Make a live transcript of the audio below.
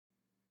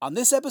On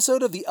this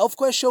episode of the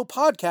ElfQuest Show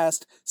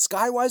podcast,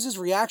 Skywise's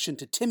reaction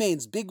to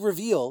Timane's big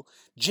reveal,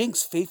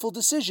 Jink's fateful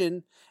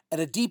decision,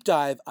 and a deep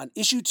dive on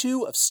issue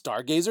 2 of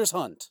Stargazer's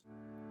Hunt.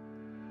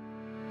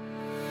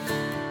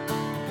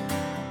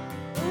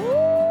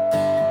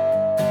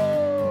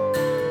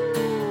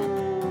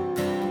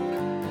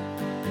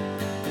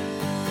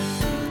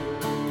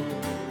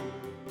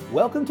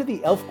 Welcome to the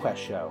ElfQuest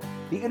Show,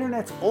 the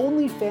internet's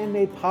only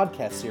fan-made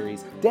podcast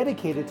series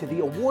dedicated to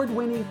the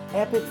award-winning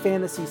epic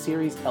fantasy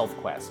series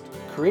ElfQuest,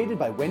 created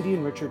by Wendy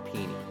and Richard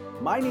Pini.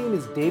 My name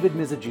is David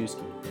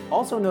Mizajewski,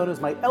 also known as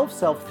my elf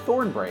self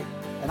Thornbreak,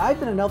 and I've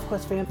been an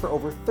ElfQuest fan for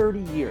over 30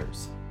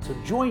 years. So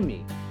join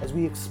me as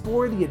we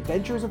explore the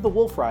adventures of the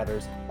Wolf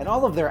Riders and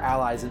all of their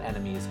allies and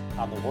enemies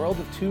on the world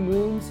of Two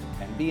Moons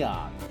and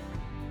beyond.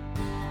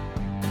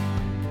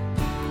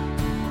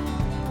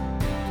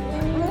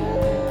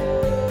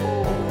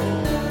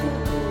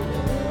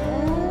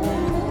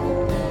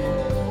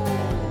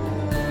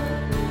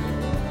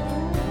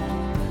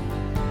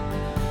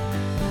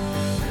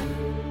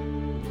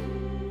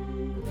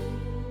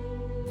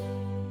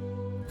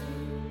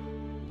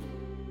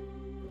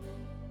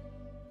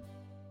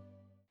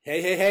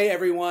 Hey,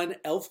 everyone.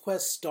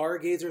 ElfQuest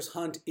Stargazer's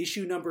Hunt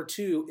issue number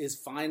 2 is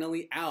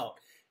finally out.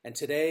 And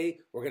today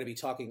we're going to be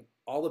talking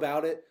all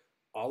about it,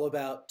 all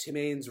about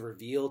Timane's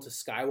reveal to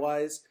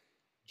Skywise,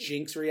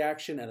 Jink's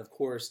reaction, and of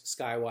course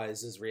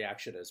Skywise's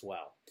reaction as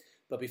well.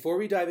 But before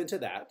we dive into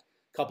that,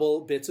 a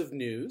couple bits of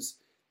news.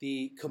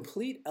 The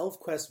complete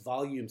ElfQuest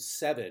Volume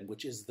 7,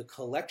 which is the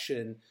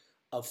collection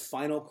of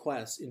final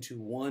quests into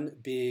one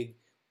big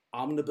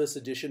omnibus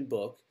edition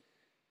book,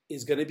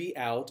 is going to be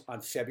out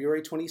on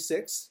February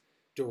 26th,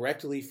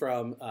 directly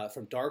from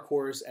Dark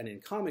Horse and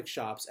in comic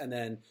shops. And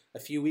then a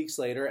few weeks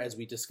later, as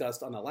we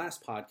discussed on the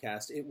last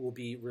podcast, it will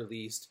be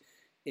released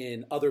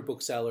in other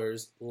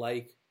booksellers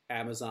like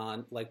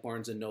Amazon, like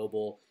Barnes &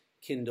 Noble,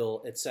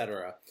 Kindle,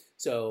 etc.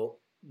 So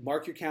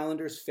mark your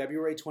calendars,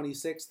 February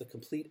 26th, the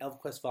complete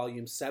ElfQuest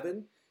Volume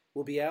 7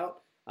 will be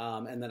out.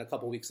 And then a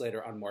couple weeks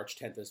later on March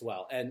 10th as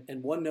well.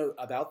 And one note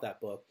about that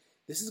book,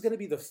 this is going to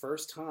be the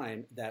first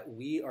time that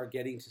we are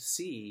getting to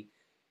see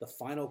the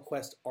Final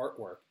Quest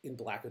artwork in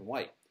black and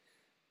white.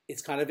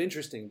 It's kind of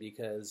interesting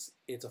because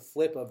it's a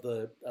flip of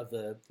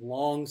the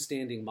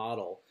long-standing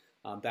model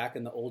back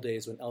in the old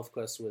days when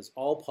ElfQuest was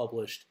all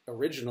published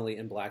originally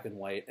in black and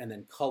white and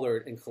then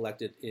colored and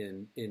collected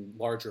in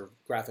larger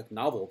graphic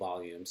novel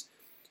volumes.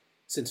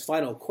 Since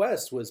Final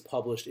Quest was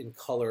published in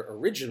color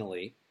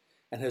originally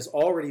and has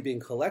already been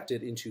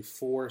collected into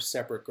 4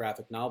 separate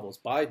graphic novels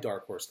by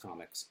Dark Horse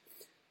Comics,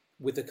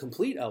 with the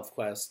complete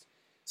ElfQuest,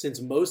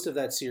 since most of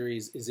that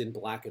series is in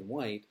black and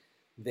white,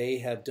 they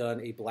have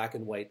done a black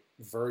and white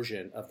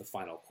version of the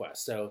Final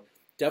Quest. So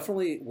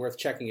definitely worth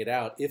checking it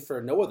out, if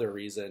for no other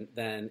reason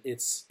than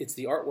it's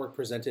the artwork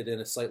presented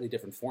in a slightly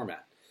different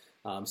format.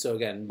 So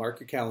again, mark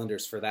your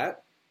calendars for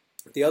that.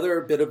 The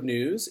other bit of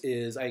news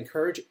is I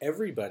encourage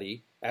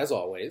everybody, as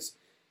always,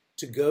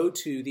 to go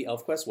to the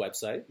ElfQuest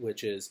website,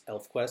 which is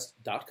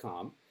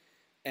elfquest.com,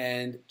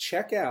 and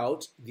check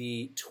out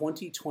the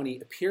 2020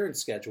 appearance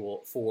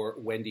schedule for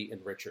Wendy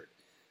and Richard.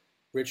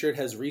 Richard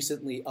has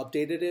recently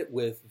updated it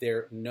with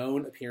their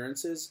known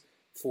appearances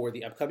for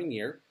the upcoming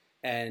year,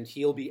 and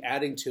he'll be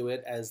adding to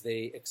it as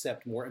they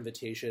accept more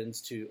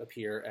invitations to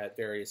appear at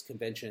various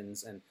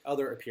conventions and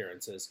other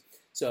appearances.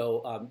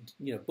 So,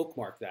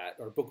 bookmark that,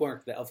 or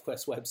bookmark the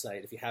ElfQuest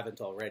website if you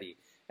haven't already,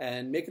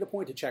 and make it a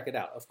point to check it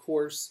out. Of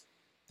course,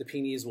 the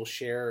Peonies will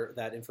share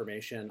that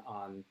information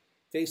on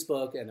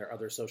Facebook and their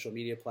other social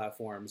media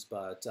platforms,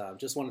 but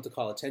just wanted to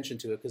call attention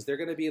to it because they're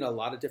going to be in a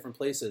lot of different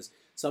places.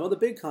 Some of the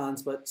big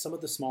cons, but some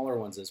of the smaller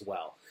ones as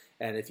well.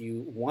 And if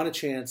you want a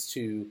chance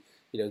to,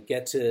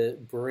 get to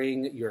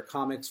bring your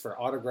comics for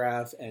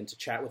autograph and to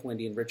chat with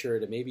Wendy and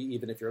Richard, and maybe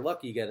even if you're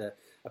lucky, get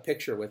a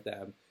picture with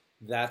them,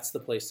 that's the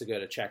place to go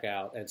to check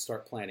out and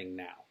start planning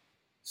now.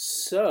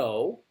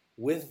 So,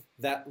 with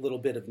that little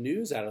bit of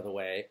news out of the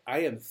way,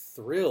 I am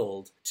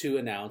thrilled to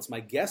announce my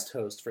guest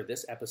host for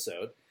this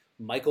episode,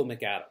 Michael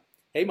McAdam.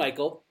 Hey,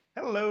 Michael.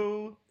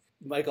 Hello.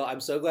 Michael,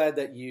 I'm so glad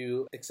that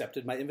you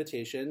accepted my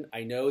invitation.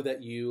 I know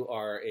that you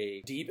are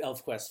a deep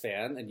ElfQuest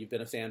fan, and you've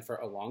been a fan for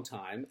a long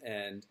time.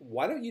 And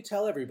why don't you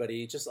tell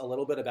everybody just a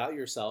little bit about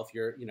yourself?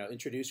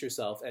 Introduce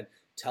yourself and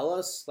tell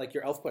us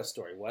your ElfQuest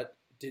story.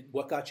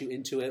 What got you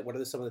into it? What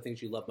are some of the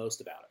things you love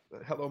most about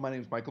it? Hello, my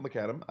name is Michael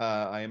McAdam.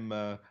 I'm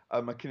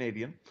a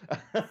Canadian.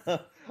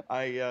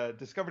 I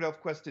discovered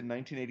ElfQuest in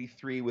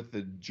 1983 with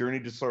the Journey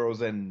to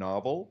Sorrow's End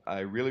novel. I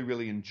really,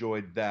 really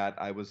enjoyed that.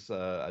 I was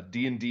a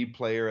D&D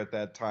player at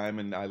that time,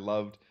 and I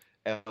loved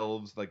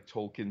elves, like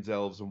Tolkien's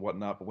elves and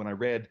whatnot. But when I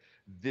read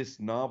this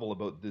novel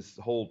about this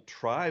whole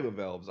tribe of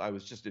elves, I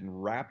was just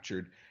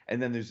enraptured.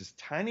 And then there's this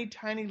tiny,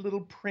 tiny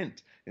little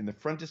print in the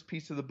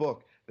frontispiece of the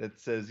book that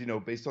says,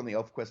 based on the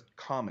ElfQuest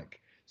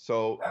comic.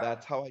 So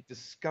that's how I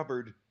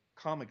discovered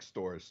comic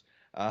stores.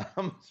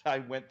 So I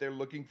went there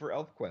looking for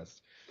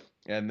ElfQuest.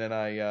 And then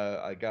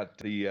I got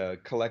the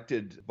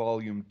collected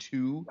Volume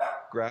 2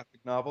 graphic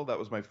novel. That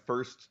was my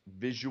first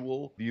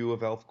visual view of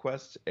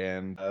ElfQuest,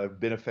 and I've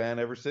been a fan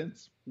ever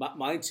since.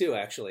 Mine too,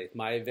 actually.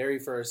 My very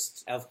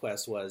first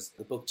ElfQuest was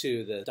the book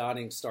two, the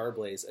Dawning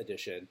Starblaze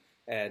edition,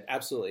 and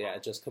absolutely, yeah,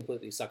 it just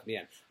completely sucked me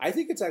in. I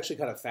think it's actually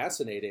kind of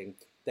fascinating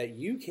that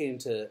you came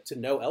to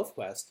know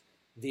ElfQuest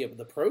via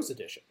the prose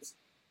editions.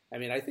 I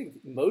mean, I think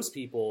most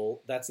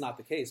people that's not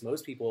the case.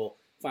 Most people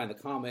find the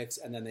comics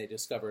and then they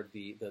discovered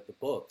the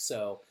book.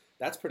 So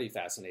that's pretty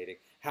fascinating.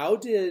 How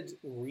did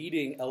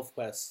reading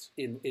ElfQuest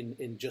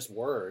in just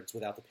words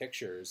without the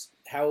pictures?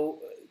 How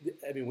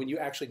I mean, when you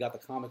actually got the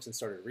comics and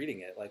started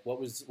reading it, like what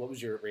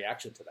was your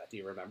reaction to that? Do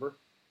you remember?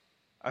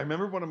 I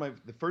remember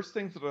the first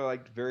things that I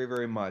liked very,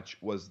 very much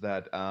was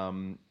that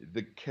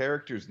the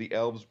characters, the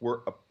elves,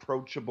 were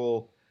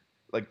approachable,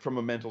 like from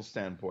a mental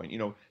standpoint.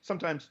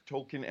 Sometimes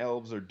Tolkien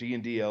elves or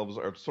D&D elves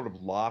are sort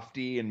of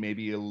lofty and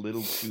maybe a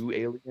little too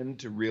alien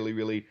to really,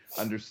 really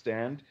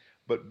understand.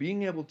 But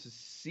being able to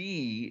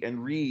see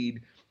and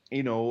read,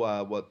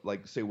 what,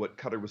 like, say, what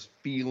Cutter was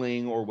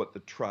feeling or what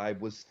the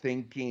tribe was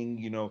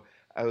thinking,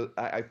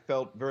 I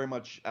felt very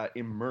much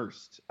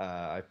immersed.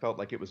 I felt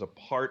like it was a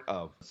part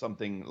of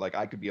something, like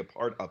I could be a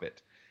part of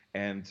it.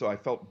 And so I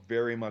felt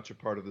very much a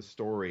part of the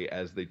story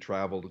as they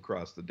traveled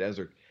across the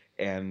desert.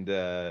 And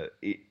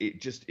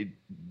it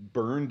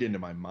burned into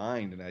my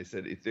mind. And I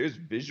said, if there's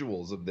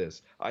visuals of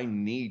this, I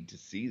need to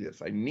see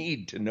this. I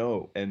need to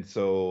know. And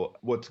so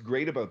what's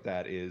great about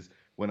that is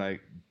when I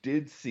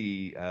did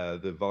see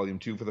the volume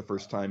two for the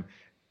first time,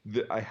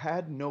 I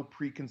had no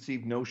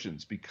preconceived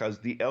notions because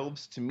the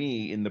elves, to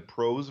me, in the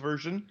prose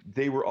version,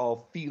 they were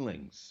all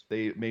feelings.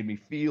 They made me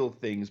feel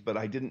things, but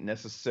I didn't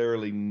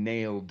necessarily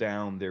nail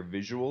down their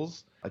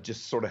visuals,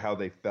 just sort of how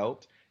they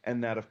felt.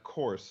 And that, of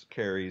course,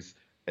 carries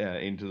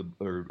into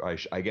the, or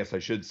I guess I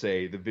should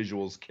say, the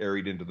visuals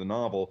carried into the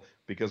novel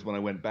because when I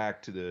went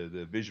back to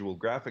the visual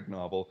graphic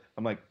novel,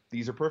 I'm like,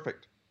 these are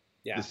perfect.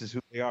 Yeah. This is who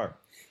they are.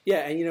 Yeah,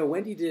 and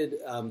Wendy did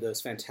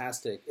those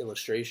fantastic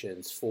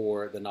illustrations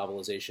for the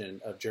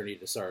novelization of Journey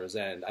to Sorrow's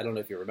End. I don't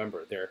know if you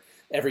remember. There,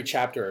 every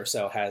chapter or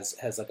so has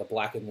like a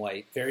black and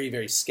white, very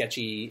very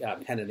sketchy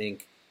pen and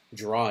ink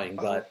drawing,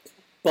 but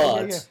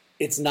Oh, yeah, yeah.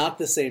 it's not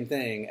the same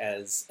thing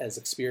as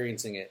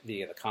experiencing it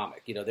via the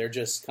comic. They're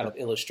just kind of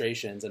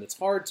illustrations, and it's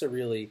hard to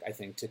really, I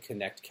think, to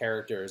connect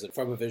characters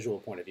from a visual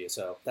point of view.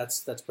 So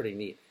that's pretty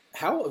neat.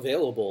 How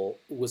available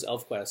was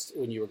ElfQuest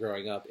when you were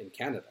growing up in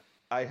Canada?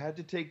 I had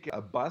to take a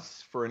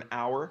bus for an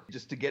hour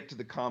just to get to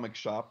the comic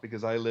shop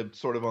because I lived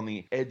sort of on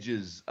the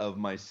edges of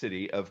my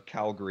city of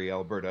Calgary,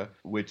 Alberta,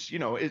 which,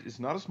 is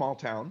not a small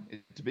town.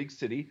 It's a big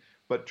city,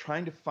 but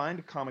trying to find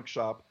a comic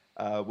shop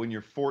when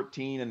you're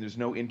 14 and there's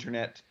no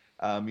internet,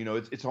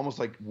 it's almost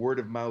like word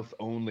of mouth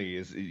only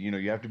is,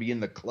 you have to be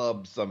in the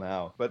club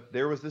somehow. But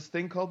there was this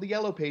thing called the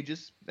Yellow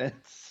Pages. And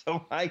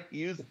so I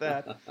used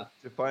that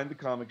to find the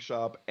comic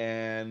shop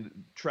and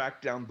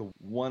track down the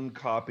one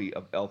copy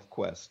of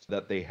ElfQuest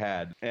that they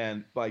had.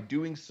 And by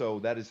doing so,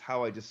 that is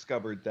how I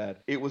discovered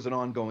that it was an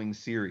ongoing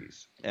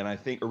series. And I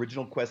think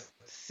Original Quest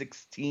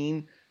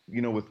 16,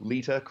 with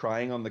Lita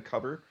crying on the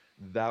cover,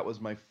 that was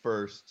my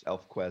first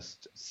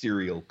ElfQuest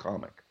serial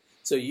comic.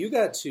 So you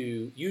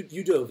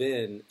dove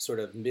in sort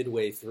of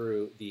midway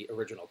through the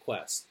original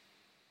quest.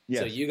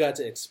 Yes. So you got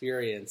to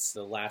experience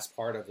the last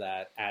part of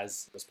that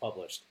as it was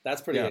published.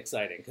 That's pretty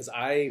exciting because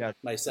I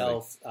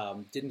myself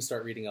didn't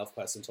start reading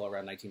ElfQuest until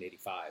around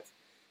 1985.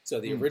 So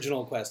the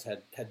original quest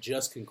had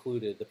just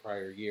concluded the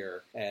prior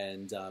year,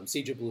 and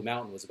Siege of Blue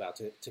Mountain was about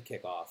to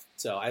kick off.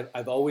 So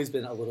I've always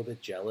been a little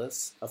bit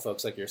jealous of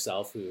folks like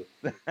yourself who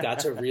got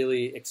to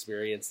really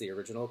experience the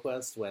original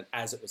quest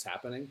as it was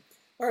happening.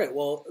 All right.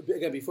 Well,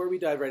 again, before we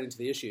dive right into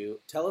the issue,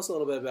 tell us a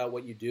little bit about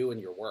what you do in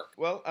your work.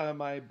 Well,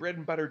 my bread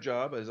and butter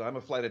job is I'm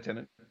a flight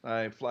attendant.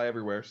 I fly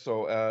everywhere.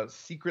 So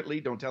secretly,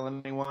 don't tell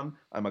anyone,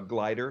 I'm a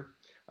glider.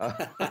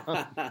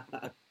 Fly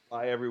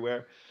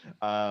everywhere.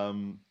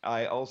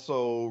 I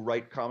also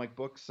write comic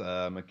books.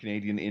 I'm a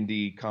Canadian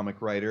indie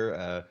comic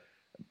writer.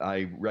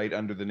 I write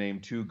under the name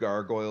Two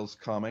Gargoyles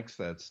Comics.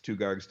 That's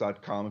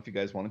twogargs.com if you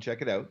guys want to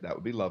check it out. That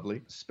would be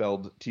lovely.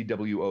 Spelled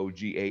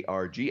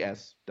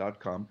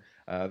TWOGARGS.com.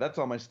 That's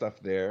all my stuff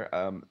there.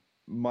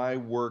 My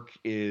work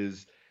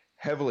is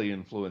heavily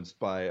influenced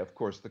by, of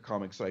course, the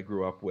comics I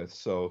grew up with.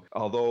 So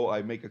although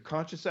I make a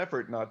conscious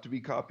effort not to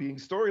be copying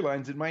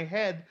storylines in my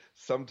head,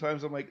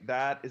 sometimes I'm like,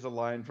 that is a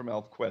line from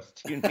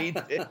ElfQuest. You need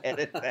to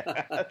edit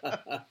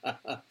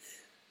that.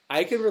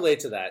 I can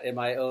relate to that. In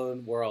my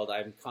own world,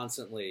 I'm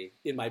constantly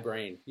in my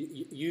brain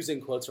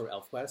using quotes from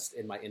ElfQuest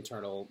in my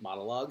internal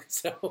monologue.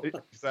 So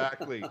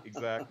Exactly.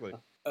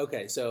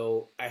 Okay,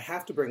 so I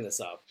have to bring this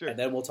up, Sure. and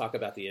then we'll talk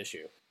about the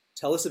issue.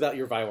 Tell us about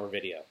your viral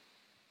video.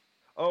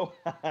 Oh,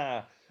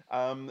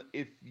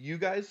 if you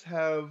guys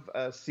have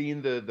seen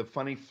the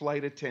funny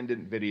flight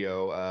attendant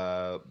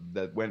video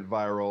that went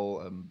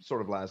viral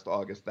sort of last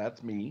August,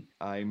 that's me.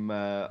 I am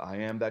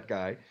that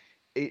guy.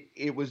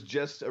 it was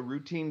just a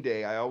routine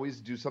day. I always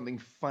do something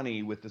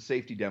funny with the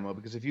safety demo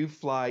because if you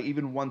fly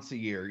even once a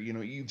year,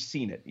 you've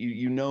seen it.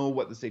 You know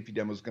what the safety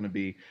demo is going to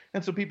be,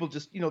 and so people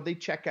just they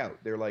check out.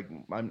 They're like,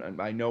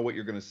 I know what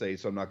you're going to say,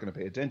 so I'm not going to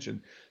pay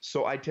attention.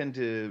 So I tend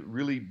to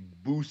really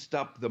boost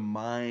up the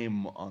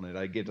mime on it.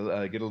 I get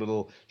a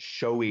little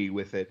showy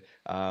with it,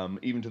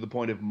 even to the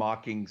point of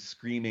mocking,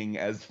 screaming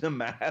as the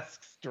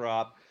masks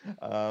drop,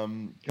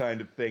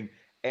 kind of thing,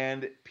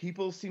 and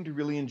people seem to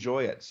really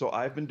enjoy it. So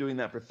I've been doing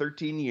that for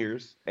 13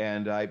 years,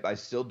 and I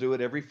still do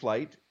it every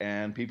flight,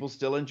 and people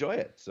still enjoy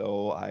it.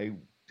 So I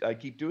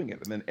keep doing it,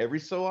 and then every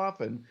so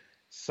often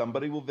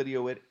somebody will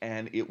video it,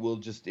 and it will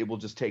just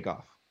take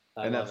off,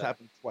 I and love that's it.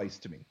 happened twice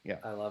to me. Yeah,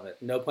 I love it.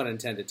 No pun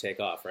intended, take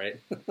off, right?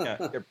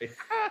 yeah.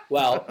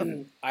 Well,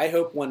 I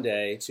hope one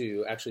day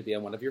to actually be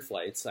on one of your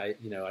flights. I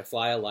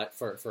fly a lot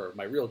for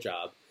my real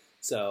job.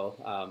 So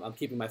I'm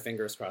keeping my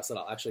fingers crossed that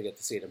I'll actually get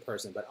to see it in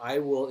person. But I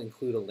will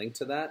include a link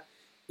to that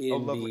Oh,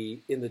 in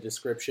lovely. the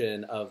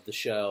description of the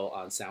show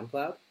on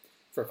SoundCloud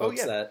for Oh,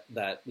 folks yeah.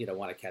 that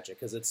want to catch it,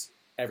 because it's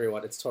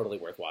totally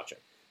worth watching.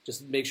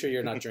 Just make sure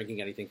you're not drinking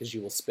anything because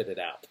you will spit it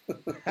out.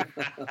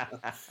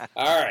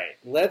 All right,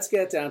 let's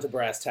get down to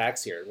brass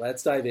tacks here.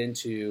 Let's dive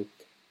into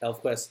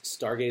ElfQuest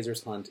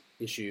Stargazer's Hunt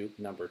issue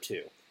number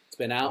 2. It's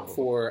been out Oh,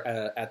 for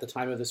at the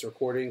time of this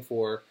recording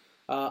for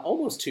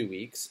almost 2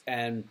 weeks,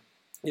 and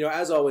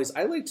as always,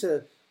 I like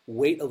to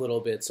wait a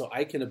little bit so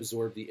I can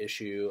absorb the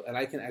issue and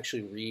I can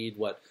actually read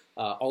what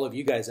all of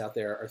you guys out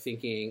there are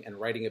thinking and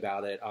writing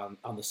about it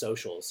on the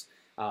socials.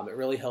 It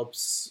really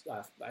helps,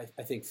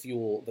 I think,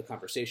 fuel the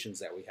conversations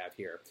that we have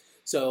here.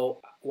 So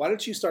why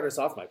don't you start us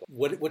off, Michael?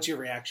 What's your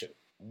reaction?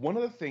 one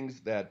of the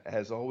things that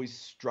has always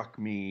struck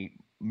me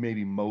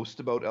maybe most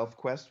about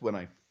ElfQuest when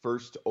I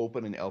first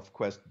open an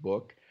ElfQuest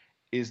book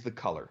is the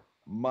color.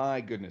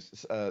 My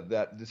goodness,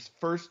 that this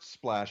first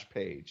splash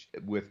page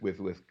with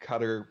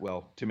Cutter,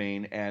 well,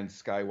 Timane and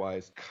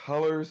Skywise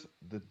colors,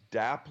 the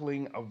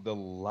dappling of the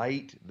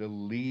light, the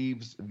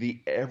leaves, the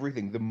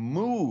everything, the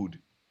mood.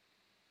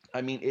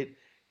 I mean, it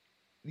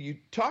you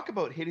talk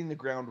about hitting the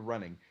ground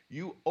running.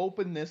 You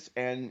open this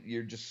and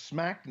you're just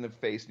smacked in the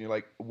face, and you're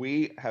like,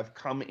 we have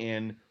come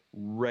in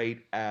right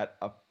at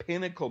a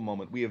pinnacle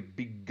moment. We have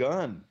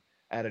begun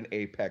at an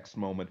apex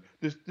moment.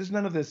 There's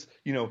none of this,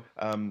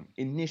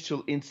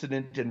 initial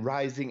incident and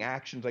rising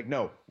actions. Like,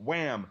 no,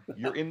 wham,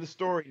 you're in the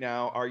story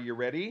now. Are you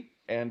ready?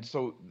 And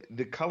so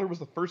the color was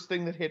the first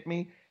thing that hit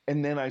me,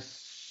 and then I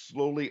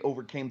slowly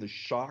overcame the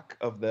shock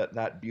of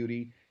that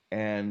beauty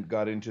and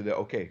got into the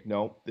okay,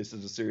 no, this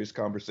is a serious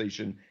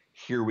conversation.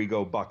 Here we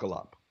go, buckle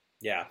up.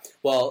 Yeah.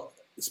 Well,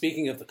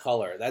 speaking of the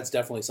color, that's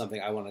definitely something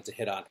I wanted to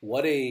hit on.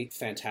 What a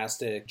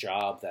fantastic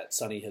job that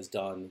Sonny has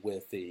done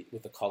with the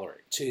coloring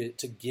to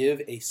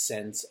give a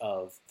sense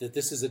of that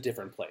this is a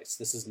different place.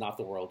 This is not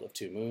the world of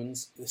Two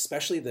Moons,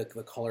 especially the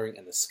coloring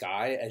in the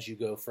sky as you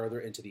go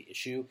further into the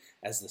issue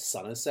as the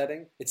sun is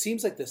setting. It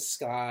seems like the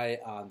sky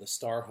on the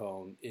Star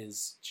Home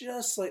is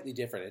just slightly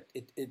different.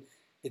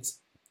 It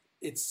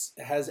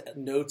has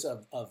notes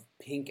of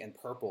pink and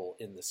purple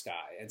in the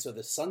sky, and so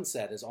the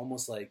sunset is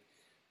almost like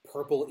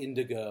purple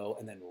indigo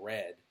and then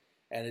red,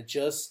 and it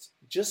just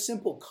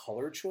simple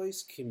color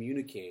choice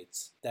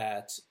communicates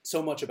that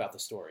so much about the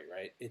story,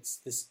 right? It's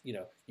this,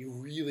 you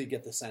really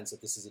get the sense that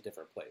this is a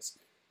different place.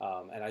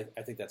 And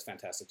I think that's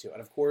fantastic too.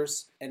 And of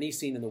course, any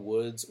scene in the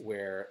woods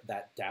where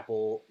that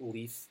dapple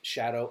leaf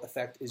shadow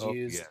effect is Oh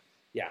yeah. used,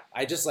 yeah,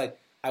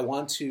 I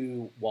want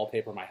to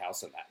wallpaper my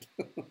house in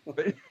that.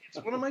 But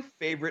it's one of my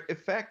favorite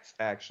effects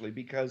actually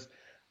because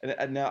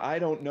and now I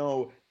don't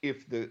know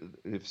if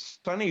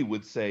Sunny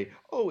would say,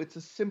 "Oh, it's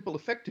a simple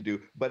effect to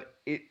do," but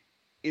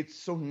it's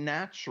so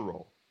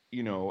natural,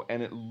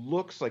 and it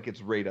looks like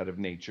it's right out of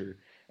nature.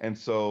 And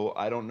so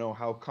I don't know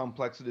how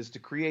complex it is to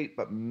create,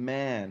 but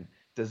man,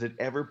 does it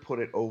ever put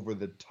it over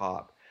the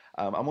top.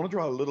 I want to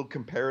draw a little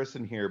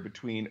comparison here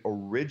between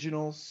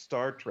original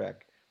Star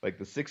Trek, like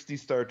the '60s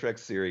Star Trek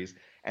series,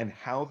 and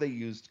how they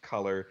used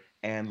color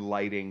and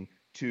lighting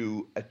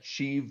to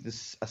achieve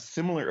a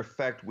similar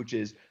effect, which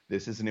is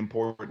this is an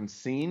important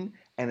scene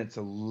and it's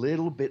a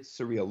little bit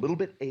surreal, a little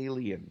bit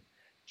alien,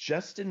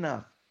 just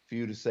enough for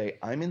you to say,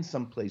 I'm in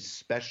someplace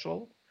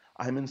special,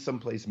 I'm in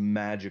someplace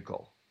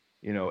magical.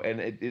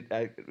 And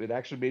it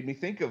actually made me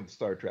think of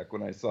Star Trek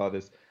when I saw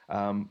this.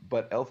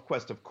 But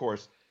ElfQuest, of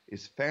course,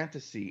 is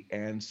fantasy,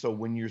 and so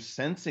when you're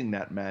sensing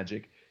that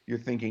magic, you're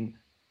thinking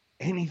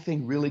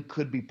anything really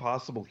could be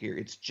possible here.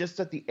 It's just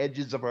at the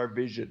edges of our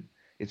vision.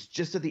 It's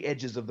just at the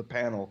edges of the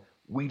panel.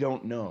 We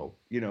don't know,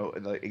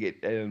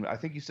 and I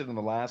think you said in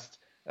the last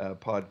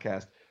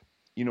podcast,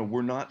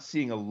 we're not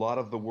seeing a lot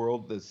of the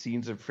world. The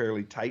scenes are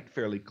fairly tight,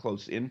 fairly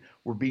close in.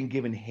 We're being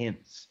given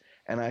hints.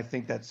 And I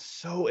think that's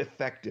so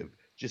effective,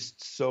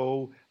 just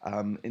so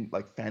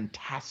like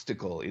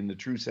fantastical in the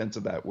true sense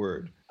of that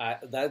word.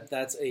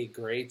 That's a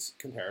great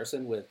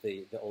comparison with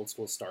the old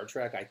school Star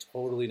Trek. I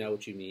totally know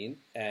what you mean,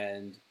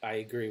 and I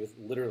agree with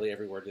literally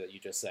every word that you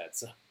just said.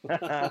 So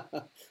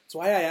that's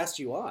why I asked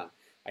you on.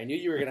 I knew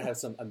you were going to have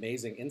some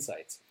amazing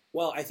insights.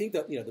 Well, I think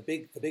that the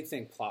big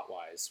thing plot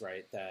wise,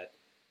 right, that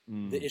the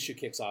Mm. issue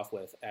kicks off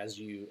with, as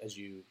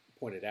you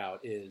pointed out,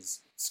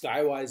 is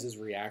Skywise's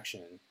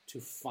reaction to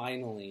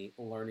finally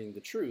learning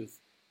the truth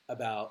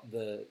about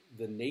the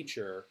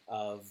nature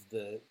of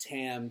the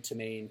Tam to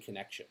Maine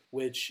connection.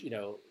 Which,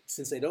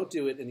 since they don't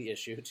do it in the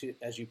issue,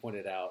 as you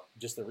pointed out,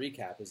 just the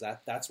recap is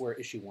that's where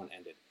issue one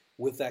ended,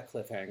 with that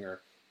cliffhanger,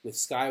 with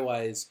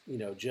Skywise,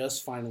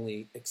 just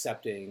finally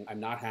accepting, I'm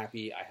not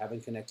happy, I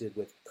haven't connected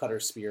with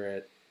Cutter's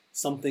spirit,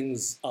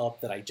 something's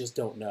up that I just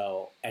don't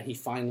know. And he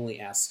finally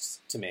asks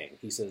Tamaine.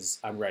 He says,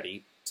 I'm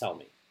ready, tell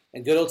me.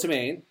 And good old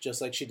Tamaine,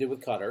 just like she did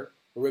with Cutter,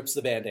 rips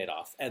the Band-Aid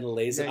off and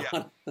lays it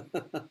Yeah,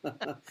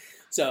 on.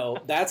 So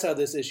that's how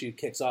this issue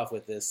kicks off,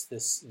 with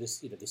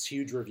this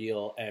huge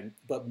reveal.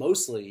 But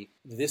mostly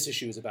this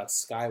issue is about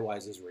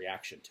Skywise's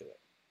reaction to it.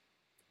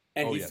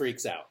 And Oh he yes.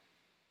 freaks out,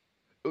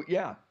 Oh,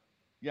 yeah.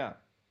 Yeah.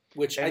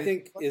 which And I it's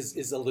think funny.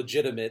 is a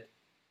legitimate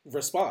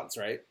response,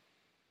 right?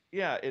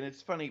 Yeah, and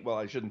it's funny. Well,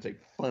 I shouldn't say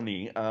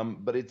funny,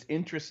 but it's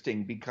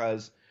interesting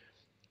because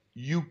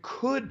you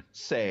could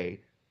say,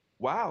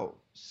 "Wow,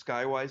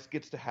 Skywise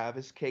gets to have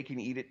his cake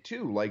and eat it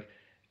too." Like,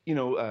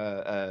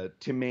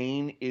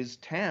 Timmain is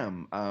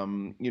Tam.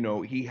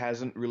 He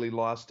hasn't really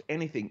lost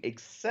anything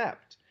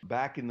except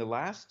back in the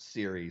last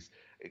series.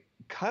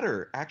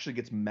 Cutter actually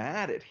gets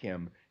mad at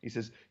him. He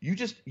says,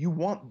 you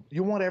want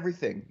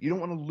everything. You don't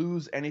want to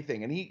lose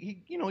anything," and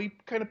he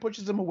kind of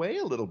pushes him away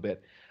a little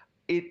bit.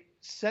 It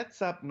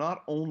sets up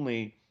not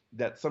only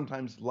that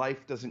sometimes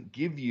life doesn't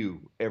give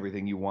you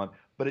everything you want,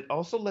 but it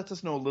also lets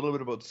us know a little bit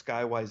about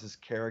Skywise's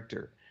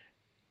character.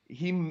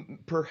 He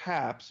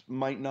perhaps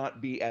might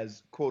not be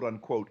as quote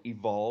unquote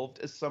evolved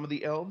as some of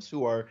the elves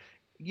who are,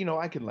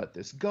 I can let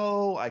this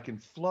go, I can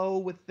flow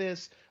with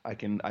this, I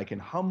can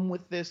hum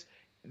with this.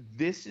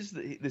 This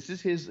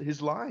is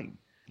his line.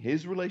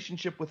 His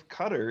relationship with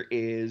Cutter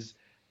is,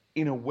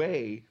 in a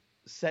way,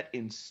 set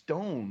in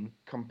stone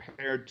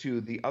compared to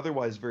the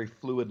otherwise very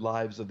fluid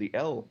lives of the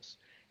elves,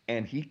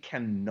 and he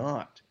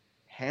cannot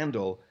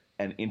handle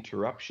an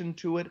interruption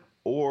to it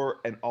or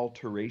an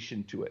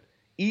alteration to it,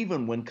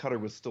 even when Cutter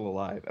was still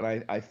alive.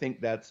 And I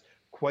think that's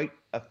quite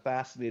a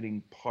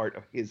fascinating part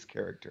of his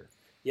character.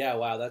 Yeah,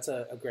 wow, that's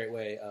a great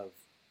way of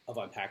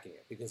unpacking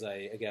it, because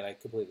I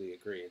completely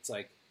agree. It's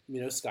like,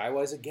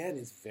 Skywise again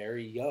is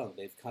very young.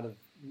 They've kind of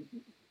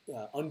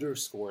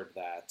underscored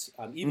that,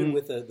 even Mm,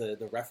 with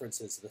the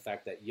references to the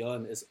fact that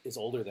Yun is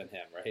older than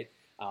him, right?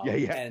 yeah,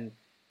 yeah. And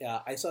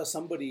I saw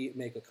somebody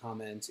make a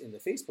comment in the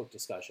Facebook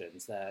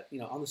discussions that,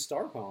 on the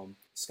Star Home,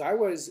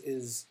 Skywise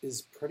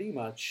is pretty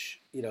much,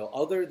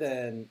 other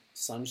than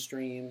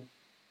Sunstream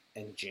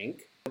and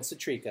Jink and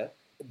Citrika,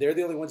 they're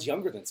the only ones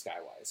younger than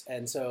Skywise.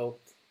 And so,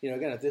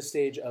 again, at this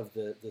stage of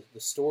the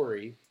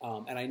story,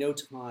 and I know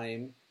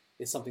time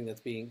is something that's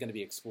going to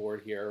be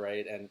explored here,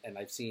 right? And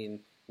I've seen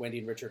Wendy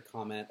and Richard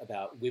comment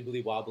about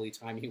wibbly wobbly,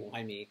 timey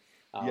wimey,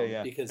 Yeah,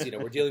 yeah. because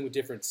we're dealing with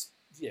different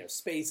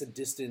space and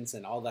distance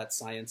and all that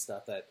science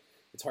stuff that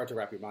it's hard to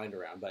wrap your mind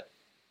around. But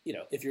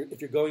if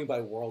you're going by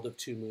World of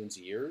Two Moons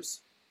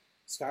years,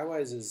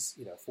 Skywise is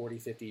 40,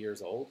 50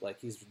 years old. Like,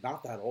 he's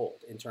not that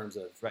old in terms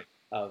of Right.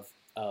 of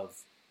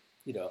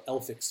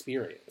elf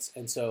experience.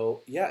 And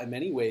so, yeah, in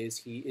many ways,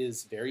 he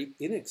is very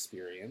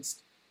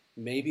inexperienced,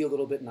 maybe a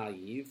little bit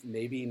naive,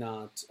 maybe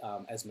not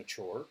as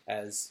mature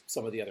as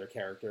some of the other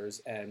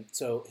characters. And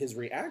so his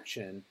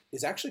reaction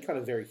is actually kind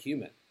of very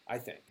human, I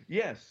think.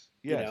 Yes,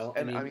 You yes. know, I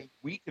And I mean, mean,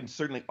 we can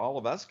certainly, all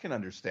of us can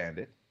understand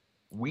it.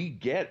 We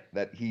get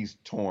that he's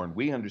torn.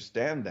 We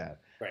understand that.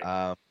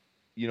 right.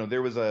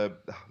 There was a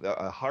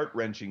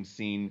heart-wrenching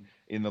scene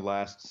in the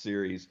last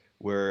series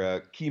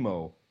where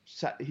Chemo,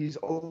 he's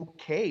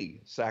okay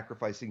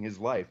sacrificing his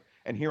life.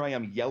 And here I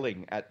am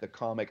yelling at the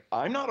comic,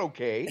 I'm not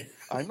okay.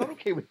 I'm not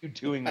okay with you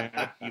doing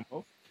that,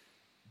 Chemo.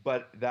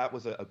 But that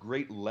was a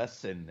great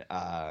lesson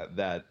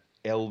that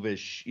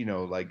elvish,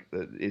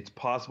 it's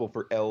possible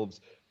for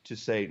elves to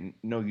say,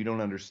 no, you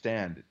don't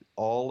understand.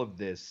 All of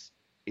this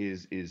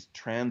is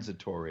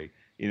transitory,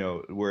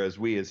 whereas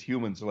we as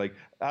humans are like,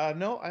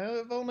 no,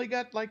 I've only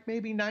got like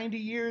maybe 90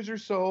 years or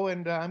so,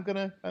 and I'm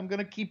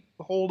gonna keep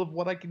hold of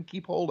what I can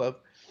keep hold of.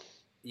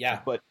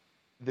 Yeah. But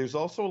there's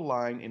also a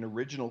line in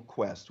Original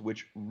Quest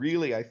which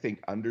really, I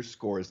think,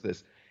 underscores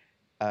this.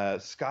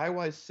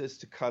 Skywise says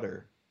to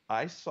Cutter,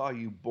 I saw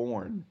you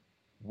born.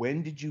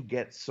 When did you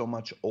get so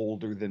much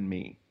older than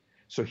me?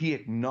 So he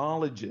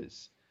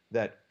acknowledges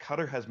that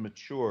Cutter has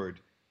matured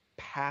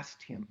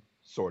past him,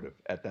 sort of,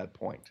 at that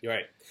point. You're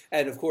right.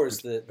 And of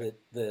course, Which,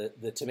 the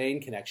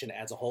Tamaine connection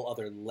adds a whole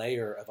other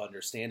layer of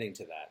understanding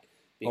to that.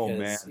 oh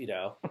man.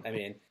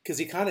 Because, because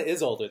he kind of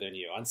is older than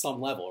you on some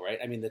level, right?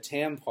 I mean, the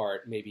Tam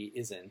part maybe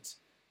isn't,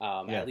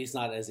 Yeah. at least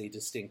not as a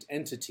distinct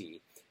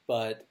entity,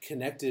 but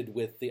connected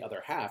with the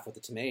other half, with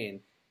the Tamaine,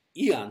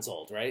 eons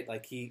old, right?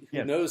 Like, who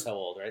Yes. knows how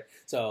old, right?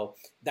 So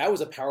that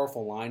was a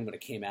powerful line when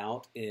it came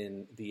out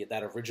in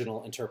that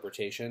original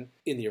interpretation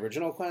in the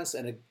original quest,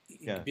 and it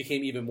Yeah.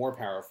 became even more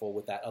powerful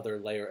with that other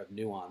layer of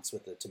nuance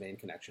with the Tamaine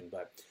connection.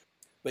 But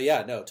But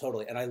yeah, no,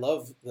 totally. And I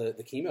love the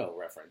chemo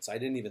reference. I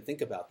didn't even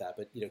think about that,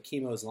 but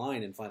chemo's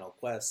line in Final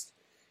Quest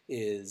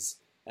is,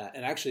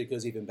 and actually it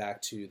goes even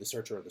back to the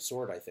Searcher of the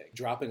Sword. I think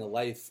dropping a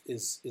life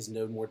is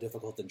no more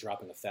difficult than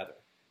dropping a feather.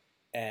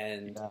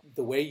 And Yeah.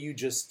 the way you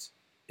just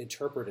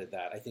interpreted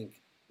that, I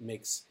think,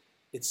 makes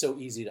it so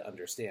easy to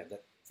understand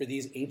that for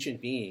these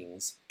ancient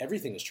beings,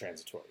 everything is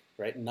transitory,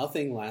 right?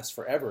 Nothing lasts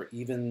forever,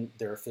 even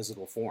their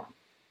physical form,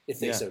 if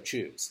they Yeah. so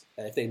choose,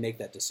 if they make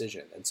that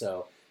decision. And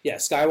so, yeah,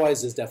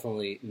 Skywise is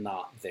definitely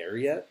not there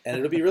yet. And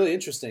it'll be really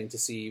interesting to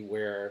see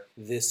where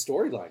this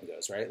storyline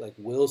goes, right? Like,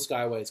 will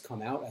Skywise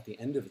come out at the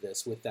end of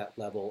this with that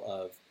level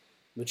of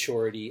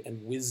maturity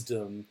and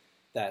wisdom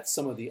that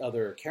some of the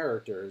other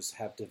characters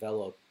have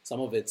developed? Some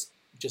of it's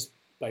just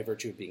by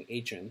virtue of being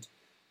ancient,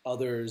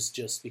 others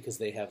just because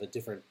they have a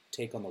different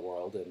take on the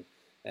world,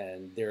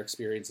 and their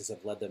experiences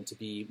have led them to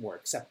be more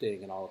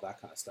accepting and all of that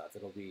kind of stuff.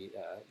 It'll be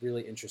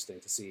really interesting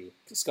to see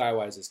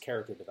Skywise's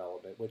character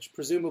development, which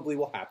presumably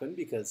will happen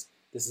because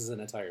this is an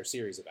entire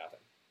series about him.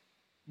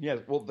 Yeah,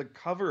 well, the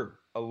cover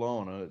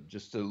alone,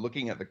 just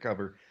looking at the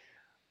cover,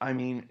 I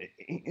mean,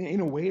 in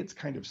a way, it's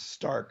kind of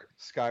stark.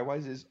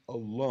 Skywise is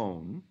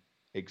alone,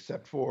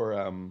 except for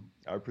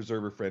our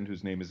preserver friend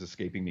whose name is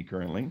escaping me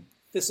currently.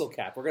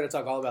 Thistlecap. We're going to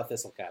talk all about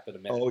Thistlecap in a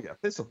minute. Oh yeah,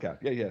 Thistlecap.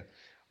 Yeah, yeah.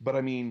 But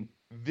I mean,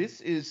 this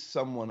is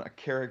someone, a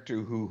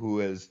character who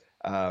has,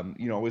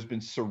 always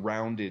been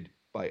surrounded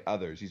by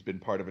others. He's been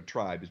part of a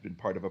tribe. He's been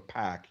part of a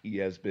pack. He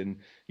has been,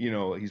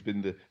 he's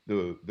been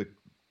the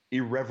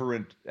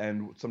irreverent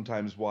and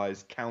sometimes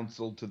wise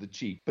counsel to the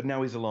chief. But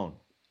now he's alone.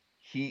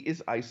 He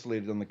is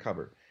isolated on the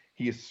cover.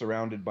 He is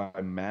surrounded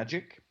by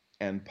magic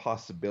and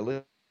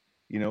possibility,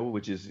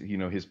 which is,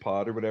 his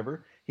pod or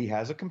whatever. He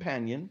has a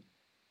companion,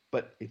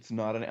 but it's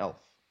not an elf.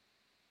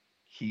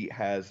 He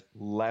has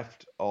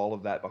left all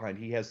of that behind.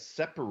 He has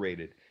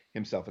separated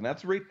himself, and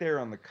that's right there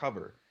on the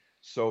cover.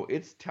 So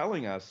it's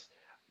telling us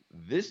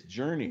this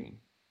journey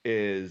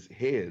is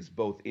his,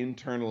 both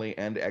internally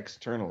and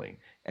externally.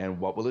 And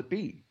what will it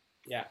be?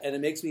 Yeah, and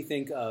it makes me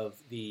think of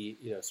the,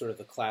 sort of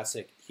the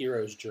classic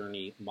hero's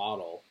journey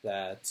model,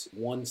 that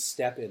one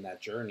step in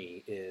that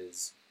journey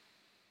is,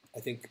 I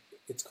think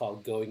it's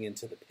called going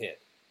into the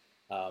pit,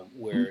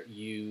 where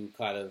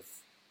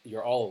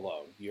you're all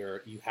alone.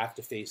 You have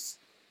to face,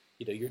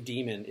 your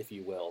demon, if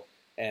you will.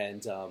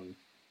 And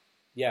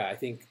yeah, I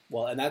think,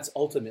 well, and that's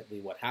ultimately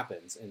what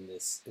happens in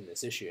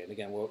this issue. And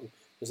again,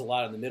 there's a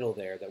lot in the middle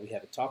there that we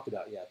haven't talked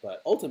about yet.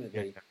 But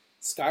ultimately,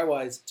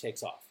 Skywise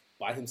takes off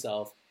by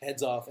himself,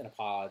 heads off in a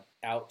pod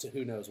out to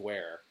who knows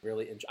where.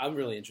 I'm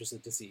really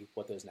interested to see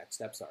what those next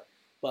steps are.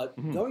 But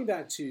Mhm. going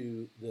back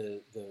to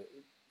the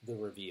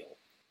reveal,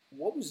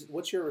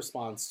 what's your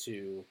response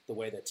to the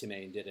way that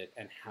Timmain did it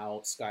and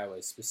how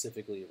Skywise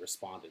specifically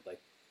responded?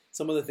 Like,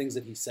 some of the things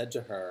that he said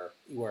to her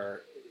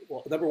were,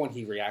 well, number one,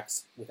 he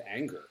reacts with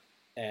anger,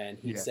 and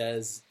he Yeah.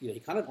 says, he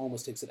kind of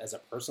almost takes it as a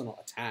personal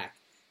attack.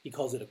 He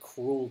calls it a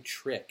cruel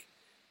trick,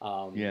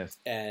 Yes.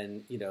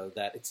 and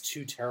that it's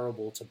too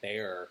terrible to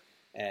bear,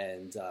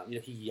 and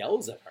he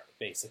yells at her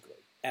basically.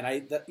 And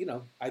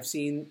I've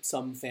seen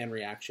some fan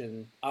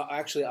reaction,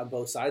 actually on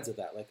both sides of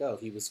that, like, oh,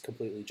 he was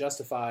completely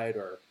justified,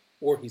 or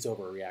he's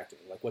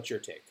overreacting. Like, what's your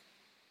take?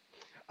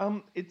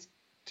 It's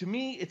to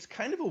me, it's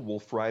kind of a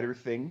Wolf Rider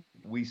thing.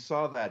 We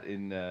saw that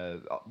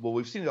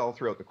we've seen it all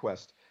throughout the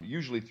quest,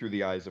 usually through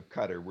the eyes of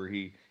Cutter, where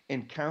he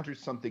encounters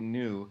something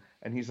new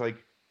and he's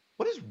like,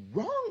 "What is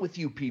wrong with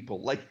you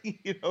people?" Like,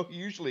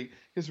 usually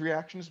his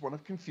reaction is one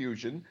of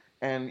confusion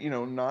and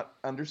not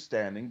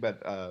understanding,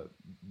 but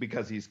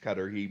because he's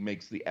Cutter, he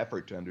makes the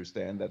effort to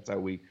understand. That's how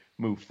we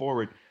move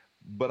forward.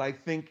 But I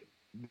think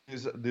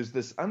there's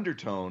this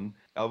undertone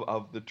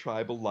of the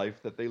tribal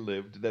life that they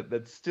lived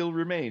that still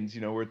remains,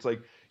 where it's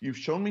like, you've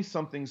shown me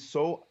something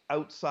so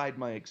outside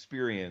my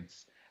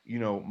experience,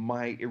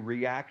 my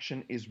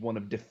reaction is one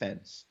of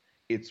defense.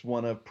 It's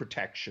one of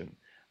protection,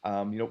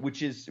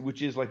 which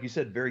is like you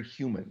said, very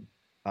human.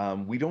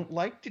 We don't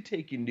like to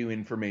take in new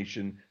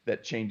information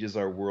that changes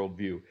our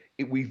worldview.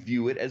 We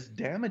view it as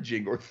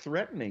damaging or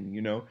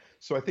threatening,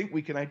 So I think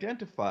we can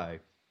identify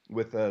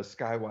with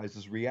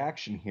Skywise's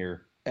reaction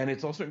here. And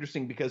it's also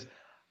interesting because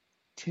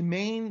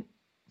Timmain,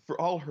 for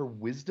all her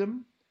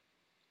wisdom,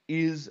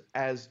 is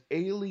as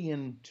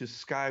alien to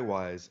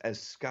Skywise as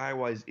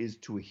Skywise is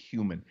to a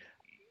human.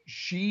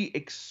 She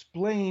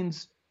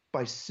explains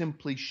by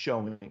simply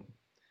showing.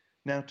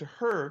 Now, to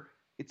her,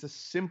 it's a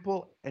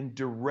simple and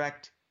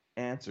direct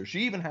answer. She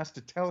even has to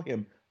tell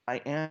him,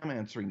 I am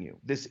answering you.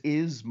 This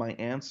is my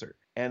answer.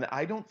 And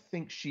I don't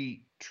think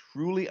she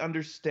truly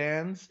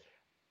understands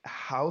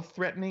how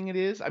threatening it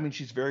is. I mean,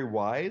 she's very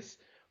wise,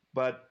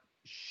 but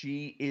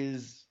she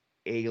is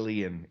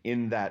alien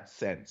in that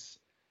sense.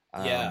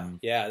 Yeah, Um,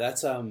 yeah,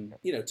 that's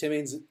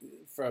Timmain's,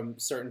 from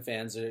certain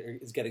fans,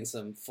 is getting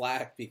some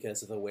flack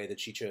because of the way that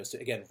she chose to,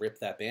 again, rip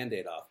that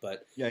Band-Aid off.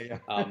 But yeah,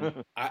 yeah.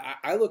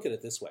 I look at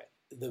it this way: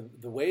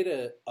 the way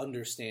to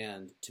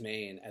understand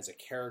Timmain as a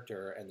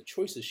character and the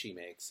choices she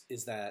makes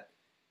is that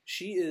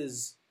she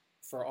is,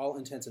 for all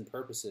intents and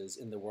purposes,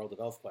 in the world of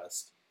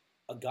ElfQuest,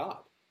 a god.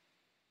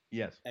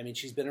 Yes. I mean,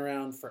 she's been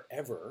around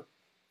forever.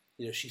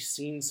 She's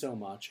seen so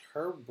much.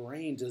 Her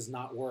brain does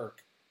not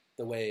work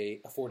the way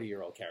a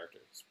 40-year-old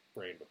character's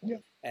brain would Yeah.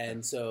 work.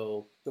 And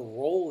so the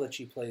role that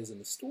she plays in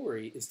the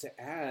story is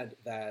to add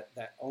that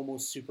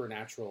almost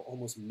supernatural,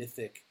 almost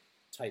mythic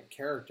type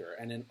character.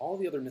 And in all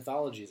the other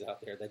mythologies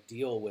out there that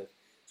deal with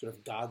sort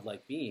of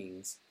godlike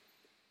beings,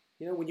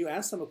 when you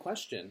ask them a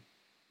question,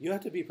 you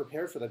have to be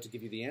prepared for them to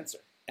give you the answer.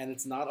 And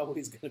it's not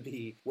always going to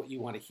be what you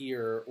want to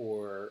hear,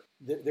 or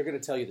they're going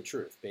to tell you the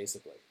truth,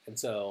 basically. And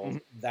so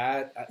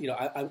that,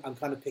 I'm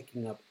kind of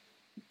picking up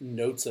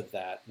notes of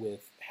that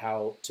with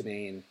how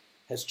Timmain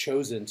has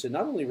chosen to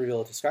not only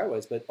reveal it to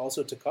Skywise, but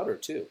also to Cutter,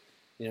 too.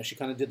 She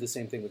kind of did the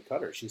same thing with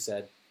Cutter. She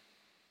said,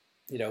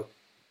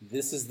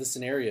 this is the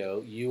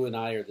scenario, you and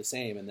I are the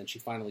same. And then she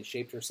finally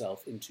shaped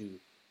herself into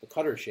the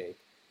Cutter shape.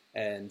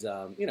 And,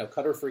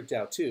 Cutter freaked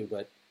out, too.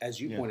 But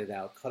as you pointed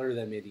out, Cutter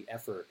then made the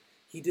effort.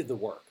 He did the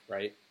work,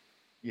 right?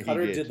 Yeah,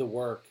 Cutter did the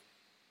work,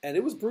 and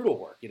it was brutal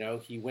work.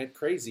 He went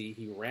crazy.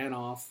 He ran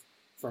off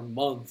for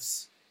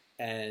months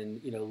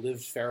and,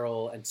 lived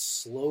feral and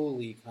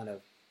slowly kind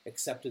of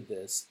accepted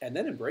this and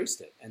then embraced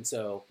it. And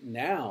so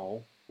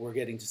now we're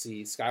getting to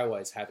see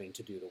Skywise having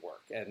to do the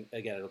work. And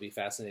again, it'll be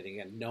fascinating.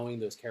 And knowing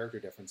those character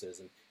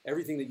differences and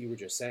everything that you were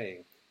just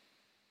saying,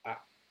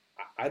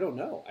 I don't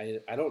know.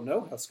 I don't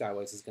know how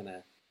Skywise is going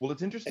to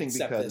it's interesting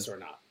accept because this or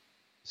not.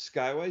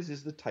 Skywise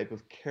is the type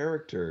of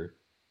character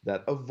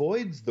that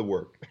avoids the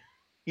work.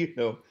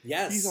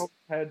 Yes.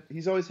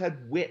 He's always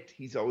had wit.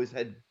 He's always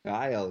had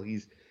guile.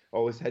 He's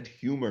always had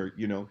humor.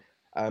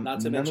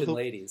 Not to mention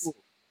ladies.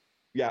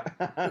 Yeah,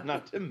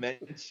 not to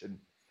mention.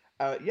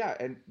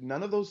 And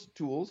none of those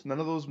tools,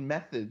 none of those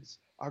methods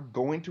are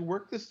going to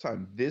work this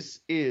time. This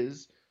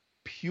is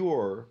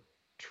pure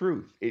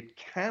truth. It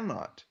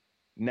cannot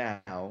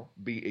now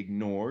be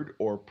ignored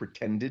or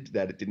pretended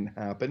that it didn't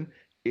happen.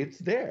 It's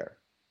there.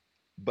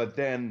 But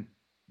then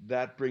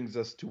that brings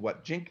us to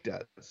what Jink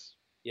does.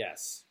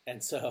 Yes.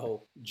 And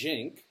so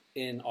Jink,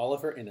 in all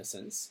of her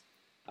innocence,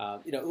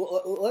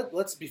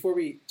 let's, before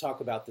we talk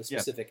about the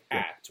specific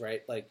act,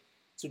 right?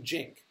 So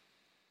Jink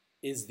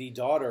is the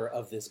daughter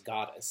of this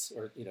goddess,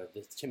 or,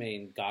 the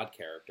Timmain god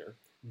character,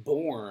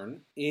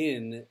 born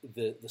in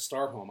the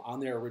Starhome on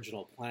their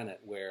original planet,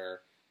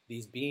 where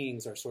these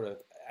beings are sort of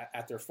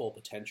at their full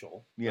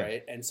potential,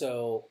 right? And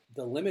so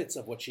the limits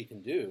of what she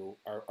can do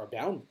are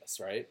boundless,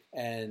 right?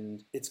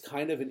 And it's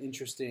kind of an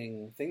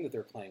interesting thing that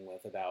they're playing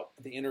with about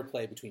the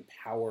interplay between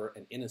power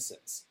and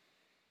innocence,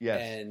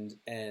 and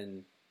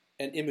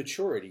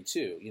immaturity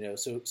too.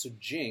 So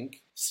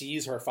Jink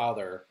sees her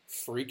father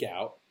freak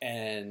out,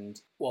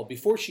 and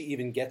before she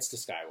even gets to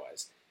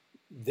Skywise,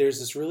 there's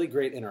this really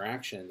great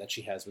interaction that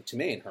she has with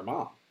Timmain, her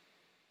mom,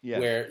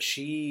 where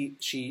she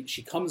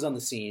comes on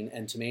the scene,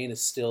 and Timmain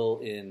is still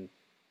in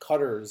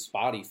Cutter's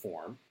body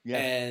form,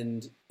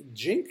 and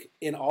Jink,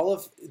 in all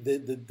of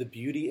the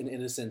beauty and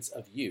innocence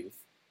of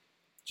youth,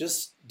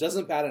 just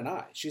doesn't bat an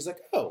eye. She's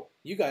like, "Oh,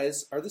 you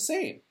guys are the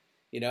same,"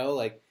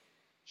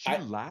 She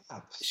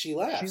laughs. She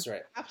laughs, she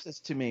right? laughs as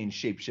Timmain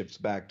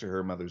shapeshifts back to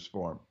her mother's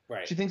form.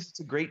 Right. She thinks it's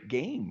a great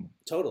game.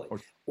 Totally.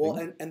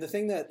 And the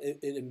thing that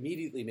it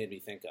immediately made me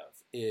think of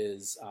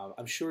is,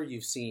 I'm sure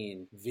you've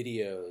seen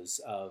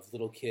videos of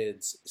little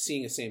kids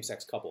seeing a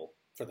same-sex couple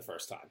for the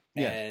first time.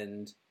 Yeah.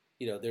 And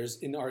there's,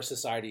 in our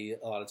society,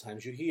 a lot of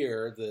times you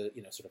hear the,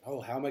 sort of,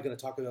 oh, how am I going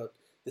to talk about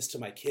this to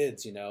my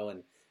kids,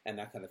 and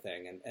that kind of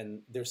thing.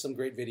 And there's some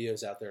great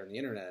videos out there on the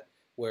internet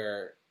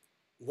where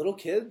little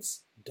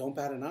kids don't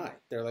bat an eye.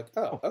 They're like,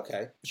 oh,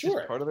 okay, sure.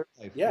 It's part of their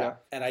life. Yeah.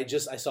 And I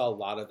saw a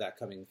lot of that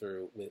coming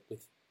through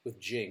with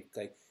Jink.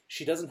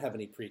 She doesn't have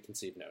any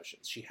preconceived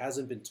notions. She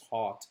hasn't been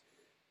taught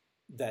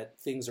that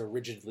things are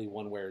rigidly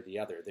one way or the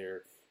other.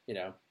 They're,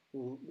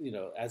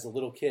 as a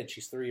little kid,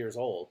 she's 3 years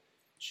old.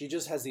 She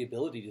just has the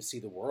ability to see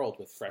the world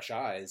with fresh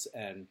eyes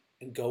and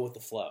go with the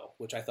flow,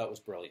 which I thought was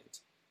brilliant.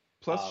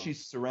 Plus,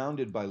 she's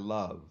surrounded by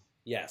love.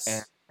 Yes.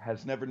 And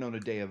has never known a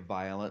day of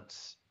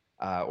violence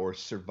or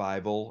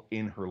survival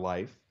in her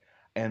life.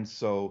 And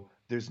so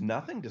there's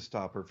nothing to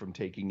stop her from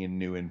taking in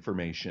new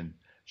information.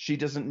 She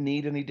doesn't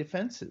need any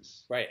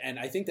defenses. Right. And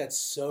I think that's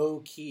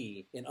so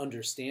key in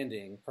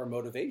understanding her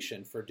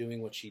motivation for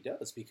doing what she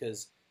does,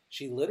 because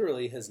she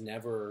literally has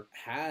never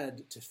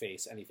had to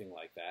face anything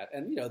like that.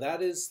 And,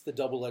 that is the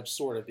double-edged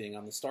sword of being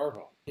on the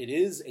Starhome. It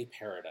is a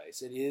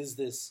paradise. It is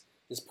this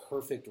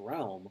perfect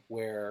realm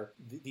where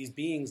these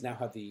beings now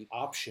have the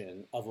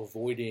option of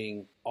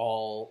avoiding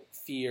all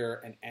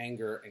fear and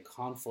anger and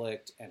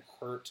conflict and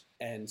hurt.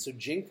 And so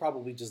Jing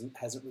probably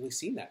hasn't really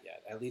seen that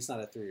yet, at least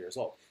not at 3 years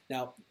old.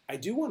 Now, I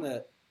do want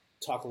to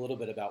talk a little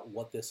bit about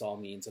what this all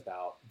means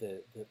about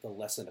the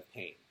lesson of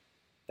pain.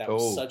 That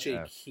was such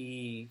a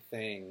key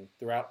thing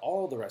throughout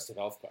all the rest of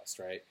ElfQuest,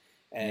 right?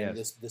 And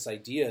this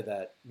idea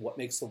that what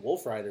makes the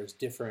Wolf Riders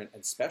different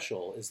and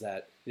special is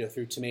that,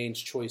 through Timmain's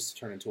choice to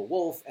turn into a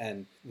wolf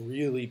and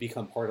really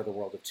become part of the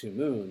world of Two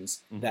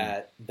Moons,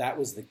 that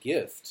was the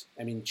gift.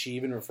 I mean, she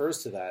even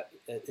refers to that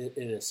it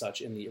as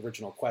such in the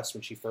original quest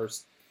when she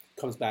first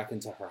comes back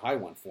into her High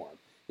One form.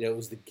 it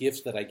was the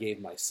gift that I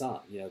gave my son.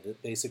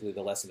 Basically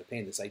the lesson of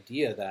pain, this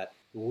idea that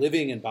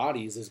living in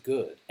bodies is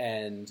good,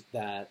 and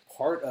that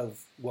part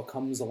of what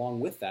comes along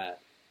with that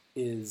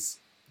is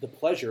the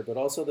pleasure, but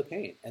also the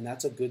pain. And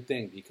that's a good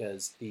thing,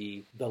 because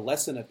the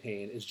lesson of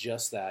pain is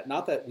just that.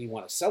 Not that we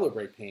want to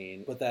celebrate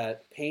pain, but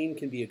that pain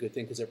can be a good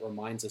thing because it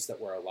reminds us that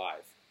we're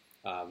alive.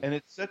 And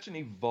it's such an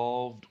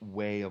evolved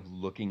way of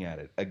looking at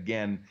it.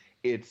 Again,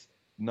 it's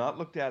not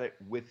looked at it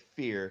with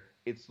fear.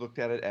 It's looked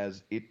at it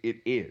as it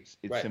is.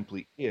 It Right.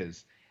 simply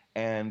is.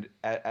 And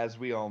as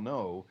we all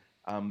know,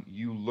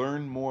 you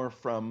learn more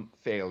from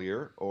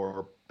failure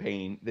or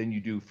pain than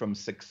you do from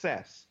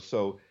success.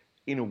 So,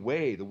 in a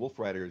way, the Wolf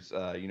Riders,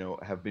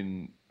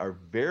 are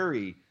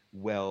very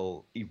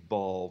well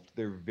evolved.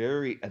 They're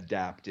very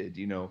adapted,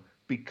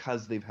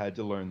 because they've had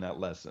to learn that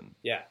lesson.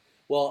 Yeah.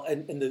 Well,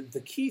 and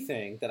the key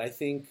thing that I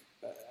think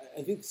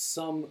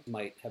some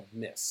might have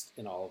missed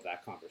in all of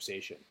that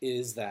conversation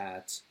is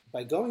that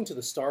by going to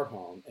the Star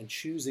Home and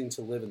choosing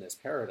to live in this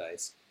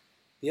paradise,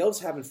 the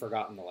elves haven't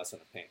forgotten the lesson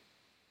of pain.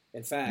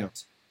 In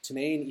fact,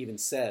 Tamain even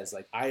says,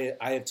 like, I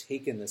have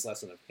taken this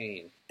lesson of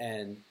pain.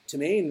 And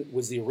Tamain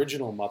was the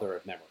original mother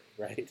of memory,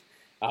 right?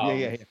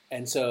 Yeah.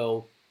 And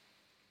so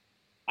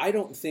I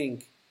don't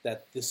think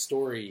that this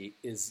story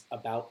is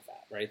about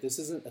that, right? This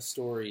isn't a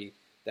story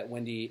that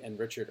Wendy and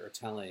Richard are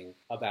telling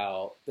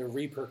about the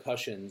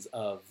repercussions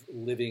of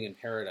living in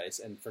paradise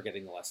and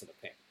forgetting the lesson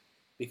of pain.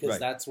 Because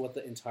that's what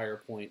the entire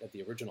point of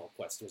the original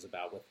quest was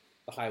about, with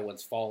the High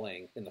Ones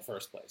falling in the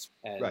first place.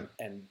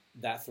 And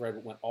that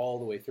thread went all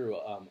the way through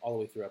up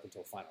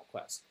until Final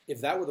Quest.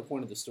 If that were the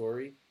point of the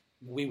story,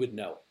 we would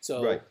know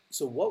it.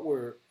 So what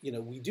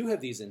we do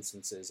have these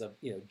instances of,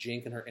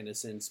 Jink and her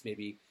innocence,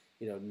 maybe,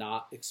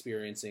 not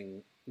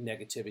experiencing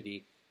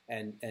negativity,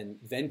 and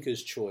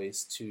Venka's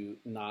choice to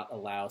not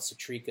allow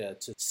Satrika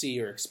to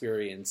see or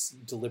experience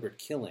deliberate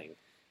killing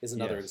is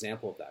another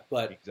example of that.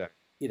 But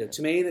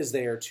Tamain is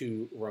there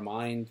to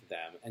remind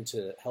them and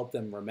to help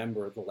them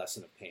remember the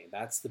lesson of pain.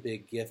 That's the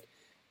big gift.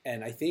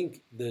 And I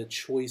think the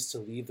choice to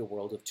leave the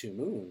world of Two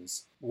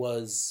Moons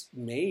was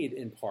made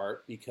in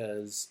part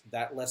because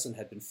that lesson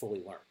had been fully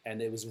learned, and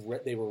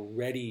they were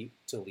ready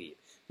to leave.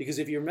 Because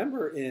if you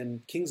remember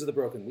in Kings of the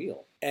Broken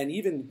Wheel, and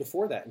even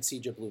before that in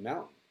Siege of Blue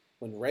Mountain,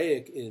 when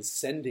Rayek is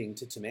sending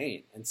to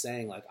Tamain and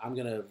saying, like, I'm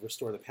going to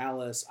restore the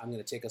palace, I'm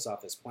going to take us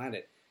off this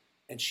planet,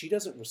 and she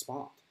doesn't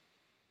respond.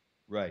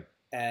 Right.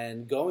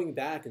 And going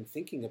back and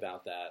thinking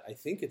about that, I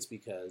think it's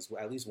because,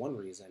 well, at least one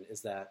reason,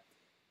 is that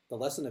the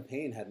lesson of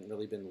pain hadn't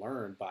really been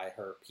learned by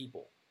her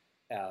people.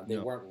 They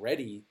weren't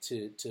ready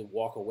to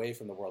walk away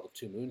from the world of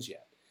Two Moons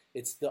yet.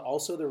 It's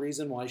also the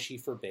reason why she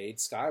forbade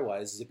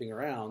Skywise zipping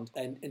around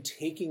and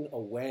taking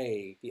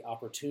away the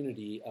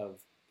opportunity of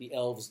the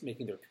elves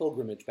making their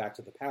pilgrimage back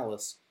to the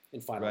palace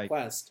in Final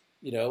Quest.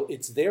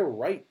 It's their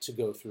right to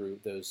go through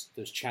those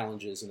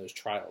challenges and those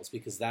trials,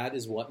 because that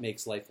is what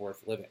makes life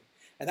worth living.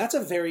 And that's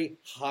a very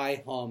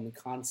high-hum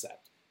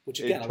concept, which,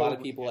 again, a lot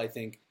of people, I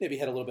think, maybe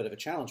had a little bit of a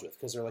challenge with,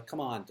 because they're like, come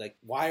on, like,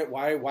 why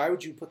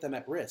would you put them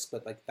at risk?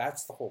 But, like,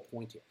 that's the whole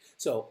point here.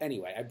 So,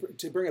 anyway,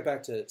 to bring it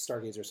back to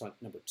Stargazer's Hunt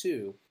number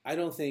 2, I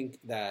don't think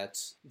that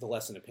the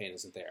lesson of pain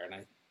isn't there. And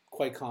I'm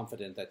quite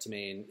confident that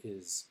Tamain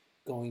is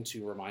going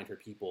to remind her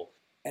people.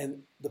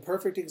 And the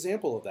perfect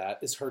example of that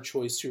is her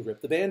choice to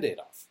rip the Band-Aid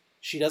off.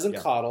 She doesn't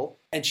coddle,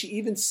 and she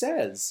even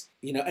says,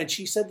 and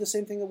she said the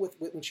same thing with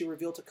when she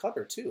revealed to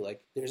Cutter, too.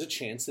 Like, there's a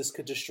chance this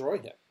could destroy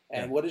him.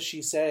 And what does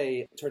she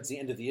say towards the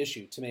end of the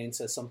issue? Tamain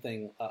says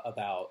something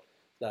about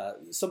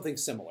something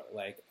similar.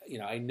 Like,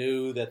 I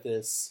knew that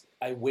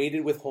I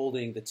waited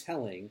withholding the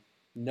telling,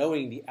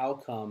 knowing the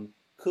outcome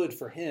could,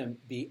 for him,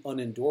 be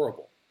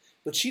unendurable.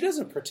 But she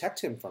doesn't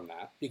protect him from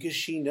that, because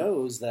she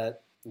knows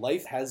that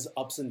life has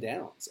ups and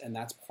downs, and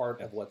that's part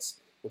of what's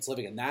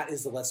living. And that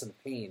is the lesson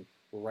of pain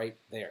right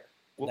there.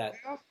 Well, I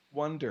often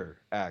wonder,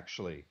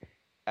 actually,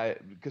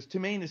 because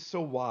Tamain is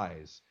so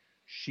wise,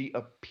 she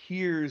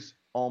appears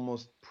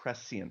almost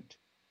prescient.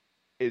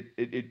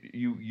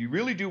 You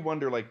really do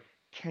wonder, like,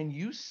 can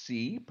you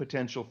see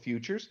potential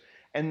futures?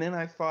 And then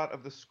I thought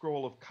of the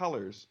Scroll of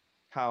Colors,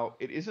 how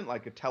it isn't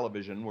like a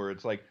television where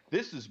it's like,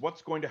 this is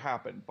what's going to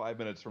happen 5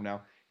 minutes from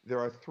now. There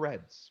are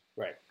threads.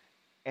 Right.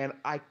 And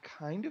I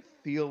kind of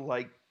feel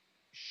like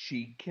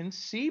she can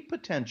see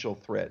potential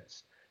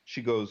threads.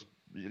 She goes,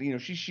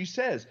 she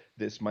says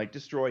this might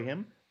destroy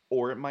him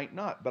or it might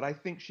not, but I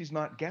think she's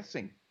not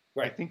guessing.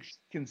 Right. I think she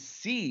can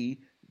see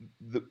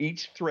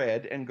each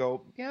thread and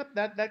go, yeah,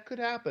 that could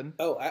happen.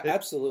 Oh,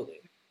 absolutely.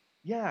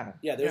 Yeah.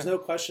 Yeah, there's no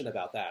question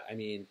about that. I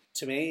mean,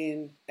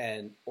 Tamain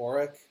and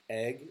Auric,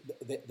 Egg,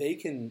 they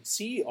can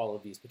see all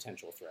of these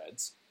potential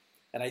threads.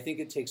 And I think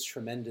it takes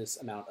tremendous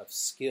amount of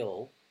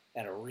skill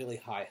and a really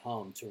high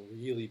hum to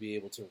really be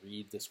able to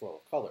read the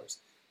Scroll of Colors.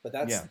 But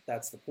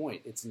that's the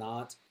point. It's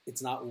not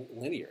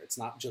linear. It's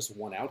not just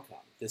one outcome.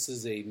 This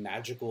is a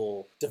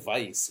magical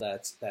device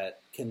that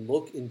can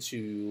look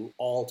into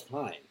all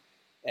time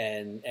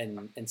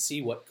and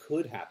see what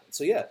could happen.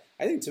 So yeah,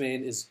 I think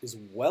Tamain is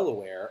well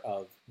aware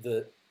of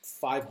the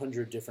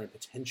 500 different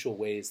potential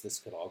ways this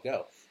could all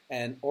go.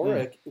 And Mm.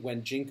 Auric,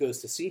 when Jink goes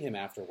to see him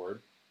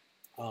afterward,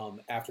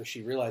 after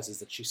she realizes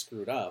that she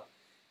screwed up,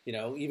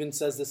 even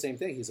says the same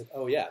thing. He's like,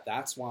 oh yeah,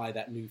 that's why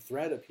that new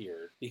thread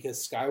appeared,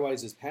 because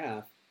Skywise's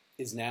path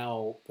is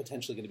now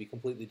potentially going to be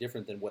completely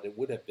different than what it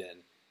would have been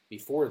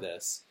before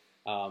this.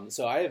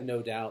 So I have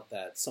no doubt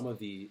that some of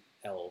the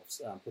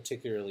elves,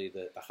 particularly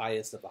the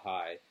highest of the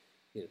high,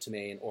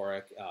 Tamain,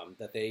 Auric,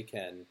 that they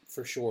can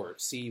for sure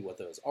see what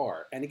those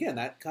are. And again,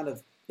 that kind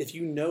of, if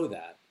you know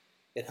that,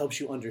 it helps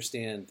you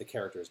understand the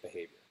character's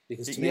behavior.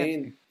 Because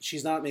Tamain,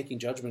 she's not making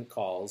judgment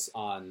calls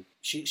on,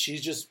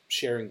 she's just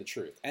sharing the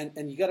truth.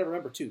 And you got to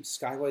remember too,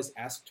 Skywise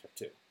asked her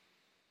to.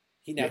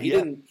 He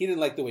didn't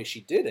like the way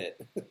she did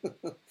it.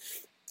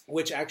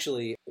 Which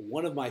actually,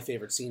 one of my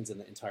favorite scenes in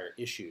the entire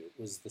issue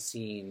was the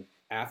scene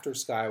after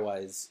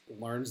Skywise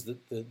learns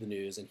the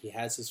news and he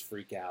has his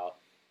freak out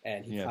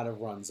and he kind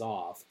of runs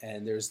off.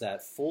 And there's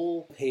that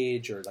full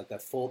page, or like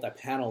that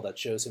panel that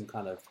shows him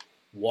kind of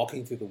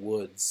walking through the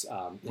woods.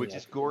 Which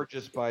is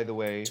gorgeous, by the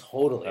way.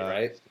 Totally,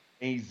 right?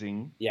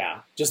 Amazing.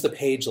 Yeah, just the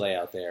page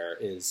layout there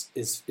is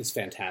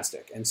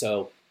fantastic. And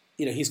so,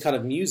 he's kind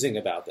of musing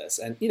about this.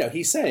 And,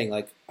 he's saying,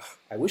 like,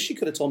 I wish she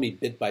could have told me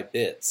bit by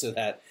bit so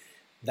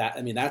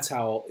that's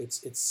how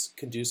it's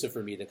conducive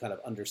for me to kind of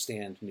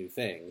understand new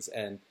things.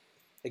 And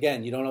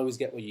again, you don't always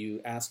get what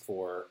you ask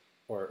for,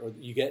 or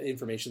you get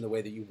information the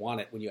way that you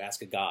want it when you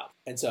ask a god.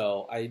 And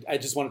so I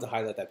just wanted to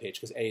highlight that page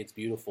because it's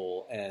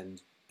beautiful,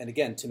 and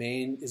again,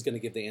 Tamain is going to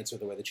give the answer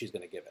the way that she's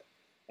going to give it.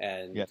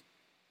 And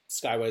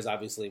Skywise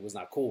obviously was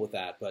not cool with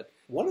that. But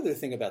one other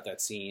thing about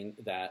that scene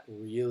that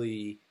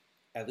really,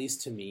 at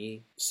least to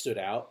me, stood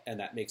out, and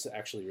that makes it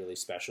actually really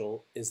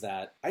special, is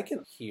that I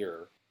can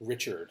hear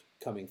Richard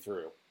coming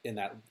through in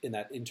that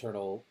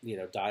internal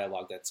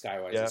dialogue that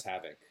Skywise is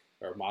having,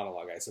 or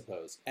monologue, I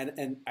suppose.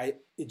 And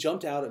it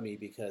jumped out at me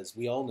because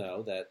we all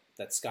know that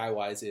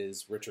Skywise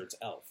is Richard's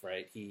elf,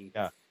 right?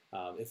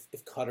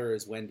 If Cutter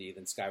is Wendy,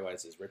 then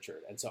Skywise is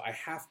Richard. And so I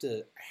have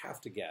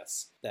to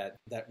guess that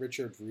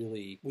Richard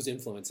really was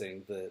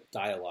influencing the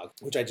dialogue,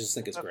 which I just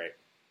think is great.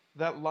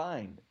 That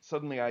line,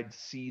 suddenly I'd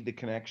see the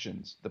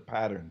connections, the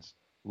patterns,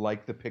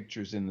 like the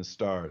pictures in the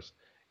stars.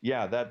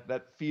 Yeah,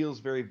 that feels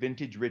very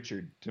vintage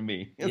Richard to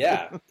me.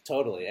 Yeah,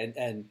 totally.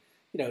 And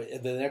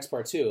the next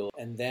part too,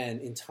 and then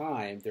in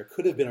time, there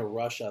could have been a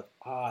rush of,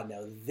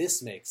 no,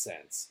 this makes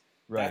sense.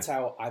 Right. That's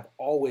how I've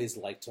always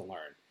liked to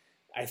learn.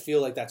 I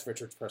feel like that's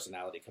Richard's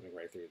personality coming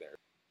right through there.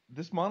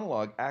 This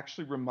monologue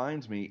actually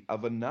reminds me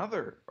of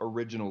another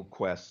original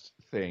Quest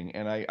thing,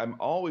 and I'm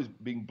always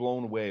being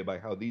blown away by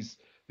how these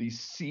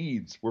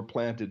seeds were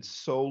planted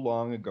so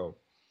long ago.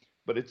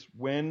 But it's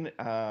when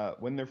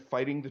they're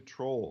fighting the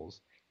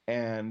trolls,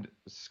 and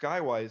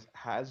Skywise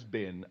has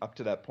been, up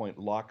to that point,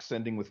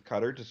 lock-sending with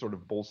Cutter to sort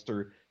of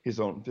bolster his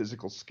own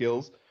physical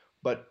skills.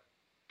 But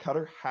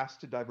Cutter has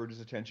to divert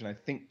his attention, I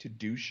think, to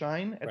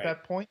Dewshine at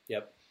that point.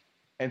 Yep.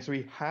 And so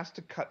he has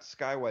to cut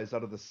Skywise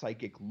out of the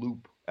psychic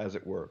loop, as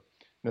it were.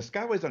 Now,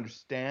 Skywise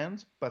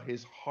understands, but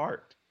his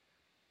heart,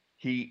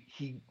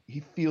 he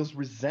feels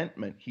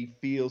resentment. He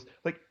feels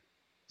like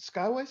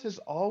Skywise has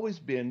always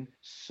been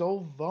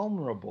so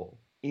vulnerable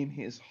in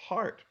his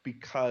heart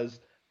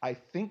because I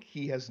think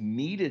he has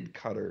needed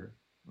Cutter,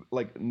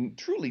 like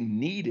truly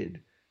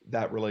needed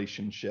that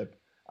relationship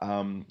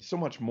so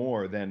much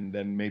more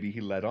than maybe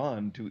he let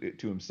on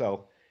to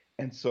himself.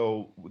 And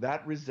so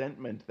that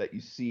resentment that you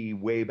see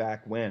way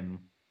back when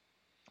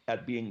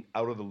at being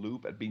out of the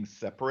loop, at being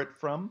separate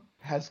from,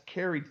 has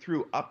carried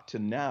through up to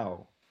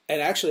now.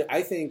 And actually,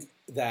 I think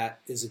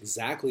that is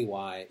exactly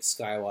why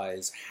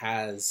Skywise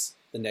has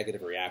the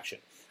negative reaction.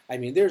 I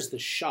mean, there's the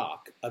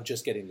shock of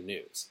just getting the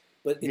news,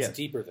 but it's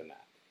deeper than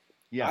that.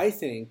 Yeah. I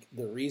think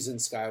the reason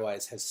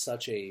Skywise has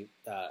such a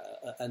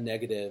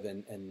negative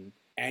and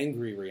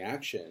angry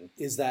reaction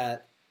is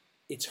that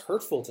it's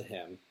hurtful to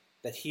him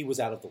that he was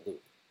out of the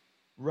loop.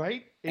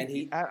 Right?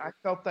 And I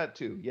felt that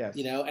too, yes.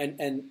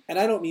 And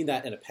I don't mean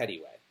that in a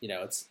petty way.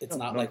 It's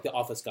not like the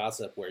office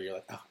gossip where you're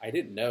like, oh, I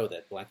didn't know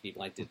that blankety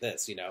blank did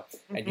this,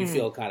 and you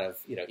feel kind of,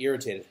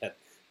 irritated at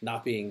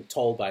not being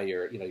told by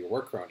your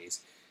work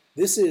cronies.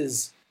 This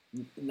is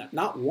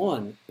not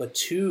one, but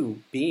two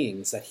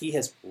beings that he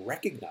has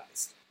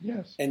recognized.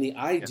 Yes. And the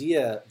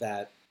idea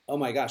that, oh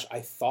my gosh,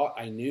 I thought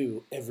I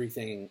knew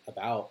everything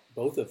about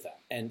both of them.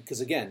 And because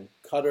again,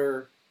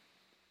 Cutter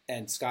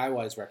and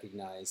Skywise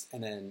recognized,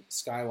 and then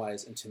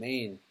Skywise and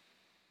Tamain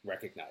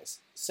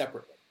recognized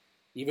separately,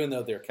 even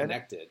though they're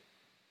connected.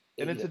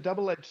 And it's a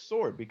double-edged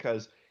sword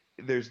because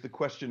there's the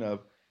question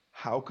of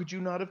how could you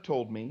not have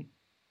told me,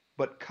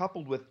 but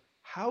coupled with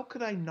how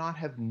could I not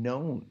have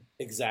known?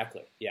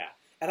 Exactly, yeah.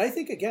 And I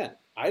think, again,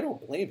 I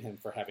don't blame him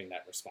for having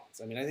that response.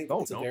 I mean, I think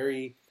it's a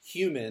very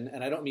human,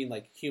 and I don't mean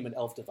like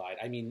human-elf divide.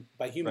 I mean,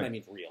 by human, I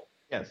mean real.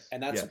 Yes.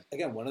 And that's,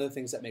 again, one of the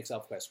things that makes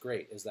ElfQuest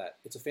great is that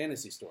it's a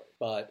fantasy story,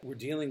 but we're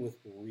dealing with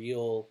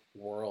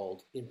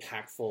real-world,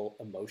 impactful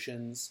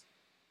emotions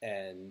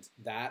And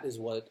that is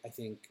what I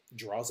think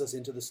draws us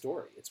into the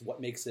story. It's what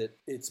makes it,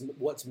 it's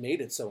what's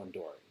made it so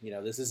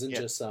enduring. This isn't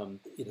just some,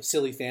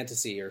 silly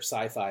fantasy or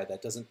sci-fi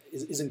that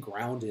isn't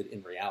grounded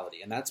in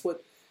reality. And that's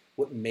what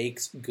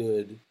makes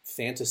good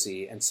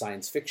fantasy and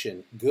science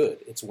fiction good.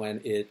 It's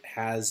when it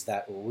has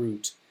that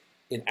root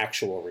in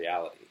actual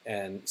reality.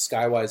 And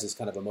Skywise's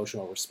kind of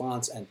emotional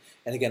response and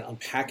again,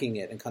 unpacking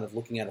it and kind of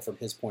looking at it from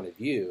his point of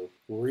view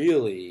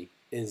really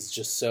is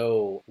just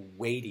so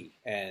weighty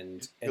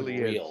and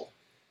really real.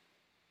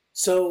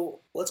 So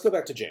let's go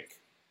back to Jink.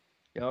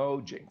 Oh,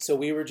 Jink. So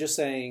we were just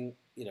saying,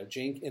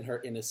 Jink in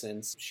her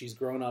innocence, she's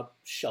grown up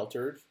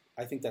sheltered.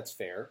 I think that's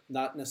fair.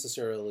 Not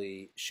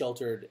necessarily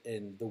sheltered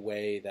in the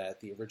way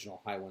that the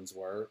original High Ones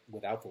were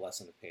without the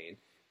lesson of pain.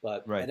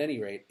 But at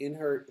any rate, in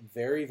her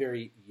very,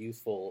 very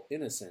youthful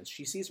innocence,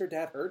 she sees her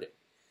dad hurting.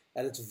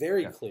 And it's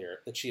very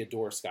clear that she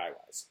adores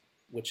Skywise,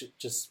 which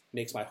just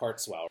makes my heart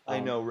swell. I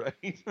know,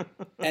 right?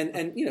 and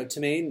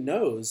Tamaine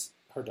knows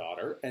her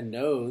daughter and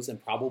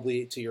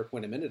probably, to your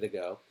point a minute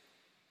ago,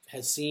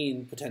 has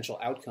seen potential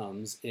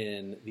outcomes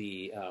in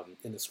the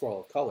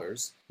Scroll of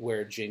Colors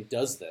where Jink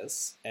does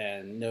this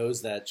and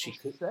knows that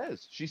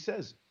she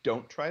says,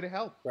 don't try to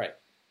help. Right.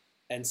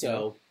 And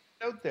so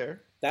out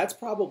there. That's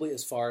probably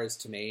as far as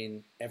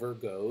Tamaine ever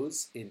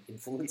goes in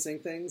influencing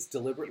things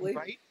deliberately.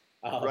 Right.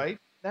 Right.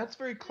 That's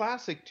very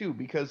classic too,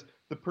 because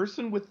the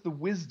person with the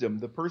wisdom,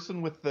 the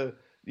person with the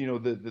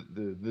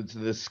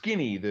the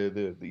skinny,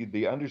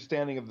 the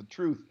understanding of the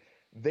truth,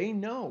 they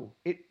know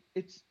it.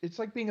 It's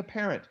like being a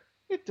parent.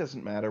 It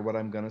doesn't matter what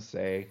I'm going to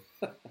say.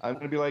 I'm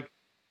going to be like,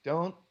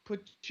 don't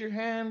put your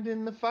hand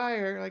in the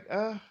fire.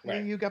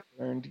 Like, you got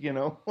burned,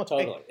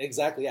 Totally.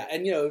 Exactly. Yeah.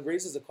 And, it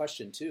raises a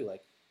question too.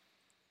 Like,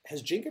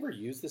 has Jink ever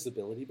used this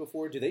ability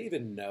before? Do they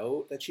even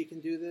know that she can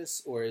do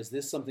this? Or is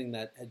this something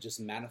that just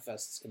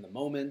manifests in the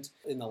moment?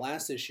 In the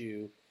last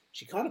issue,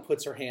 she kind of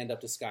puts her hand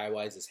up to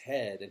Skywise's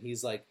head, and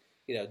he's like,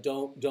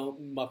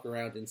 don't muck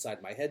around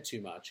inside my head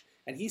too much.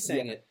 And he's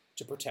saying it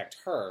to protect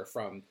her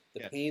from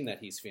the pain that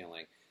he's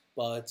feeling.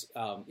 But,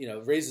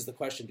 it raises the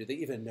question, do they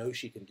even know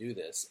she can do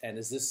this? And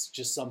is this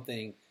just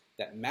something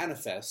that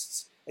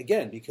manifests,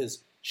 again,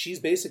 because she's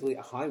basically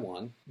a High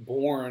One,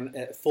 born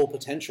at full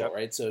potential,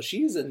 right? So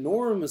she's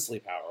enormously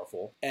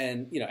powerful.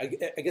 And,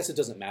 I guess it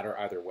doesn't matter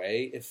either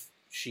way if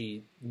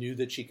she knew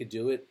that she could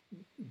do it,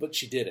 but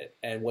she did it.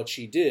 And what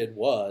she did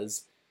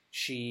was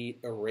she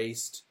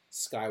erased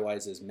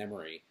Skywise's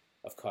memory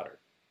of Cutter.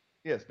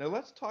 Yes. Now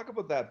let's talk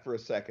about that for a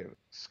second.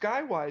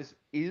 Skywise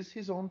is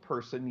his own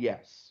person,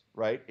 yes,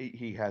 right?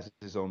 He has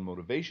his own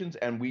motivations,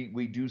 and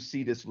we do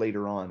see this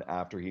later on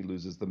after he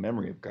loses the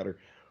memory of Cutter.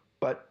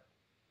 But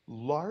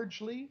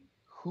largely,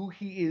 who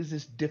he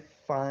is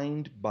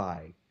defined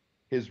by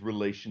his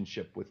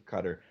relationship with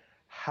Cutter.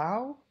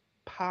 How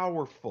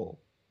powerful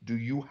do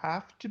you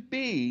have to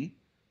be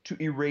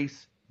to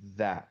erase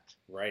that?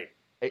 Right.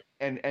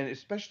 And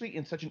especially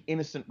in such an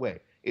innocent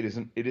way. It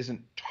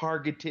isn't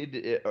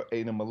targeted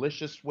in a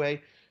malicious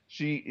way.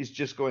 She is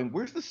just going,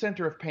 where's the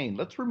center of pain?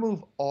 Let's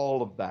remove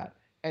all of that.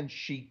 And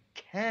she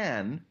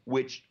can,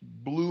 which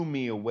blew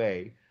me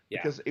away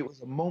because it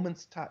was a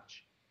moment's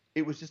touch.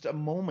 It was just a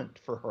moment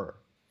for her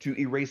to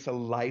erase a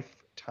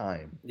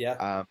lifetime.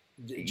 Yeah.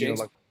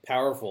 Jink's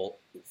powerful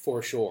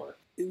for sure.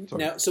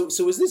 Sorry. Now, so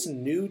is this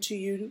new to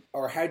you,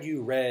 or had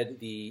you read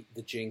the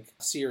Jink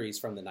series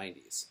from the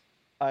 90s?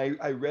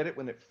 I read it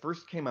when it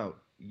first came out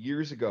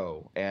years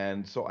ago,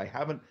 and so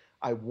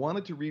I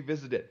wanted to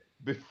revisit it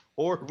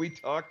before we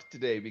talked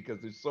today because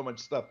there's so much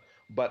stuff,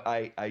 but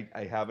I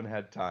haven't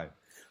had time.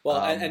 Well,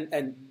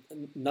 and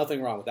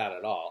nothing wrong with that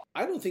at all.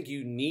 I don't think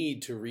you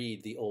need to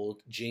read the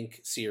old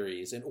Jink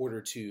series in order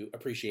to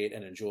appreciate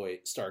and enjoy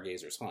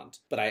Stargazer's Hunt.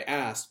 But I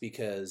asked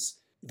because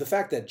the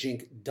fact that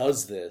Jink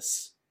does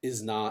this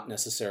is not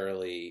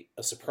necessarily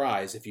a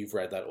surprise if you've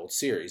read that old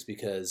series,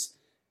 because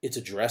it's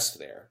addressed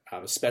there,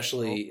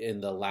 especially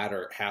in the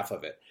latter half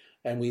of it.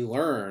 And we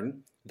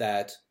learn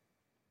that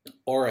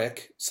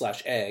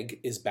Auric/Egg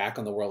is back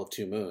on the World of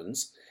Two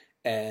Moons,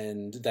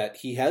 and that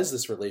he has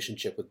this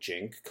relationship with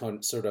Jink,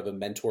 sort of a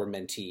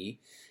mentor-mentee,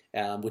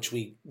 which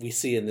we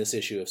see in this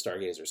issue of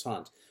Stargazer's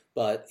Hunt.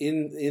 But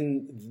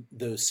in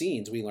those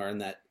scenes, we learn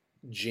that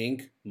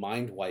Jink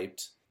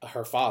mind-wiped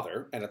her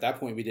father, and at that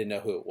point, we didn't know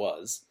who it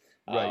was.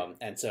 Right.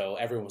 And so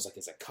everyone was like,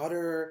 is it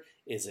Cutter?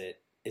 Is it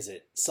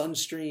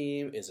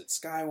Sunstream? Is it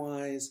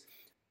Skywise?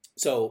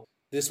 So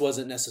this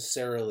wasn't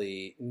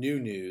necessarily new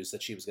news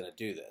that she was going to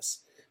do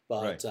this.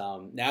 But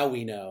now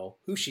we know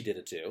who she did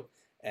it to.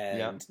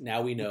 And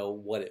now we know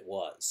what it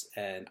was.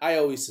 And I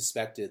always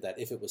suspected that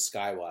if it was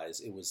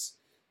Skywise, it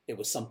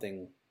was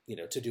something,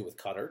 to do with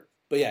Cutter.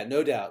 But yeah,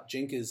 no doubt,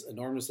 Jink is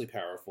enormously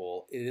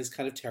powerful. It is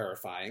kind of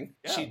terrifying.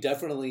 Yeah. She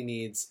definitely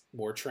needs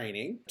more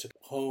training to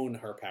hone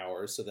her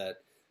powers so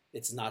that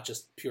it's not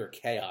just pure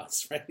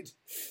chaos, right?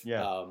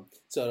 Yeah.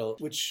 So,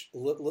 which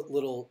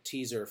little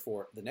teaser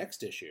for the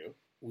next issue,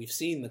 we've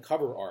seen the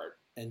cover art,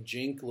 and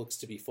Jink looks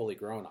to be fully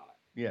grown on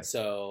it. Yeah.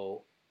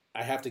 So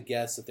I have to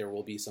guess that there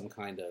will be some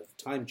kind of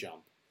time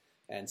jump.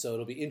 And so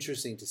it'll be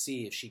interesting to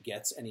see if she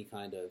gets any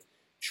kind of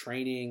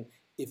training,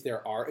 if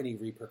there are any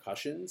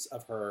repercussions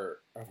of her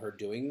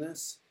doing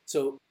this.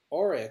 So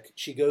Auric,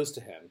 she goes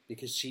to him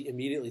because she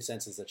immediately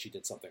senses that she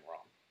did something wrong.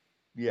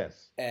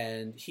 Yes.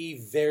 And he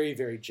very,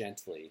 very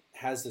gently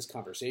has this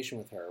conversation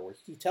with her where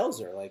he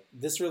tells her, like,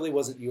 this really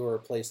wasn't your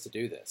place to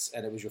do this.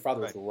 And it was your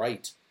father's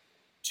right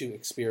to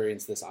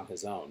experience this on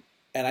his own.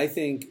 And I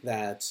think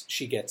that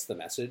she gets the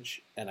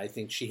message. And I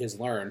think she has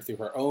learned through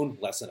her own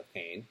lesson of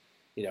pain,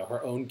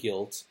 her own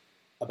guilt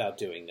about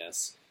doing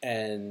this.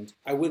 And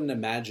I wouldn't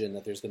imagine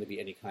that there's going to be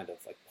any kind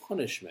of like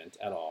punishment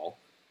at all.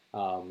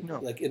 No.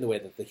 Like in the way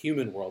that the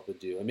human world would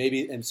do,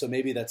 and so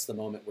maybe that's the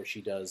moment where she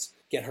does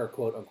get her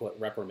quote unquote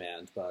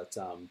reprimand. But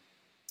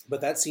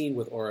that scene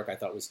with Auric I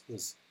thought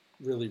was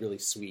really, really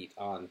sweet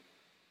on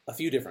a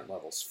few different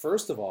levels.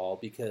 First of all,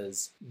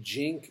 because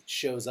Jink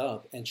shows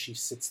up and she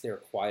sits there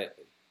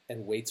quietly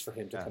and waits for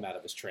him to come out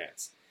of his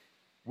trance.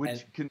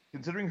 Which,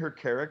 considering her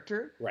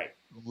character, right,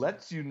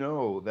 lets you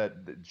know that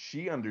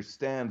she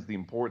understands the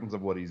importance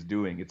of what he's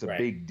doing. It's a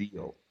big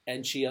deal.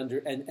 And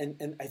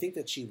and I think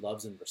that she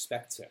loves and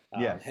respects him.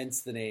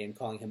 Hence the name,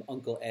 calling him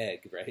Uncle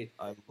Egg, right?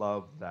 I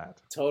love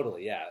that.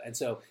 Totally, yeah. And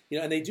so,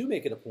 and they do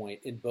make it a point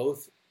in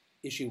both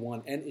issue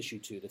 1 and issue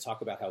 2 to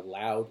talk about how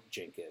loud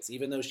Jink is,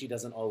 even though she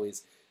doesn't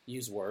always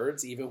use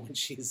words, even when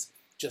she's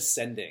just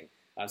sending.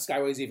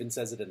 Skyways even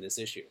says it in this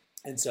issue.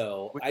 And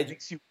so which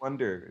makes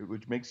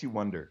you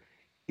wonder,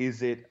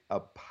 is it a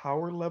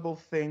power level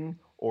thing,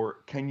 or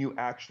can you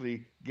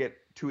actually get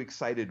too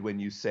excited when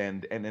you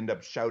send and end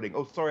up shouting?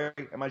 Oh, sorry,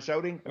 am I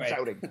shouting? I'm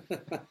shouting.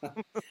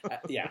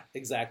 Yeah,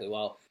 exactly.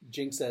 Well,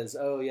 Jink says,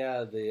 "Oh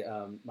yeah,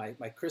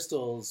 my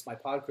crystals, my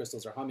pod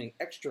crystals are humming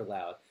extra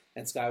loud."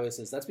 And Skyway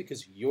says, "That's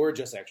because you're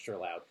just extra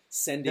loud,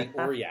 sending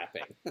or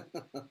yapping."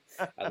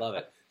 I love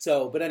it.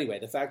 So, but anyway,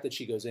 the fact that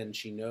she goes in,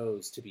 she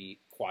knows to be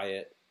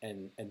quiet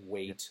and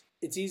wait.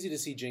 It's easy to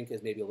see Jink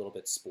as maybe a little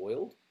bit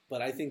spoiled,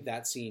 but I think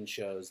that scene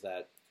shows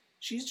that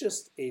she's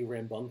just a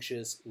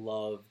rambunctious,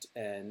 loved,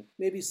 and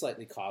maybe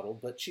slightly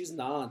coddled, but she's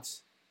not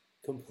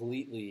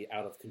completely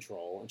out of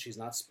control, and she's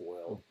not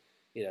spoiled.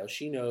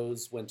 She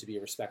knows when to be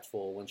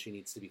respectful, when she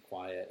needs to be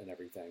quiet, and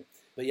everything.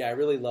 But yeah, I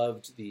really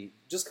loved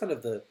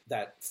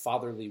that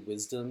fatherly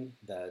wisdom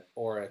that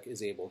Auric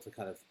is able to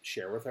kind of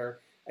share with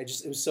her.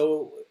 It was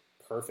so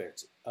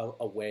perfect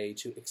a way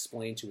to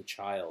explain to a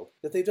child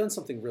that they've done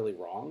something really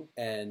wrong,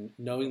 and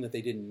knowing that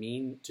they didn't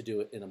mean to do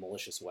it in a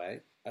malicious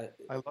way.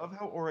 I love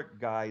how Auric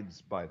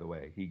guides, by the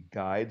way. He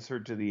guides her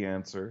to the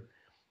answer,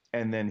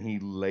 and then he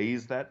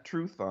lays that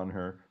truth on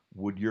her.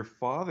 Would your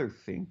father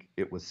think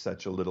it was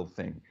such a little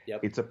thing?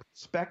 Yep. It's a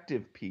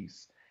perspective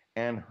piece.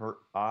 And her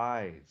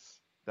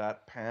eyes,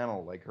 that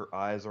panel, like her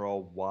eyes are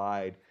all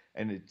wide,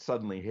 and it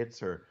suddenly hits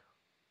her.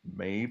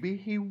 Maybe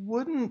he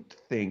wouldn't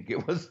think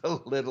it was a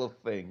little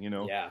thing,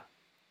 Yeah.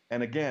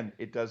 And again,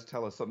 it does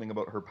tell us something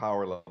about her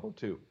power level,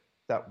 too.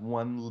 That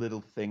one little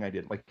thing I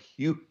did. Like,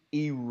 you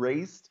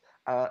erased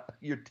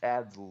your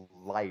dad's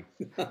life.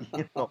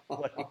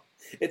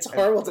 It's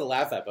horrible to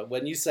laugh at, but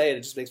when you say it,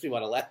 it just makes me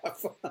want to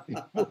laugh.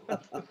 Well,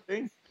 that's the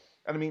thing.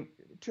 And I mean,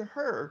 to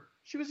her,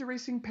 she was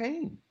erasing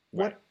pain.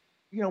 Right.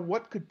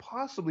 What could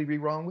possibly be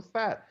wrong with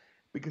that?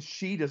 Because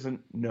she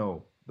doesn't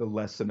know the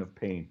lesson of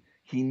pain.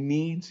 He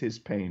needs his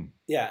pain.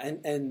 Yeah,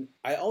 and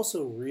I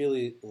also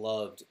really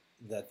loved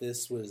that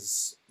this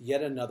was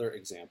yet another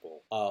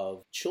example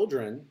of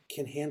children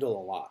can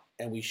handle a lot,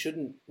 and we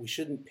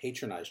shouldn't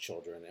patronize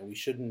children, and we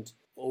shouldn't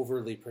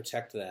overly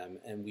protect them,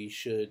 and we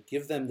should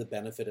give them the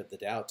benefit of the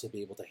doubt to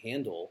be able to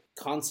handle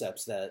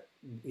concepts that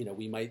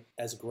we might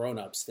as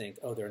grown-ups think,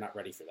 oh, they're not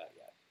ready for that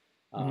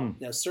yet.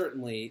 Now,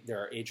 certainly there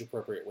are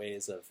age-appropriate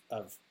ways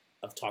of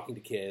talking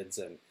to kids,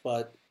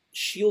 but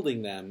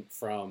shielding them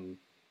from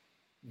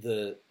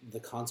the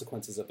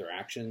consequences of their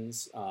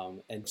actions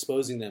and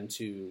exposing them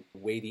to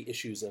weighty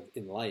issues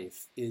in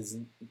life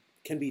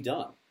can be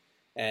done.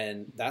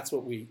 And that's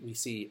what we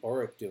see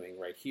Auric doing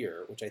right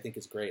here, which I think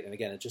is great. And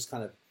again, it just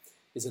kind of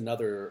is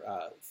another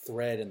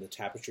thread in the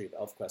tapestry of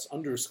ElfQuest,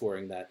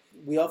 underscoring that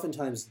we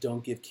oftentimes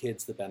don't give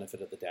kids the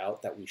benefit of the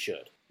doubt that we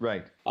should.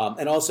 Right.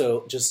 And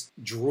also just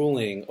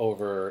drooling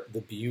over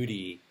the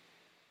beauty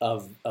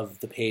of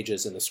the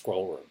pages in the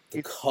scroll room.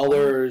 The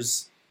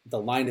colors, the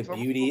line of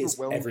beauty is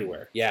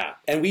everywhere. Yeah.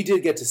 And we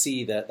did get to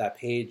see that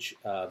page,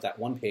 that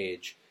one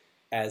page,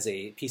 as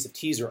a piece of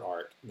teaser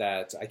art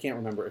that I can't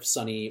remember if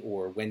Sunny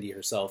or Wendy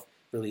herself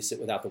released it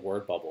without the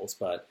word bubbles,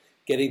 but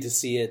getting to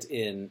see it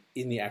in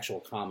the actual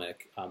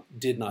comic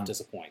did not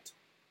disappoint.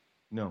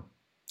 No.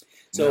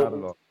 So not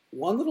at all.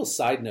 One little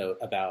side note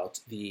about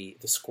the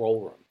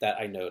scroll room that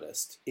I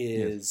noticed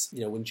is,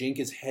 when Jink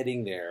is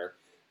heading there,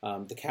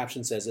 the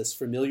caption says, "As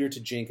familiar to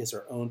Jink as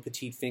her own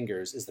petite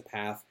fingers is the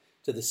path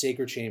to the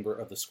sacred chamber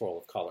of the Scroll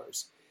of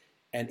Colors."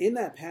 And in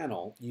that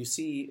panel, you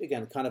see,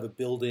 again, kind of a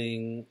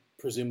building,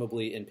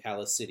 presumably in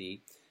Palace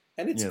City,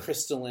 and it's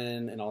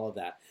crystalline and all of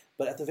that.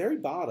 But at the very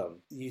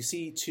bottom, you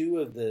see two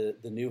of the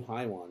new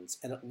high ones,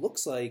 and it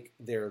looks like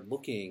they're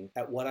looking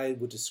at what I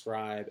would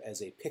describe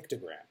as a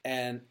pictogram.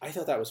 And I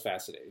thought that was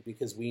fascinating,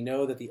 because we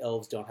know that the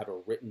elves don't have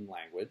a written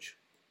language.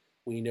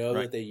 We know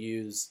Right. that they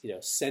use,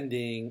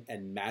 sending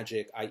and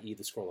magic, i.e.,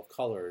 the scroll of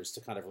colors,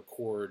 to kind of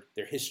record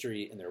their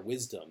history and their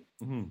wisdom.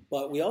 Hmm.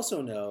 But we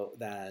also know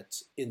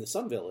that in the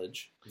Sun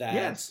Village,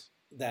 Yes.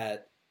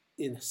 that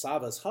in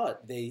Sava's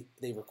hut, they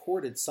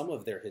recorded some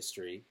of their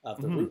history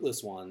of the Hmm.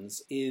 rootless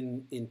ones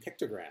in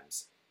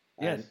pictograms.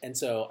 And, Yes. and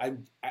so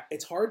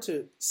it's hard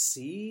to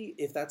see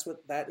if that's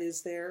what that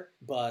is there,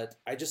 but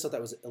I just thought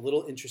that was a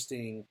little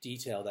interesting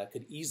detail that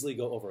could easily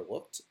go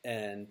overlooked.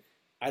 And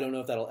I don't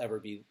know if that'll ever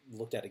be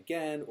looked at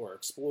again or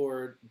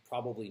explored.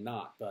 Probably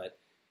not. But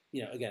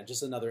again,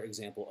 just another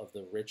example of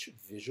the rich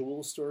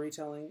visual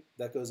storytelling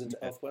that goes into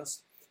Yeah.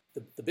 ElfQuest.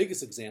 The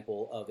biggest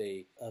example of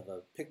a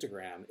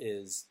pictogram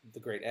is the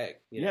Great Egg.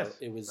 Yes.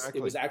 It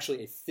Exactly. was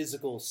actually a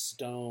physical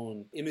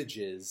stone,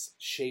 images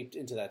shaped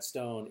into that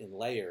stone in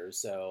layers.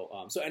 So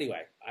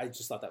anyway, I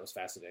just thought that was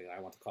fascinating. I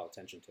want to call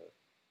attention to it.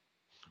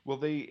 Well,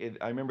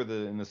 I remember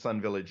in the Sun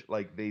Village,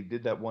 like they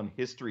did that one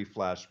history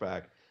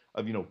flashback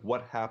of,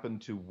 what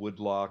happened to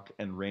Woodlock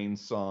and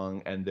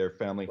Rainsong and their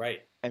family,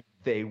 Right. and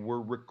they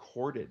were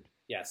recorded.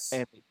 Yes.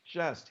 And it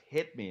just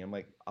hit me. I'm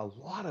like, a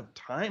lot of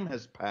time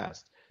has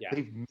passed. Yeah.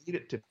 They've made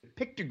it to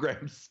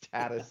pictogram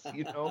status,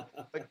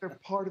 like they're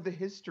part of the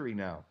history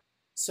now.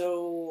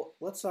 So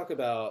let's talk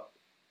about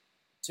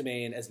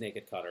Tamain as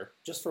Naked Cutter,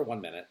 just for 1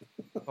 minute.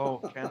 Oh,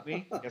 can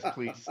we? Yes,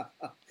 please.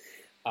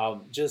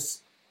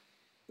 Just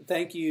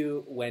thank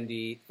you,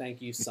 Wendy.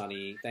 Thank you,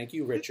 Sonny. Thank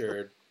you,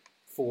 Richard,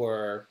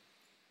 for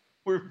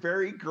We're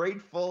very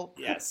grateful.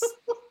 yes,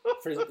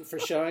 for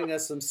showing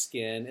us some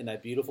skin in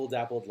that beautiful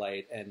dappled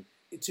light. And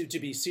to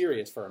be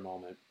serious for a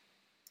moment,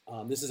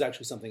 this is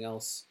actually something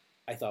else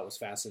I thought was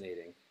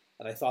fascinating.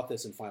 And I thought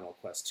this in Final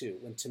Quest too.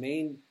 When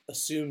Tamain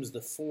assumes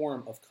the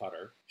form of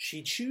Cutter,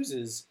 she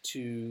chooses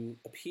to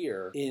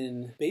appear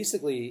in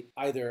basically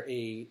either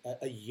a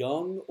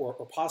young or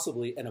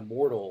possibly an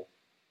immortal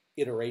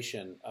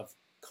iteration of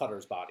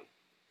Cutter's body.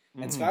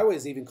 And Mhm.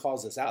 Skyways even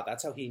calls this out.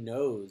 That's how he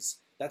knows.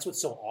 That's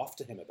what's so off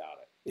to him about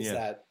it. Is Yes.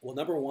 that, well,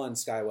 number one,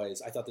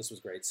 Skyways, I thought this was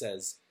great,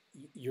 says,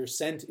 your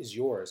scent is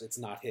yours, it's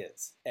not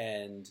his.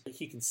 And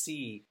he can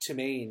see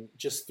Tamain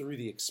just through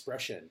the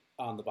expression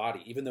on the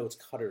body, even though it's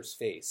Cutter's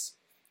face.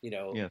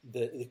 Yes.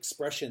 The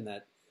expression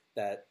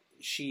that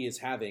she is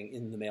having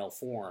in the male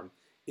form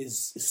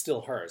is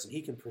still hers, and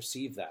he can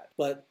perceive that.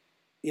 But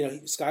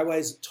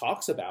Skywise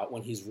talks about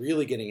when he's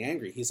really getting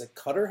angry. He's like,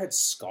 Cutter had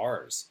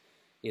scars.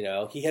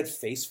 He had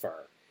face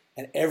fur,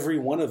 and every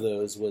one of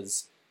those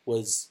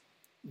was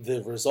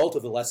the result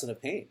of the lesson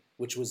of pain,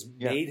 which was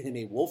Yeah. made him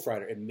a wolf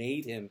rider. It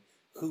made him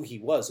who he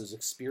was. His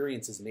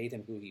experiences made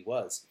him who he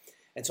was.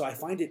 And so I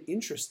find it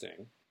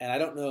interesting, and I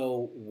don't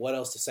know what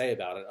else to say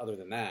about it other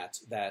than that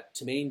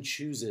Tamain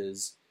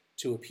chooses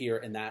to appear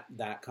in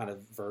that kind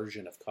of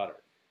version of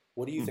Cutter.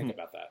 What do you think Mhm.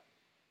 about that?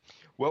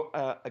 Well,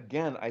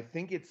 again, I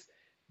think it's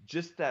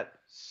just that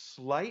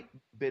slight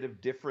bit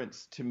of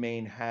difference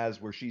Maine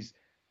has where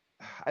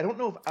I don't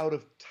know if out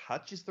of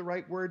touch is the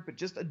right word, but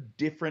just a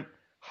different,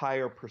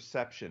 higher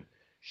perception.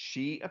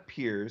 She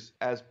appears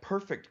as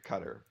perfect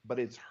Cutter, but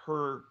it's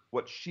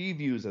what she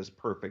views as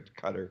perfect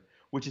Cutter,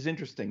 which is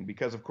interesting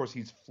because, of course,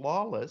 he's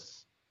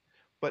flawless,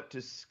 but to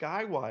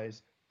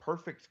Skywise,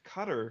 perfect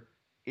Cutter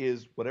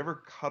is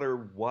whatever Cutter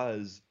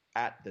was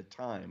at the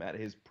time, at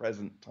his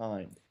present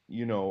time,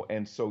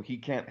 and so he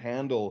can't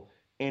handle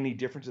any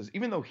differences.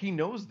 Even though he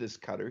knows this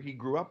Cutter, he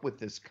grew up with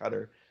this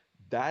Cutter,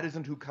 that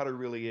isn't who Cutter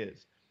really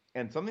is.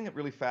 And something that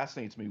really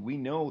fascinates me, we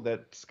know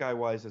that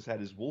Skywise has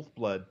had his wolf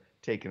blood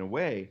taken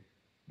away,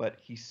 but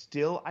he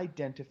still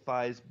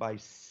identifies by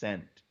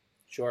scent.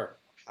 Sure.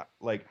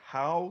 Like,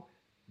 how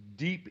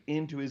deep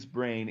into his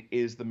brain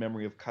is the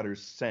memory of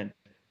Cutter's scent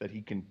that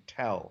he can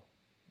tell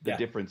the Yeah.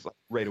 difference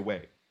right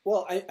away?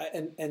 Well,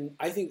 and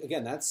I think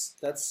again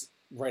that's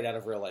right out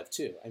of real life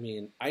too. I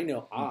mean, I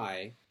know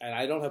and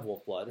I don't have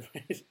wolf blood.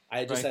 Right?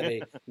 I just have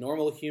a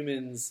normal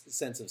human's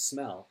sense of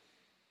smell.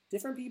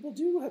 Different people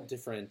do have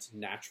different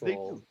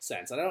natural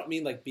sense, and I don't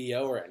mean like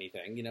BO or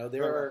anything.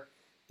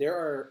 There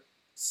are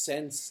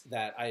scents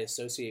that I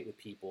associate with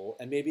people,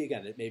 and maybe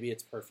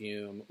it's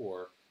perfume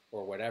or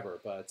whatever.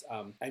 But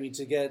I mean,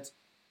 to get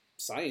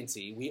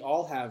sciency, we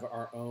all have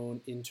our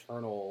own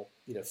internal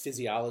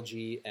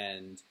physiology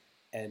and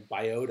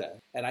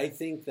biota. And I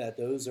think that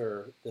those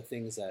are the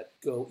things that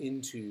go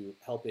into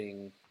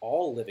helping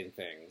all living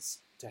things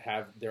to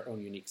have their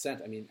own unique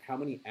scent. I mean, how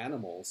many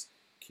animals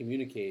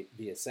communicate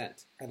via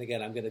scent? And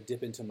again, I'm going to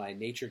dip into my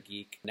nature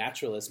geek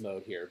naturalist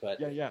mode here, but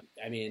Yeah.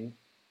 I mean,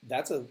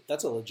 that's a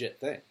legit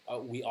thing.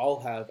 We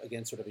all have,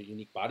 again, sort of a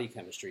unique body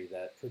chemistry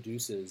that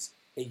produces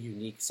a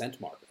unique scent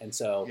mark. And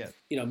so, Yes.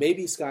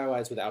 Maybe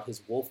Skywise without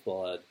his wolf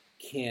blood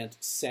can't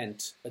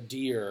scent a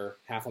deer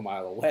half a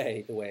mile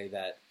away the way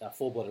that a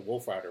full-blooded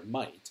wolf rider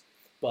might.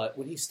 But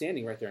when he's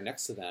standing right there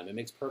next to them, it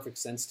makes perfect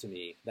sense to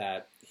me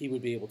that he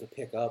would be able to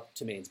pick up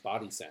Tamain's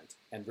body scent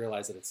and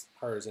realize that it's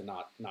hers and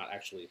not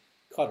actually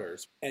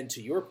Cutter's. And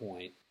to your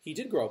point, he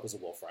did grow up as a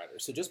wolf rider.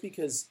 So just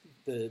because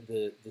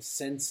the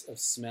sense of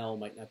smell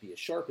might not be as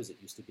sharp as it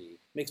used to be,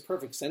 makes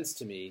perfect sense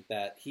to me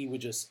that he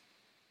would just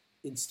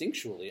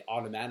instinctually,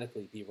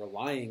 automatically be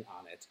relying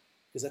on it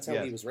because that's how he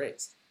Yes. was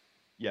raised.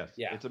 Yes.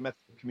 Yeah, It's a method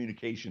of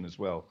communication as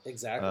well.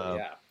 exactly. Uh,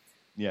 Yeah.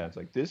 yeah. It's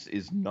like, this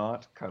is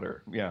not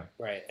Cutter. Yeah.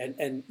 Right.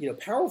 And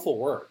powerful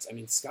words. I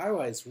mean,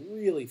 Skywise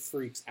really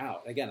freaks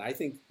out. Again, I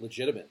think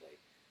legitimately.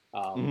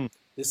 Um, Hmm.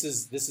 this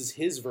is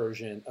his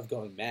version of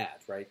going mad,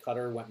 right?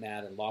 Cutter went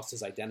mad and lost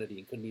his identity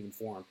and couldn't even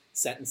form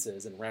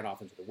sentences and ran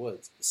off into the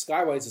woods.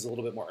 Skywise is a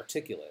little bit more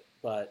articulate,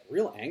 but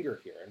real anger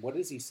here. And what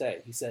does he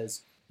say? He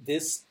says,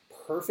 "This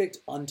perfect,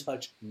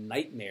 untouched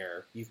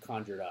nightmare you've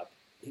conjured up,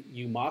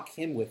 you mock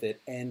him with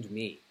it and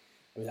me."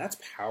 I mean, that's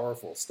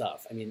powerful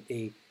stuff. I mean,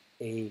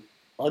 a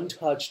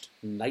untouched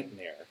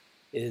nightmare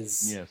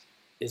is Yes.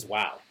 is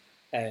wow,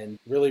 and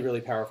really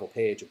really powerful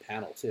page and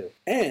panel too.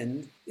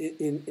 And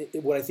in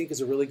what I think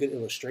is a really good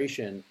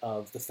illustration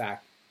of the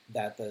fact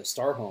that the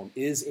Starhome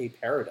is a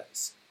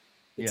paradise.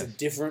 It's a Yes.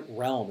 different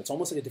realm. It's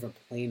almost like a different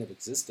plane of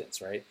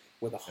existence, right?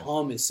 Where the Yes.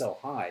 hum is so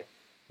high,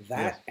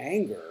 Yes. that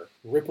anger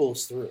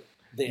ripples through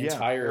the Yeah.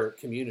 entire They're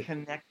community.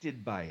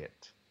 connected by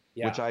it,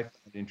 Yeah, which I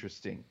find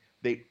interesting.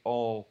 They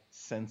all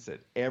sense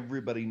it.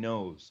 Everybody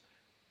knows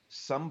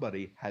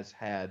somebody has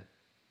had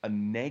a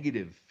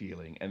negative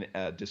feeling,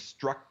 a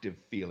destructive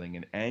feeling,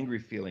 an angry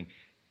feeling,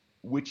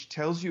 which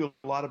tells you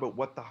a lot about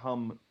what the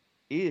hum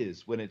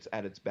is when it's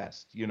at its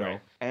best.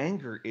 right.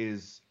 Anger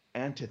is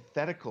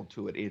antithetical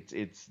to it.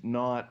 It's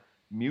not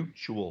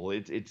mutual.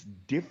 It's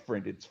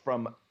different. It's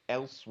from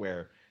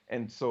elsewhere,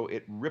 and so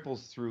it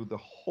ripples through the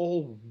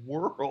whole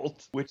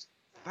world, which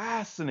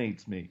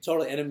fascinates me.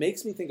 Totally. And it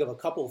makes me think of a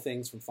couple of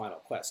things from Final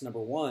Quest. Number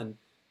one,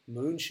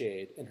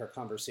 Moonshade in her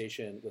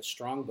conversation with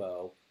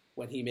Strongbow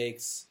when he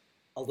makes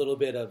a little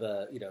bit of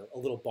a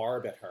little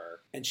barb at her.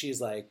 And she's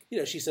like,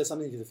 she says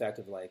something to the effect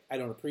of like, I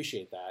don't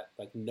appreciate that.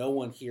 Like no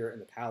one here in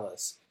the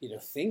palace,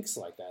 thinks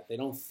like that. They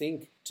don't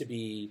think to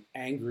be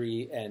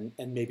angry and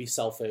maybe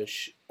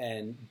selfish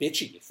and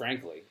bitchy,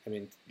 frankly. I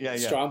mean, Yeah,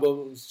 yeah,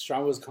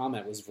 Strongbow's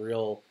comment was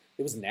real.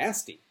 It was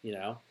nasty.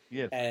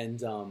 yes,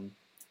 And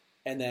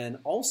and then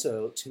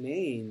also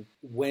Tumaine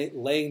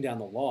laying down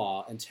the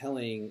law and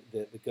telling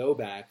the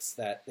go-backs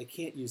that they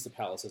can't use the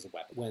palace as a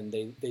weapon. When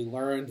they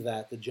learned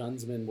that the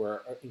Junsmen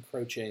were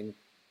encroaching,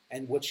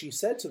 and what she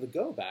said to the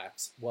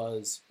go-backs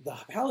was, the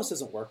palace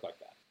doesn't work like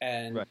that.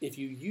 And right, if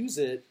you use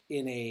it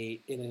in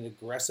an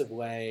aggressive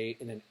way,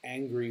 in an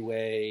angry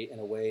way, in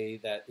a way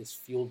that is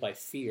fueled by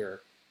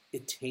fear,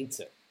 it taints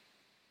it.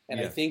 And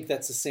I yes, think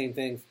that's the same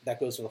thing that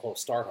goes for the whole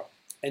Starhome.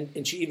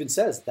 And she even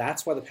says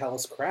that's why the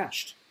palace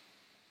crashed,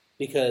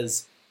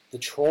 because the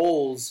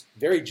trolls'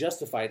 very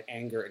justified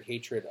anger and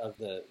hatred of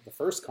the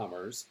first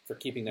comers for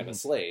keeping them mhm,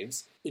 as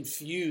slaves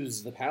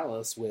infused the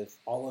palace with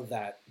all of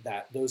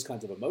those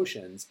kinds of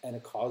emotions, and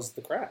it caused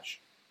the crash.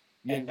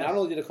 And not yes,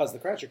 only did it cause the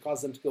crash, it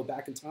caused them to go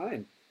back in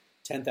time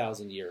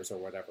 10,000 years or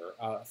whatever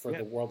for yeah,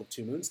 the World of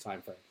Two Moons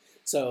time frame.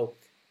 So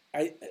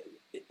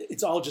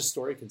it's all just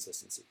story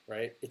consistency,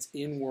 right? It's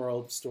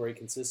in-world story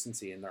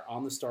consistency, and they're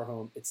on the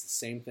Starhome. It's the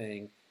same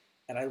thing.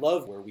 And I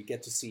love where we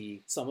get to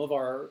see some of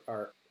our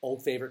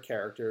old favorite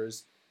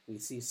characters. We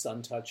see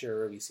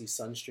Suntoucher, we see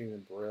Sunstream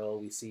and Brill,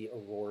 we see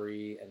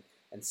Aurori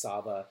and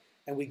Sava,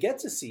 and we get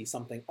to see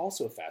something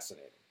also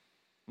fascinating.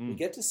 We mm,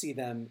 get to see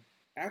them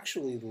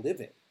actually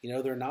living.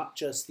 They're not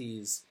just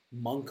these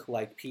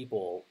monk-like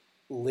people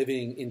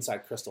living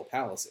inside crystal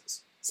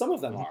palaces. Some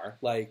of them mhm, are,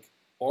 like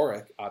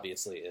Auric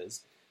obviously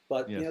is,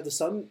 but yes.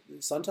 the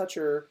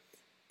Suntoucher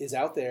is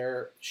out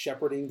there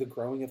shepherding the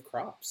growing of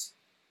crops.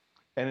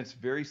 And it's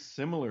very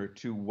similar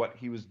to what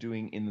he was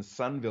doing in the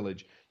Sun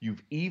Village.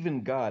 You've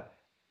even got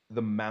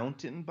the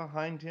mountain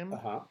behind Uh him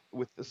huh.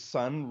 with the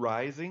sun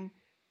rising,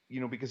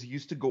 because he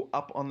used to go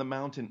up on the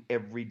mountain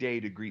every day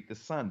to greet the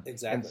sun. And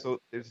Exactly. so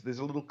there's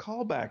a little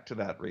callback to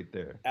that right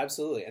there.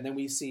 Absolutely. And then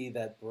we see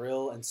that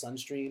Brill and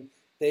Sunstream,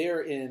 they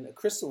are in a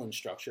crystalline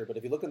structure, but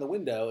if you look in the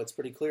window, it's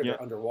pretty clear Yeah,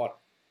 they're underwater.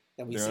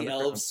 And we they're see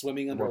underground. elves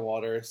swimming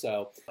underwater.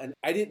 So, and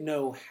I didn't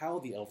know how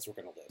the elves were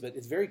going to live, but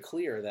it's very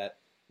clear that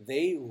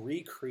they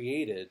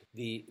recreated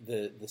the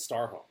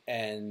Starhome.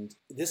 And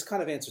this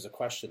kind of answers a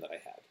question that I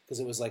had, because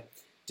it was like,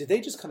 did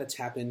they just kind of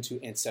tap into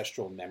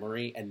ancestral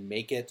memory and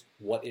make it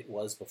what it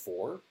was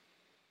before?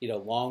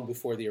 Long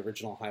before the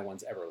original High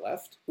Ones ever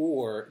left?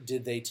 Or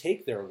did they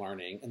take their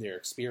learning and their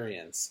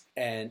experience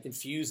and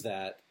infuse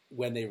that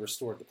when they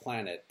restored the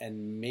planet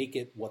and make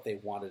it what they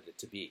wanted it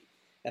to be?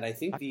 And I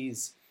think I,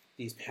 these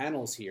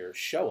panels here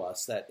show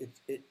us that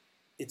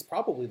it's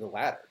probably the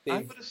latter. I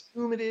They've would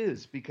assume it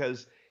is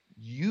because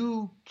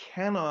you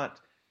cannot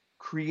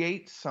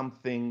create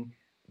something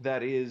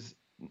that is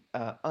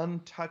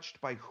untouched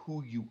by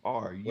who you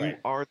are. You right,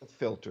 are the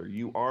filter.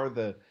 You are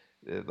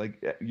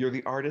you're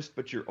the artist,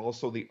 but you're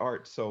also the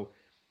art. So,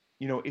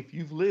 if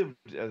you've lived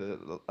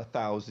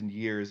 1,000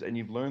 years and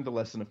you've learned the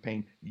lesson of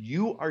pain,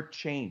 you are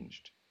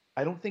changed.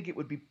 I don't think it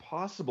would be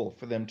possible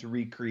for them to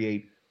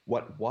recreate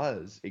what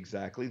was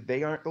exactly.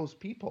 They aren't those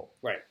people.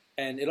 right.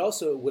 And it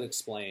also would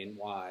explain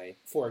why,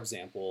 for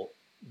example,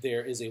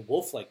 there is a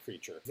wolf-like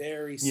creature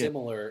very Yeah.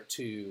 similar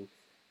to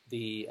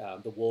the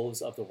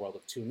wolves of the world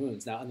of two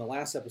moons. Now, in the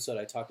last episode,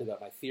 I talked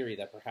about my theory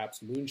that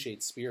perhaps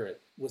Moonshade's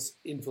spirit was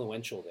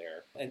influential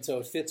there, and so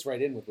it fits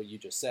right in with what you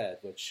just said,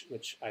 which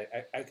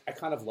I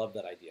kind of love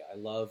that idea. I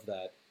love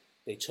that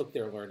they took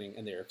their learning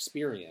and their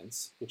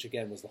experience, which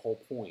again was the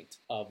whole point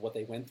of what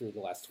they went through the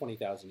last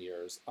 20,000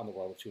 years on the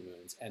world of two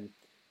moons,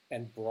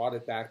 and brought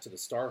it back to the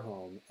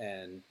Starhome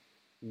and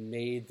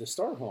made the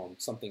Starhome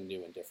something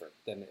new and different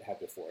than it had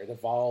before. It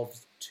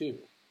evolved too.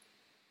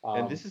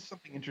 And this is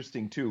something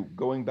interesting too,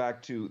 going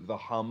back to the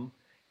hum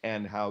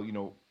and how,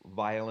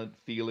 violent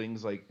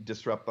feelings like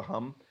disrupt the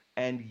hum.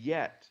 And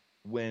yet,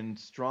 when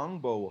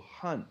Strongbow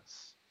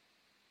hunts,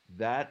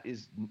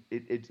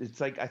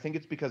 it's like, I think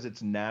it's because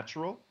it's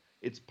natural,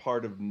 it's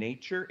part of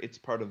nature, it's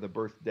part of the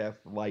birth, death,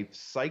 life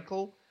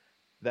cycle,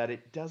 that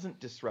it doesn't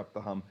disrupt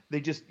the hum.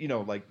 They just,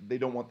 like they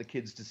don't want the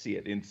kids to see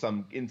it in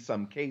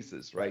some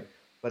cases, right?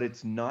 But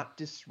it's not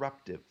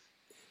disruptive.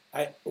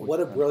 What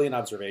a brilliant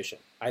observation.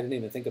 I didn't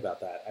even think about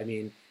that. I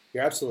mean,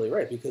 you're absolutely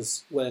right,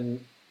 because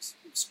when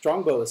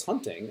Strongbow is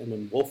hunting and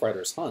when wolf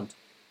riders hunt,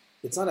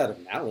 it's not out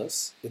of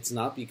malice. It's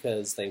not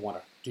because they want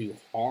to do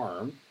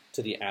harm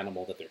to the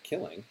animal that they're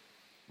killing.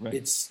 Right.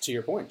 It's, to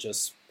your point,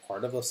 just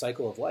part of a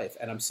cycle of life.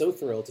 And I'm so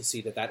thrilled to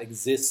see that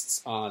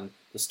exists on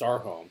the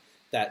Starhome,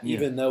 that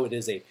even though it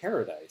is a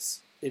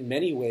paradise, in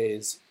many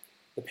ways,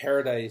 the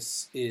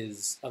paradise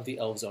is of the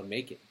elves' own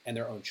making and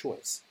their own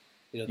choice.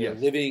 They're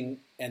living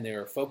and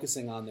they're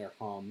focusing on their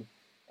hum,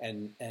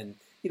 and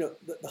the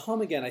hum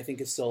again, I think,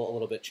 is still a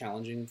little bit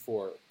challenging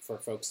for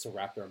folks to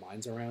wrap their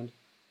minds around.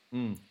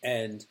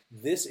 And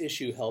this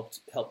issue helped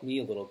me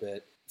a little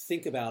bit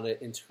think about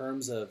it in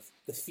terms of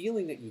the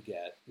feeling that you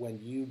get when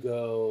you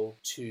go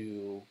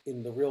to,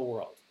 in the real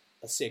world,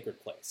 a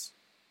sacred place.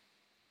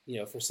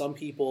 For some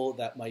people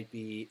that might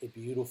be a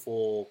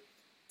beautiful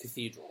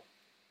cathedral.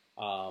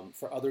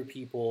 For other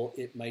people,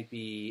 it might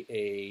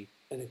be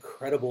an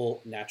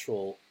incredible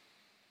natural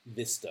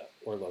vista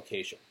or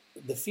location.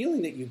 The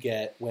feeling that you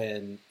get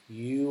when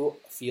you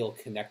feel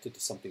connected to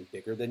something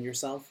bigger than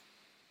yourself,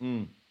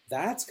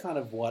 that's kind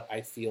of what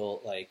I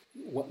feel like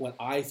when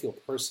I feel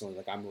personally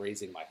like I'm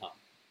raising my hum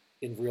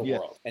in real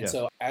world. And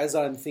so as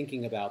I'm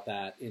thinking about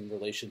that in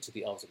relation to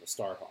the elves of the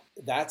Starhome,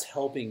 that's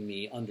helping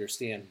me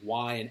understand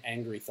why an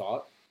angry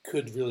thought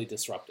could really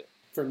disrupt it.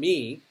 For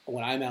me,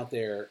 when I'm out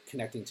there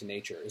connecting to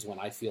nature is when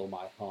I feel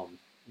my hum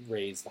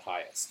raise the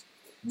highest.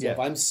 So if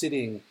I'm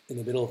sitting in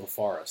the middle of a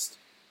forest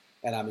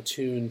and I'm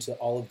attuned to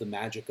all of the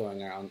magic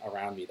going on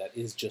around me that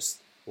is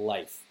just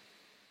life,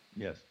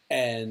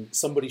 and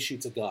somebody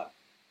shoots a gun,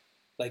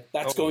 like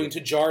that's going to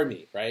jar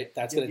me, right?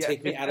 That's going to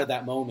take me out of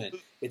that moment.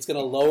 It's going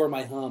to lower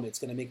my hum. It's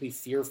going to make me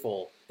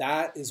fearful.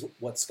 That is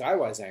what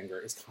Skywise anger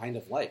is kind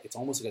of like. It's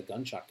almost like a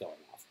gunshot going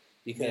off,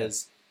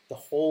 because the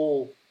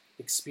whole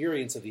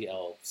experience of the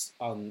elves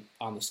on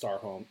the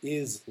Starhome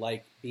is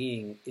like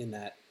being in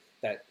that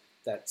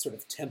sort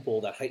of temple,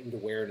 that heightened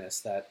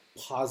awareness, that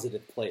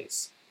positive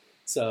place.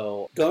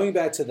 So going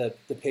back to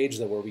the page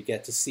though, where we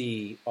get to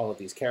see all of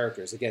these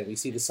characters, again, we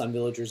see the Sun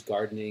Villagers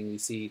gardening, we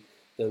see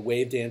the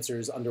wave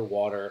dancers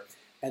underwater,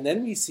 and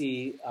then we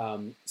see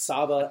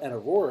Saba and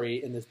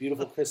Aurori in this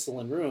beautiful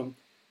crystalline room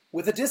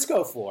with a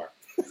disco floor.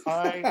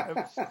 I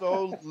am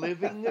so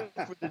living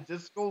for the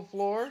disco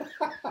floor.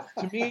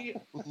 To me,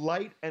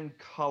 light and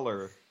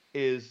color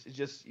is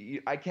just,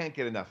 I can't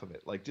get enough of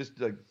it. Like, just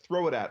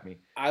throw it at me.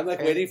 I'm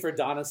waiting for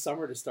Donna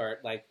Summer to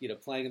start,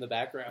 playing in the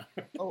background.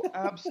 Oh,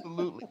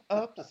 absolutely.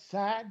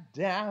 Upside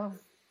down,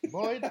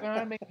 boy,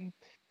 charming.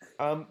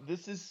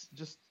 This is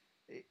just,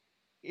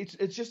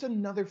 it's just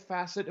another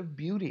facet of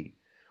beauty.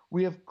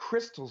 We have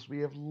crystals, we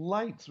have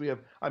lights,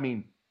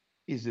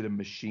 is it a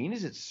machine?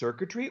 Is it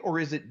circuitry? Or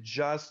is it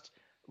just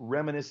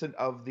reminiscent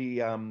of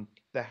the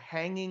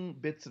hanging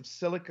bits of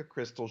silica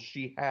crystal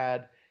she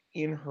had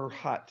in her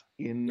hut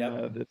in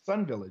the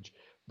Sun Village?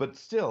 But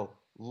still,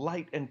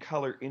 light and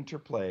color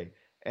interplay.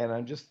 And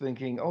I'm just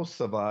thinking, oh,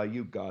 Sava,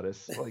 you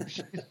goddess. Like,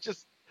 she's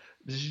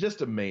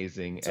just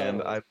amazing.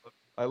 Totally. And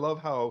I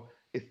love how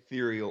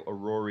ethereal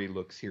Aurori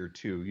looks here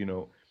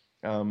too.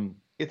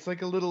 It's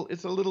like a little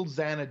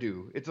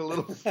Xanadu. It's a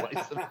little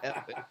slice of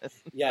heaven.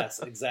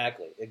 Yes,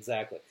 exactly.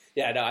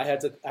 Yeah, no, I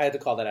had to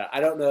call that out. I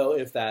don't know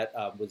if that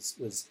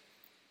was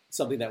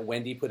something that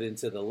Wendy put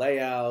into the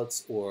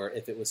layouts, or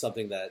if it was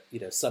something that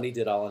Sonny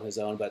did all on his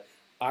own. But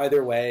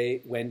either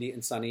way, Wendy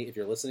and Sonny, if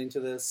you're listening to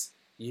this,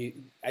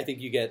 I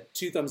think you get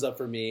 2 thumbs up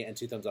for me and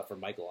 2 thumbs up for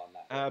Michael on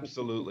that.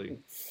 Absolutely.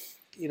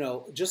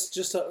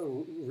 Just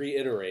to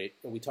reiterate,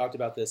 we talked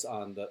about this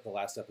on the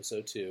last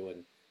episode too,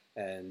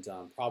 and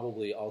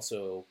probably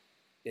also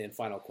in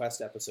Final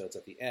Quest episodes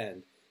at the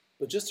end.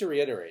 But just to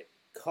reiterate,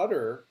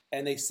 Cutter,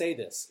 and they say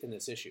this in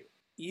this issue,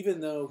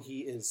 even though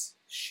he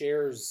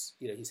shares,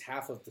 he's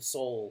half of the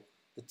soul,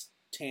 the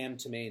Tam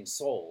Tamain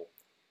soul,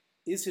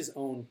 is his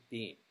own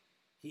being.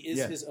 He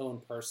is his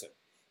own person.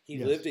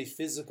 He lived a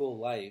physical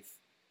life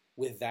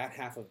with that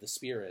half of the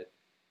spirit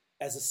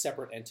as a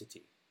separate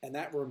entity. And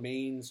that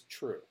remains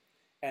true.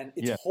 And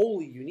it's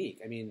wholly unique.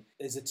 I mean,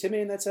 is it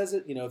Timian that says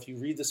it? If you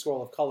read the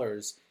Scroll of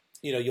Colors,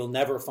 you'll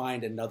never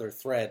find another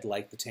thread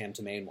like the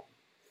Tam-Tamain one.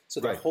 So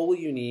they're Right. wholly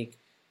unique.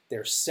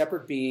 They're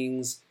separate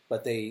beings,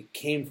 but they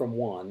came from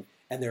one,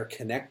 and they're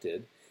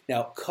connected.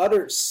 Now,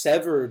 Cutter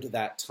severed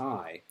that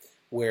tie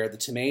where the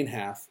Tamain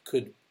half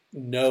could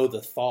know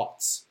the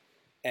thoughts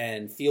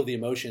and feel the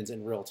emotions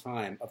in real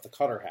time of the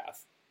Cutter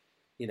half.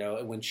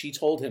 And when she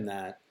told him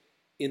that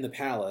in the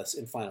palace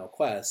in Final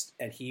Quest,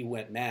 and he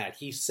went mad,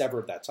 he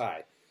severed that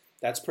tie.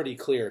 That's pretty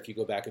clear if you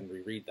go back and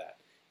reread that.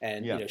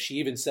 And Yeah. she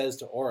even says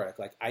to Auric,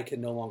 like, I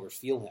can no longer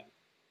feel him,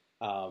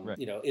 Right.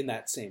 in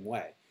that same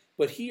way.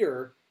 But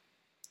here,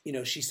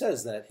 she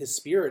says that his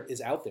spirit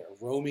is out there,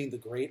 roaming the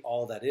great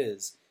all that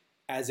is,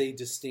 as a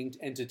distinct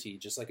entity,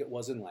 just like it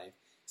was in life,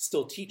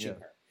 still teaching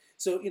her.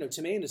 So,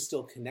 Tamain is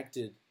still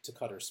connected to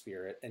Cutter's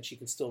spirit, and she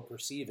can still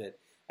perceive it.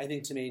 I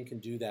think Tamain can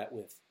do that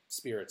with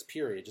spirits,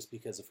 period, just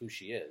because of who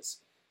she is.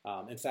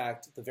 In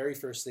fact, the very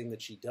first thing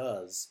that she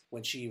does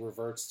when she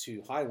reverts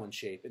to High One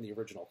shape in the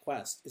original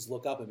quest is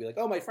look up and be like,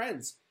 oh, my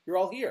friends, you're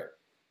all here.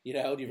 Do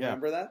you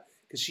remember that?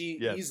 Because she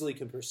easily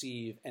can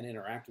perceive and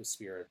interact with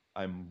spirit.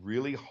 I'm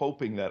really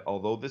hoping that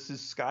although this is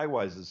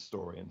Skywise's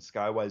story and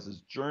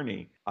Skywise's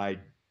journey,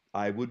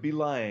 I would be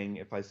lying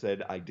if I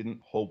said I didn't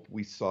hope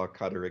we saw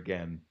Cutter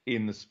again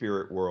in the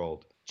spirit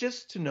world.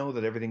 Just to know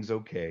that everything's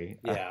okay.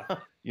 Yeah.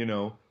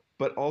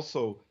 But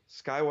also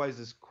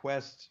Skywise's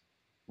quest,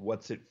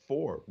 what's it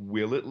for?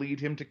 Will it lead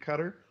him to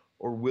Cutter,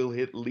 or will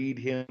it lead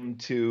him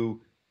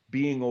to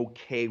being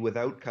okay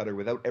without Cutter,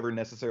 without ever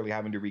necessarily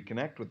having to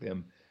reconnect with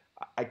him?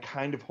 I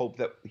kind of hope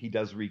that he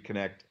does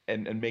reconnect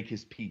and make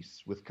his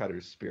peace with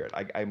Cutter's spirit.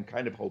 I'm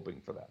kind of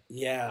hoping for that.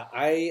 Yeah,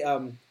 I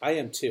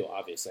am too,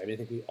 obviously. I mean, I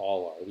think we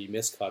all are. We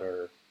miss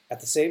Cutter. At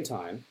the same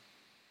time,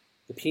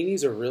 the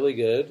Peonies are really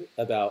good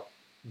about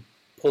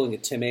pulling a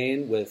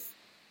Tamain with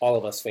all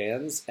of us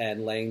fans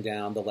and laying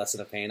down the lesson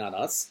of pain on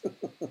us.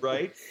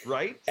 Right.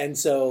 And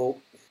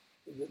so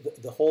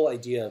the whole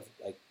idea of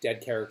like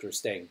dead characters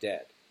staying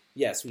dead.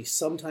 Yes, we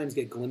sometimes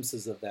get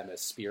glimpses of them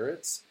as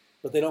spirits,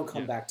 but they don't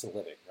come back to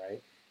living,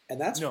 right? And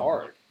that's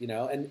hard,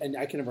 and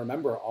I can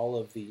remember all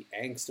of the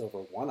angst over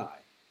One Eye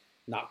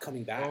not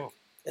coming back,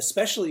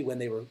 especially when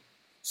they were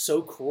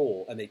so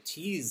cruel and they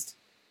teased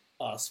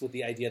us with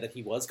the idea that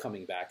he was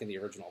coming back in the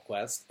original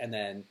quest, and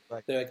then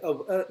they're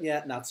like,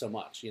 yeah, not so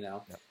much,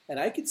 And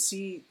I could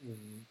see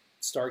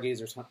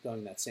Stargazers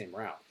going that same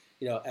route,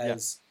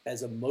 as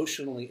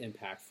emotionally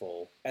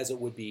impactful as it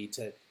would be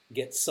to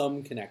get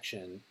some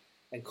connection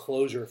and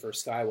closure for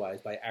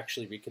Skywise by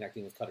actually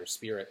reconnecting with Cutter's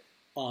spirit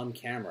on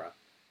camera.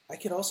 I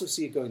could also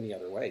see it going the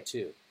other way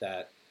too,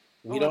 that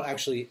we don't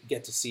actually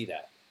get to see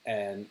that.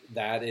 And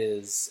that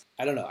is,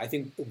 I don't know, I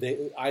think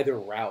either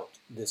route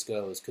this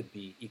goes could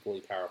be equally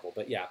powerful.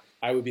 But yeah,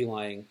 I would be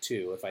lying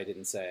too if I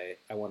didn't say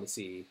I want to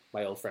see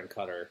my old friend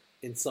Cutter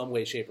in some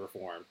way, shape, or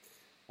form,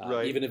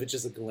 even if it's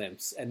just a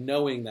glimpse, and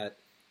knowing that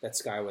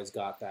Skywise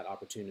got that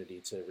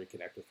opportunity to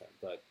reconnect with him.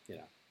 But,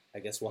 I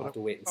guess we'll have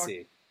to wait and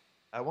see.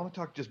 I want to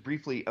talk just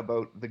briefly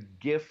about the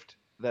gift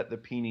that the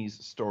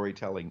Peonies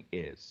storytelling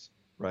is,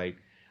 right?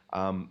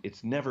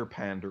 It's never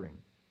pandering.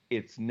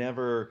 It's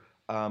never,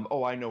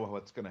 I know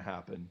what's going to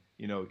happen.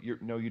 You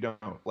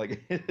don't.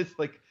 Like, it's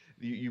like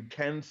you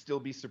can still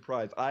be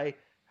surprised. I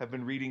have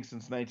been reading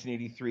since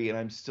 1983, and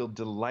I'm still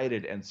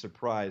delighted and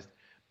surprised.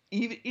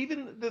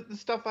 Even the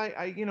stuff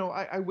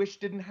I wish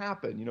didn't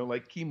happen,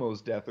 like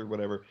Chemo's death or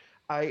whatever.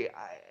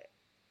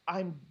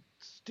 I'm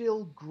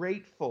still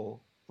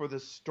grateful for the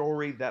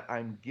story that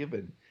I'm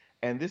given.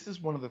 And this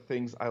is one of the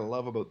things I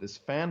love about this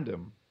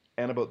fandom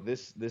and about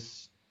this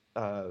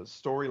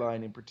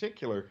storyline in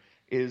particular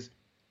is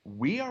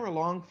we are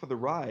along for the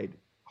ride.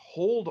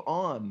 Hold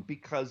on,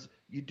 because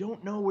you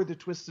don't know where the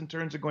twists and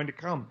turns are going to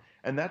come.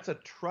 And that's a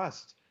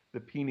trust the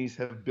Peonies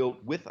have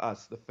built with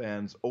us, the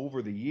fans,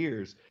 over the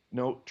years.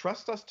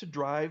 Trust us to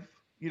drive,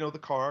 the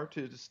car,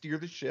 to steer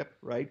the ship,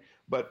 right?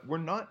 But we're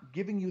not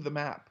giving you the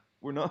map.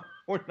 We're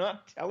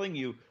not telling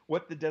you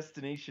what the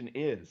destination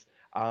is.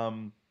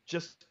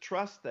 Just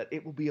trust that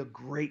it will be a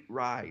great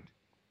ride.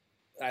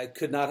 I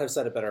could not have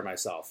said it better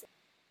myself.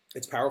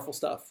 It's powerful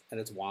stuff, and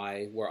it's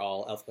why we're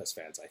all ElfQuest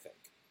fans, I think.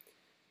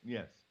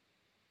 Yes.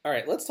 All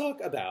right, let's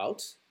talk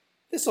about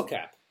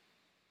Thistlecap.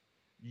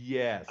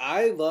 Yes.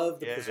 I love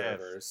the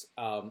Preservers.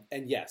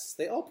 And yes,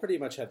 they all pretty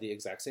much have the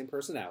exact same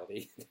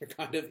personality. They're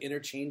kind of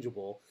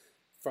interchangeable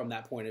from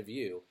that point of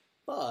view.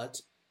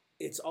 But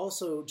it's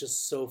also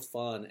just so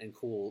fun and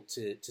cool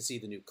to see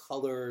the new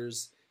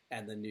colors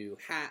and the new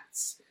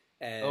hats.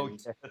 And,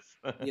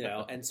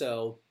 and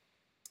so,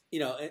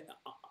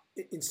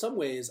 in some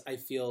ways, I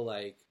feel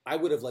like I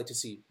would have liked to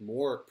see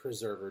more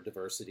Preserver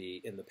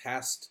diversity in the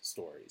past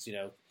stories.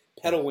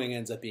 Petalwing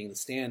ends up being the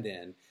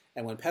stand-in,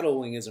 and when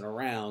Petalwing isn't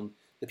around,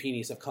 the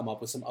Peonies have come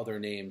up with some other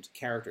named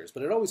characters,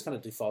 but it always kind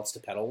of defaults to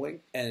Petalwing.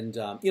 And,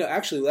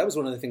 actually, that was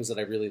one of the things that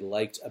I really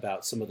liked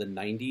about some of the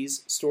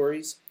 90s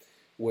stories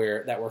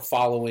that were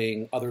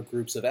following other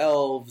groups of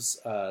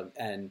elves,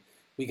 and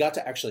we got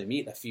to actually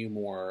meet a few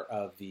more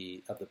of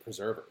the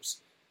Preservers.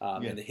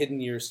 In the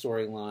Hidden Years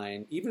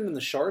storyline, even in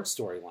the Shard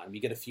storyline, we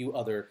get a few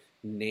other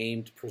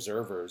named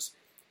Preservers.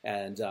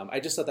 And I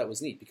just thought that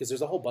was neat because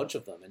there's a whole bunch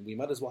of them, and we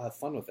might as well have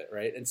fun with it,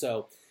 right? And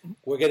so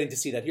we're getting to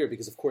see that here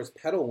because, of course,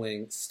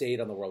 Petalwing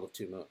stayed on the World of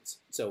Two Moons.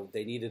 So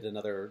they needed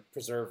another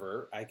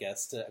preserver, I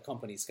guess, to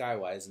accompany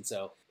Skywise, and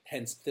so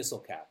hence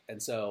Thistlecap.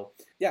 And so,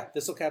 yeah,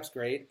 Thistlecap's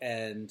great.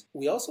 And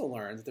we also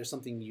learned that there's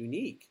something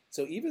unique.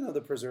 So even though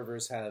the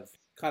preservers have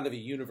kind of a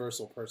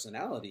universal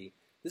personality,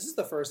 this is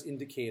the first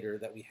indicator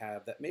that we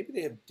have that maybe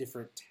they have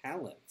different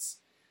talents.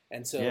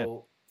 And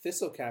so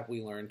Thistlecap,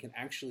 we learn, can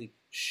actually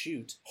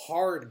shoot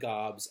hard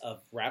gobs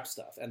of rap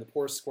stuff. And the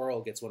poor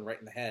squirrel gets one right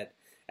in the head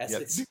as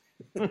it's...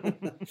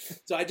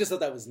 So I just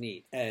thought that was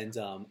neat. And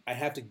I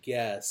have to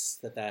guess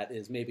that that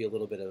is maybe a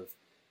little bit of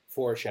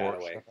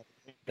foreshadowing.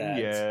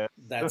 That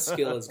that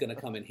skill is going to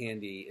come in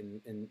handy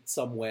in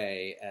some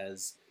way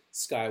as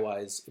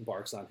Skywise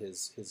embarks on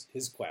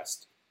his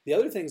quest. The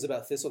other things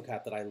about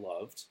Thistlecap that I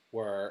loved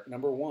were,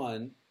 number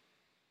one,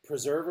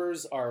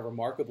 preservers are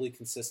remarkably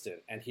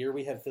consistent, and here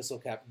we have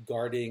Thistlecap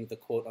guarding the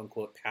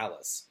quote-unquote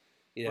palace.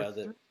 You know,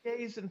 3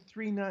 days and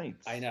 3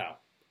 nights. I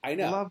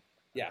know.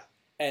 Yeah,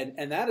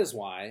 and that is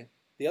why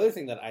the other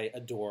thing that I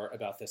adore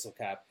about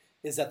Thistlecap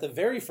is that the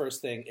very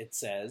first thing it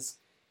says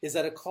is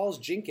that it calls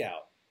Jink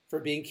out for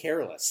being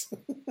careless.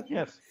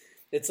 Yes.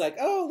 It's like,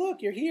 oh,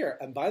 look, you're here.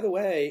 And by the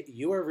way,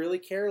 you are really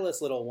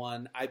careless, little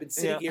one. I've been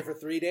sitting here for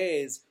 3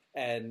 days.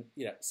 And,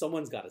 you know,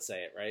 someone's got to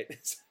say it, right?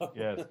 So,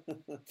 yes.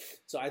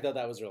 So I thought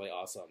that was really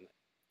awesome.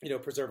 You know,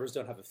 preservers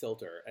don't have a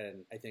filter,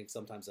 and I think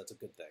sometimes that's a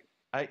good thing.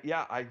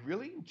 I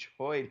really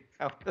enjoyed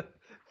how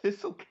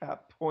Thistlecap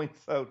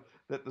points out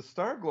that the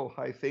Starglow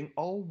High thing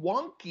all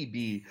wonky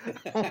be.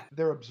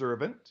 They're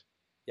observant.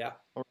 Yeah.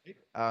 All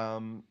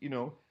right. You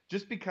know,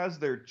 just because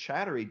they're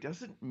chattery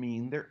doesn't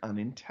mean they're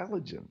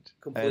unintelligent.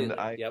 Completely.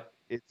 And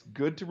it's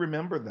good to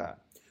remember that.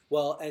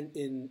 Well, and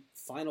in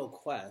Final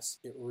Quest,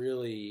 it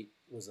really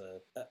was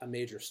a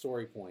major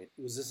story point.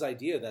 It was this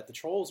idea that the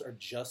trolls are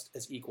just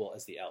as equal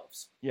as the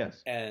elves.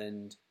 Yes.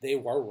 And they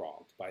were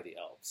wronged by the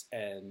elves.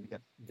 And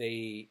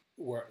they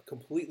were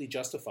completely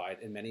justified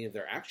in many of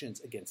their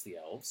actions against the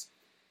elves.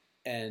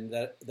 And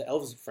that the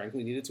elves,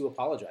 frankly, needed to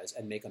apologize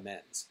and make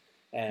amends.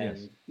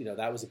 And, you know,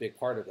 that was a big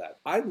part of that.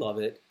 I'd love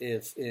it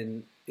if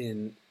in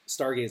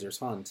Stargazer's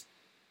Hunt,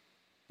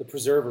 the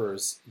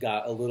preservers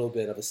got a little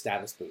bit of a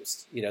status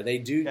boost. You know, they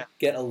do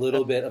get a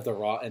little bit of the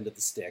raw end of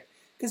the stick.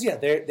 Because,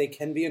 they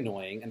can be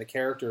annoying, and the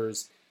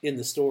characters in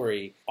the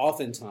story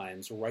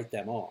oftentimes write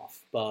them off.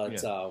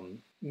 But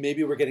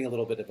maybe we're getting a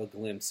little bit of a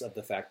glimpse of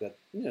the fact that,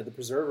 you know, the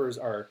preservers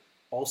are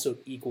also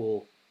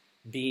equal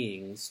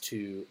beings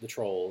to the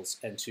trolls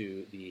and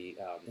to the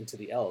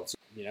elves.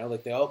 You know,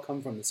 like they all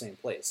come from the same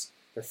place.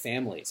 They're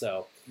family.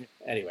 So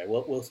anyway,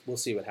 we'll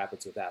see what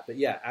happens with that. But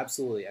yeah,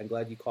 absolutely. I'm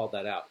glad you called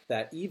that out.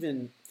 That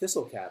even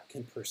Thistlecap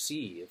can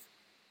perceive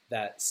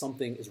that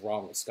something is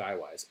wrong with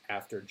Skywise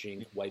after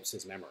Jink wipes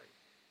his memory.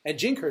 And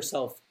Jink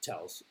herself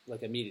tells,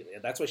 like, immediately.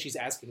 And that's why she's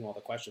asking all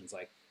the questions,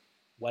 like,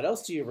 what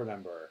else do you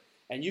remember?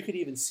 And you could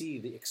even see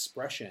the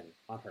expression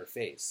on her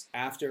face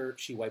after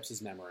she wipes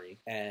his memory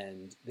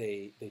and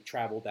they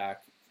travel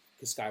back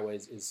because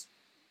Skywise is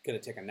going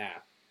to take a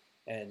nap.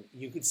 And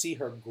you could see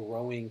her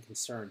growing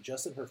concern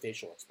just in her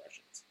facial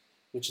expressions,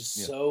 which is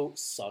so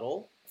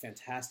subtle.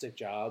 Fantastic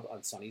job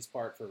on Sunny's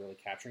part for really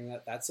capturing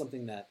that. That's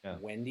something that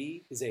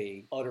Wendy is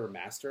a utter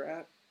master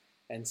at.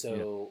 And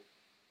so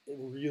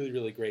really,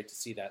 really great to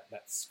see that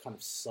kind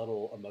of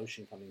subtle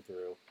emotion coming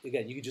through.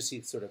 Again, you could just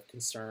see sort of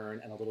concern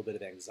and a little bit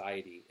of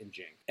anxiety in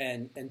Jink.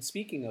 And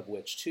speaking of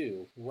which,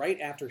 too, right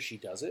after she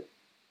does it,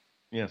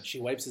 she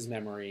wipes his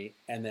memory,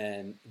 and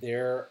then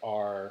there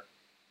are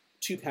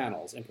 2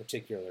 panels in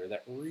particular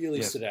that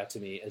really stood out to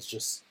me as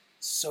just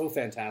so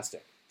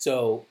fantastic.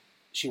 So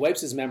she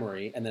wipes his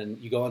memory, and then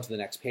you go on to the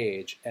next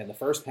page, and the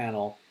first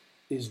panel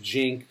is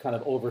Jink kind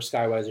of over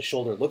Skywise's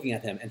shoulder looking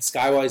at him, and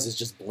Skywise is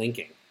just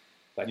blinking.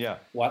 Like,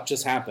 what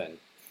just happened?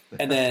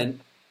 And then,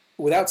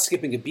 without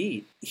skipping a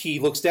beat, he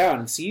looks down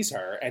and sees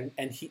her,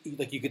 and he,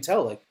 like, you could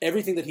tell, like,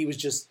 everything that he was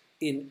just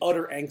in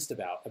utter angst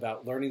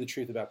about learning the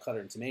truth about Cutter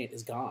and Tamain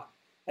is gone.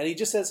 And he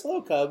just says,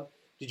 hello, Cub.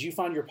 Did you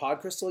find your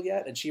pod crystal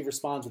yet? And she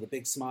responds with a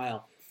big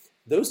smile.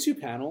 Those 2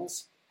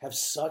 panels have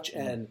such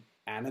an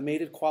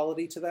animated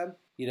quality to them.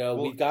 You know,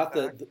 we've got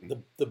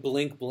the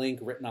blink, blink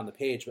written on the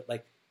page, but,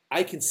 like,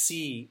 I can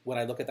see when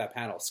I look at that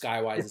panel,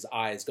 Skywise's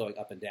eyes going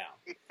up and down.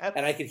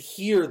 And I can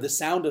hear the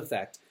sound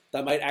effect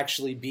that might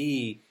actually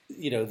be,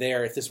 you know,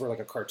 there if this were like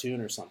a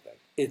cartoon or something.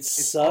 It's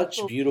such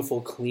also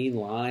beautiful, clean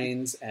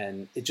lines,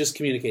 and it just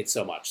communicates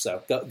so much.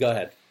 So go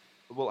ahead.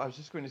 Well, I was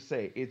just going to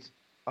say, it's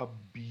a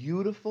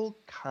beautiful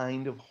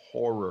kind of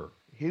horror.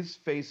 His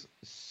face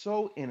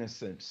so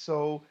innocent,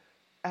 so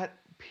at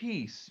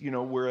peace, you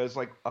know, whereas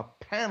like a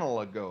panel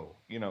ago,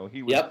 you know,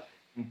 he was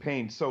in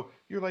pain. So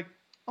you're like,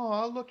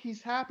 oh, look,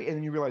 he's happy. And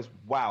then you realize,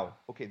 wow,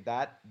 okay,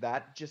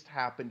 that just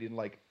happened in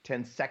like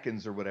 10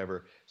 seconds or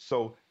whatever.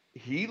 So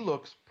he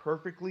looks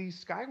perfectly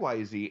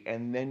Skywise-y.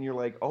 And then you're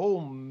like,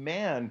 oh,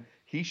 man,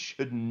 he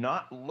should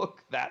not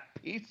look that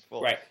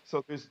peaceful. Right.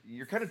 So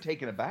you're kind of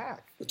taken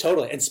aback.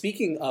 Totally. And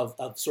speaking of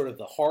sort of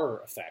the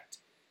horror effect,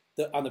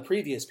 on the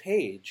previous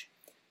page,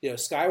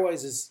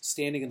 Skywise is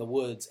standing in the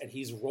woods and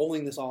he's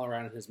rolling this all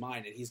around in his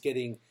mind, and he's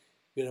getting,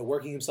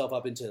 working himself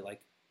up into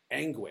like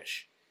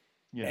anguish.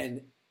 Yeah.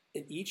 And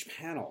in each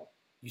panel,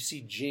 you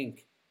see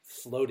Jink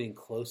floating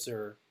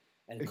closer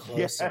and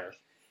closer.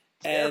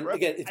 And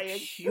again,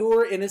 it's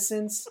pure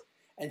innocence,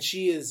 and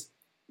she is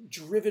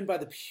driven by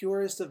the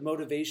purest of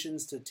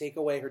motivations to take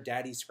away her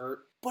daddy's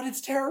hurt. But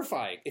it's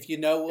terrifying if you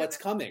know what's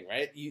coming,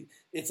 right?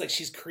 It's like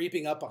she's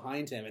creeping up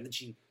behind him, and then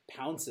she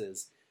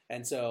pounces.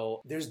 And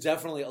so there's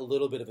definitely a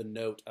little bit of a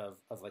note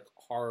of like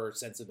horror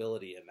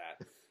sensibility in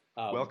that.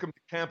 Welcome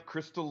to Camp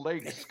Crystal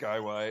Lake,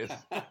 Skywise.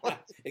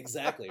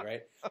 Exactly,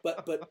 right.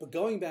 But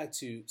going back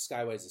to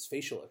Skywise's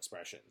facial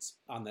expressions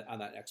on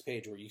that next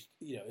page, where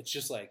it's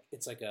just like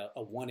it's like a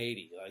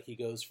 180. Like he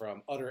goes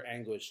from utter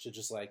anguish to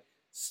just like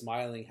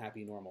smiling,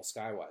 happy, normal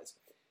Skywise.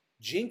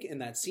 Jink in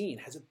that scene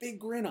has a big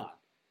grin on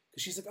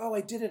because she's like, "Oh,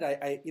 I did it.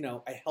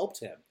 I helped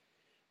him."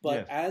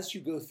 But as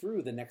you go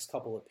through the next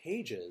couple of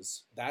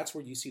pages, that's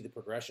where you see the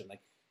progression.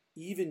 Like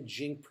even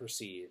Jink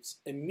perceives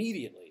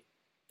immediately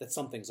that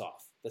something's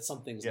off, that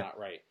something's not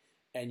right.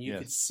 And you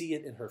could see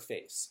it in her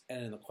face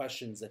and in the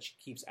questions that she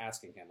keeps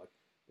asking him, like,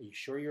 are you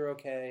sure you're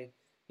okay?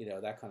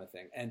 That kind of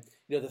thing. And,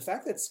 the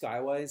fact that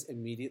Skywise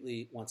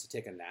immediately wants to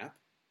take a nap,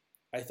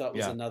 I thought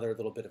was another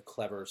little bit of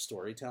clever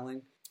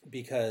storytelling,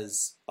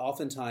 because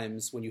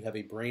oftentimes when you have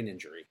a brain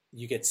injury,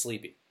 you get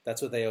sleepy.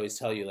 That's what they always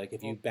tell you. Like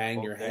if you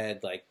bang your head,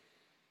 like,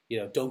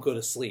 don't go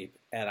to sleep.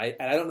 And I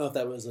don't know if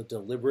that was a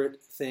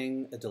deliberate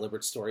thing, a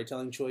deliberate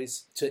storytelling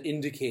choice to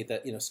indicate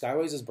that,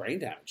 Skywise is brain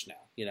damaged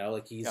now.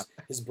 Like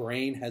his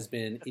brain has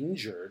been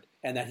injured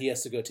and that he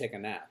has to go take a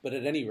nap. But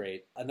at any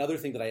rate, another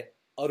thing that I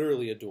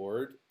utterly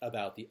adored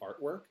about the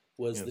artwork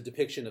was the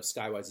depiction of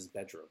Skywise's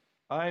bedroom.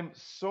 I'm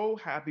so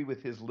happy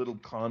with his little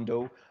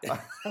condo.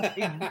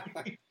 I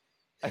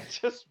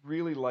just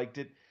really liked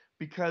it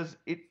because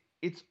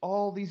it's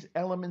all these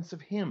elements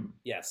of him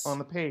on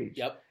the page.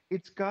 Yep.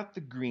 It's got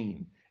the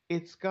green.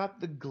 It's got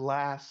the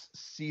glass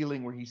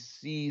ceiling where he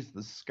sees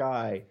the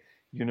sky,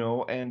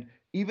 and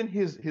even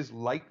his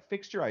light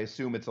fixture, I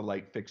assume it's a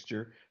light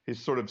fixture, his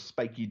sort of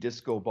spiky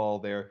disco ball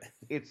there.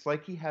 It's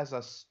like he has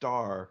a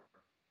star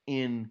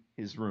in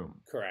his room.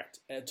 Correct.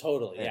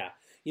 Totally, yeah.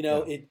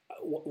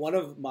 One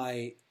of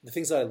the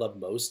things that I love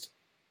most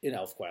in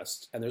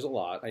ElfQuest, and there's a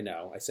lot, I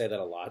know, I say that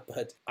a lot,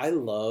 but I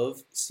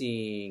love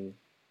seeing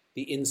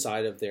the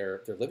inside of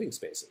their living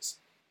spaces.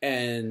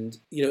 And,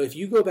 if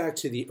you go back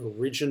to the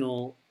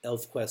original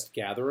ElfQuest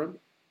Gatherum,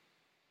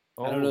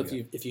 I don't know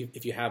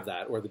if you have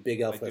that, or the big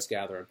ElfQuest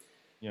Gatherum.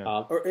 Yeah.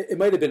 Or it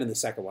might have been in the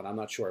second one, I'm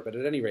not sure. But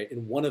at any rate,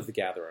 in one of the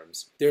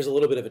Gatherums, there's a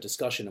little bit of a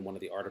discussion in one of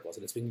the articles,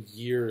 and it's been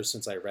years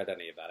since I read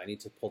any of that. I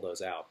need to pull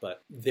those out.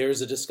 But there's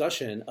a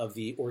discussion of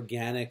the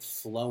organic,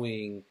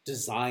 flowing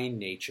design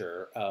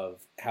nature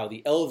of how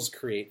the elves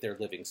create their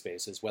living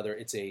spaces, whether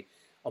it's a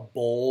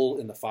bowl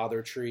in the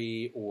Father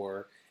Tree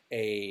or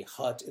a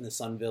hut in the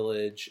Sun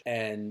Village,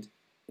 and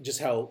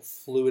just how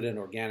fluid and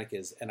organic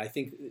is. And I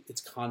think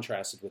it's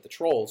contrasted with the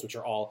trolls, which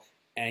are all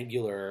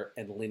angular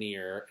and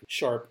linear,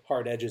 sharp,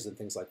 hard edges and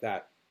things like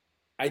that.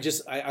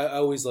 I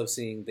always love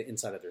seeing the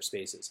inside of their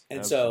spaces.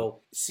 And so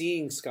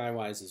seeing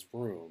Skywise's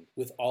room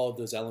with all of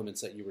those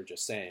elements that you were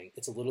just saying,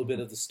 it's a little bit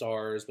of the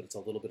stars, but it's a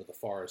little bit of the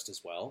forest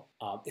as well.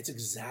 It's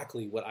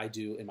exactly what I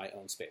do in my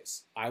own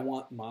space. I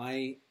want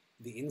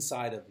the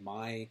inside of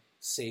my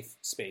safe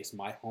space,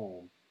 my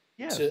home,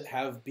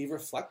 to be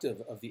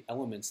reflective of the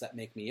elements that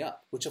make me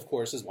up, which of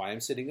course is why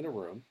I'm sitting in a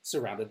room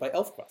surrounded by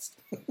ElfQuest.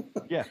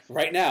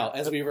 Right now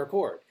as we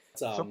record.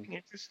 Something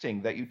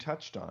interesting that you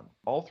touched on.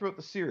 All throughout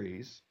the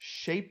series,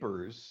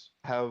 shapers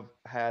have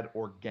had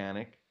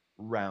organic,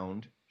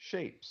 round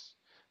shapes.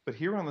 But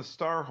here on the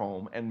Star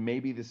Home, and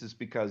maybe this is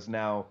because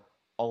now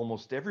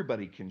almost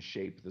everybody can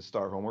shape the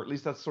Star Home, or at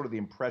least that's sort of the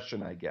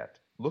impression I get.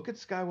 Look at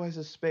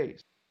Skywise's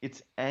space.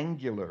 It's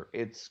angular.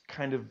 It's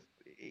kind of,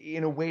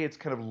 in a way, it's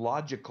kind of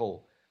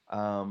logical,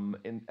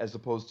 as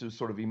opposed to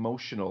sort of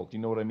emotional. Do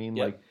you know what I mean?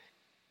 Yep. Like,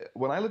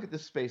 when I look at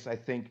this space, I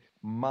think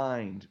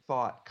mind,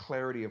 thought,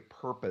 clarity of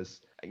purpose.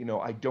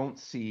 I don't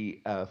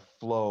see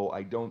flow.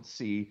 I don't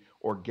see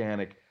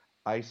organic.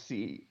 I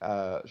see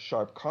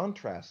sharp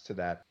contrast to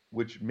that,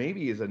 which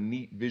maybe is a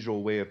neat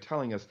visual way of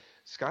telling us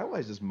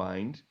Skywise's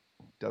mind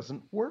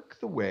doesn't work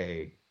the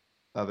way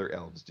other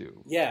elves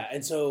do. Yeah,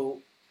 and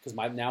so, because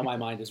my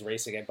mind is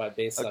racing, but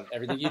based on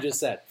everything you just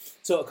said.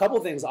 So a couple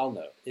of things I'll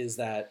note is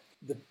that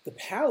the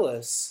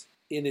palace,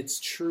 in its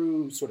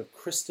true sort of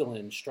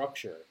crystalline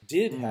structure,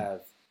 did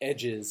have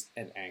edges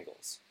and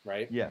angles,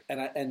 right? Yeah.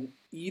 And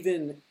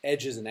even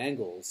edges and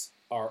angles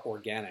are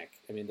organic.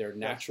 I mean, they're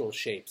natural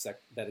shapes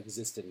that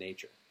exist in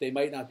nature. They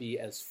might not be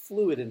as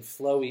fluid and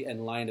flowy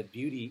and line of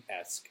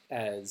beauty-esque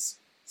as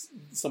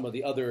some of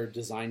the other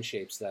design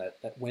shapes that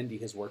Wendy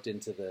has worked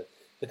into the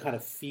kind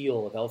of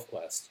feel of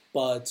ElfQuest.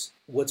 But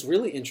what's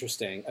really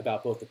interesting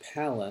about both the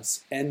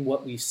palace and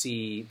what we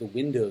see the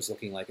windows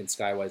looking like in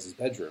Skywise's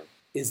bedroom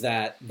is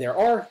that there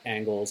are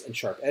angles and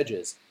sharp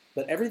edges,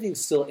 but everything's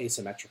still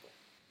asymmetrical.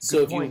 So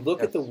if you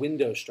look at the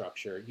window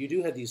structure, you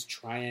do have these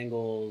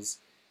triangles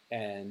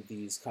and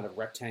these kind of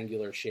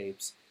rectangular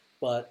shapes,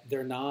 but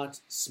they're not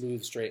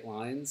smooth straight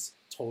lines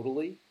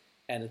totally,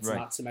 and it's Right.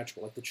 not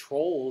symmetrical. Like the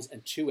trolls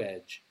and Two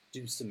Edge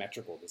do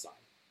symmetrical design.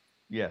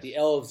 Yes. The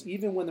elves,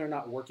 even when they're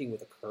not working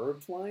with a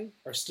curved line,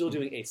 are still Mhm.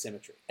 doing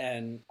asymmetry.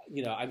 And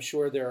I'm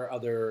sure there are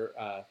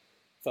other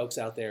folks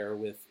out there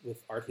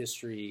with art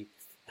history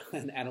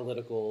and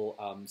analytical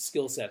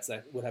skill sets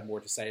that would have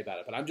more to say about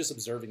it. But I'm just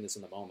observing this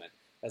in the moment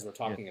as we're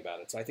Yeah. talking about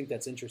it. So I think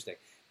that's interesting.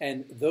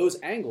 And those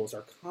angles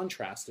are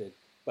contrasted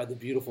by the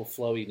beautiful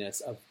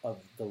flowiness of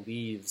the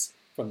leaves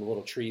from the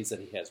little trees that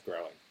he has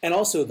growing. And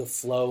also the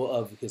flow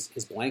of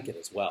his blanket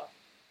as well,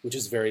 which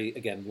is very,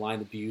 again,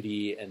 line of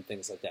beauty and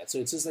things like that. So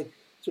it's just like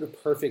sort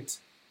of perfect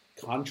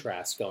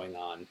contrast going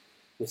on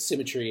with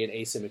symmetry and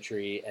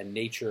asymmetry and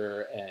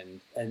nature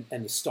and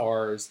the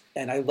stars.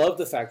 And I love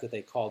the fact that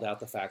they called out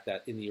the fact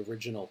that in the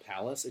original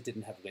palace it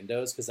didn't have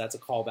windows, because that's a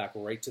callback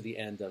right to the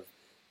end of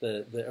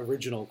the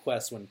original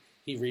quest when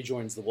he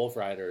rejoins the Wolf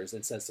Riders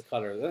and says to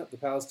Cutter, the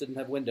palace didn't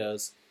have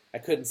windows. I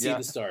couldn't see Yeah.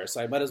 the stars,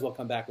 so I might as well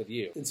come back with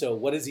you. And so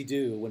what does he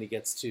do when he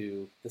gets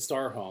to the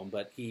star home?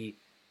 But he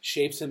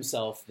shapes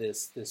himself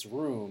this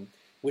room,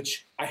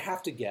 which I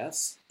have to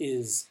guess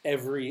is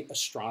every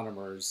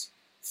astronomer's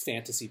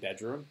fantasy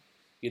bedroom,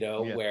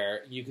 Yeah.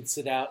 where you could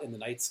sit out in the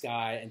night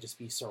sky and just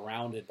be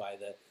surrounded by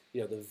the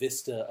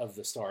vista of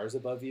the stars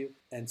above you.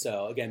 And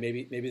so again,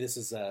 maybe this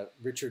is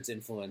Richard's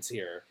influence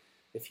here,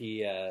 if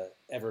he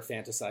ever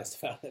fantasized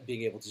about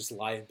being able to just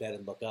lie in bed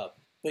and look up.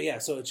 But yeah,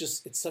 so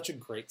it's such a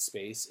great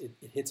space. It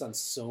hits on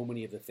so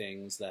many of the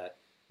things that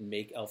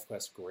make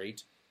ElfQuest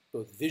great,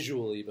 both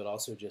visually but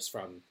also just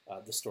from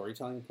the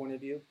storytelling point of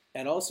view.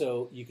 And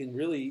also, you can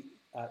really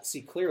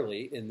see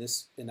clearly in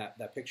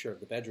that picture of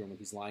the bedroom when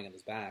he's lying on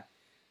his back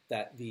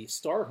that the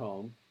star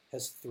home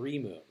has 3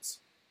 moons.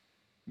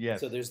 Yes.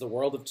 So there's the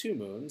world of 2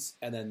 moons,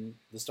 and then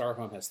the star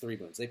home has 3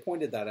 moons. They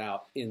pointed that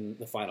out in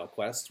the final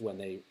quest when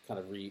they kind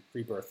of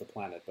rebirth the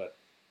planet, but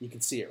you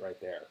can see it right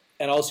there.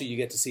 And also, you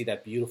get to see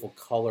that beautiful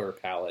color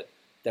palette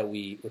that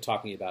we were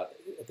talking about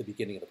at the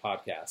beginning of the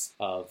podcast,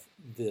 of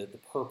the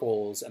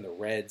purples and the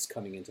reds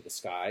coming into the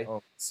sky.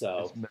 Oh, So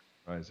it's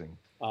mesmerizing.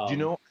 Do you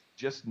know? I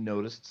just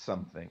noticed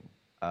something,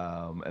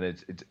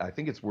 and I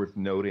think it's worth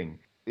noting.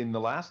 In the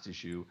last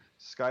issue,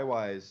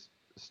 Skywise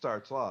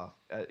starts off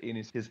in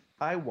his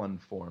high one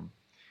form,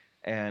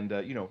 and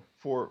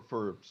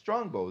for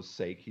Strongbow's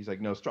sake, he's like,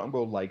 no,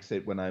 Strongbow likes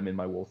it when I'm in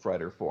my Wolf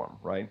Rider form,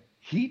 right?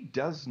 He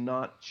does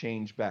not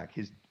change back.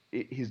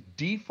 His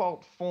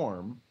default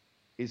form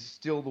is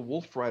still the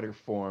Wolf Rider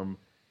form,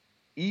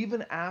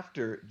 even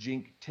after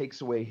Jink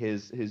takes away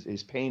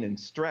his pain and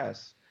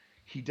stress.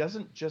 He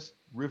doesn't just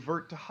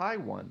revert to high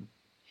one.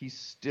 He's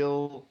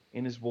still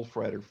in his Wolf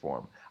Rider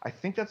form. I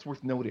think that's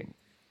worth noting.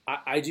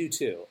 I do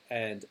too,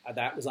 and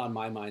that was on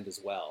my mind as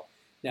well.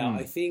 Now,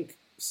 I think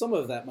some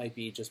of that might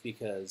be just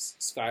because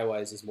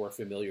Skywise is more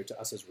familiar to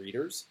us as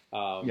readers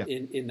Yeah.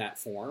 in that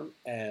form,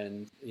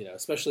 and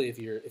especially if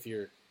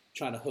you're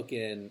trying to hook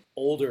in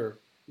older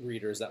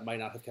readers that might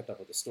not have kept up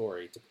with the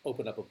story, to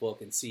open up a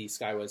book and see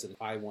Skywise in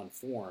high one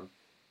form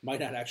might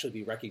not actually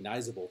be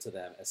recognizable to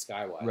them as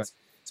Skywise. Right.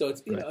 So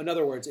it's Right. in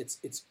other words,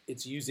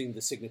 it's using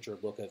the signature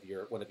look of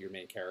one of your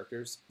main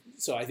characters.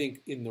 So I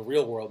think in the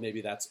real world,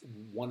 maybe that's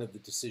one of the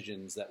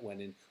decisions that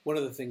went in, one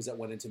of the things that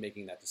went into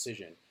making that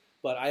decision.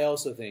 But I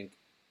also think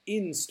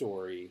in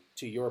story,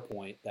 to your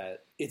point,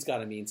 that it's got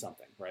to mean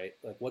something, right?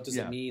 Like, what does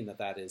it mean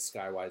that is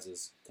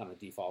Skywise's kind of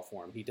default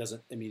form? He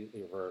doesn't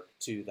immediately revert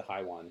to the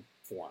high one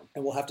form.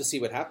 And we'll have to see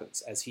what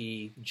happens as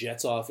he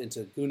jets off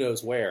into who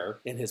knows where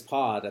in his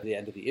pod at the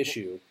end of the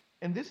issue.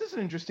 And this is an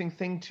interesting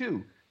thing,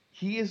 too.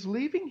 He is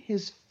leaving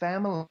his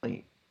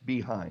family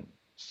behind.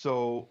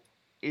 So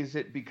is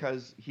it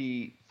because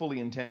he fully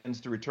intends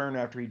to return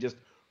after he just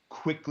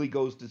quickly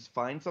goes to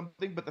find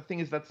something? But the thing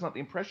is, that's not the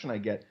impression I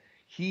get.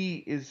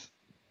 He is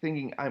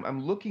thinking,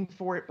 I'm looking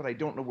for it, but I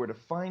don't know where to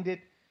find it.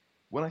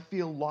 When I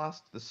feel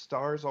lost, the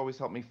stars always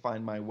help me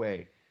find my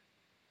way.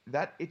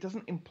 That it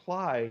doesn't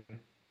imply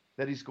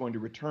that he's going to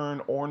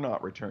return or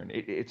not return.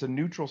 It's a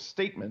neutral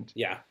statement.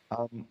 Yeah.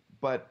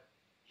 But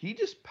he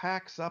just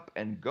packs up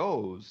and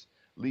goes,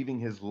 leaving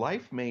his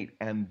life mate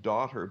and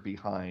daughter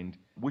behind,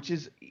 which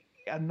is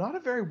not a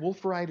very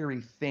Wolf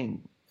Rider-y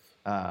thing.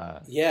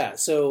 Yeah,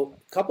 so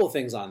a couple of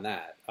things on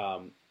that.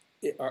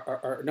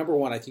 Number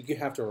one, I think you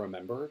have to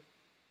remember,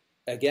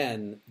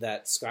 again,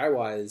 that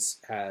Skywise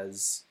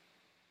has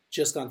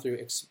just gone through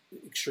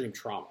extreme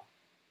trauma.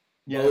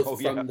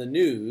 Both from the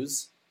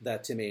news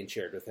that Timmain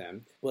shared with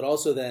him, but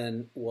also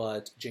then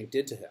what Jink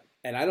did to him.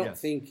 And I don't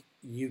think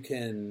you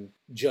can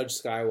judge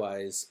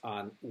Skywise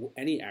on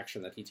any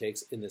action that he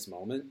takes in this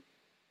moment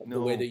the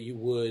way that you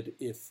would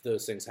if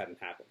those things hadn't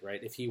happened,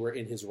 right? If he were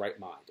in his right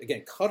mind.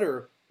 Again,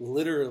 Cutter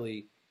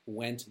literally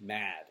went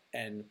mad,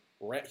 and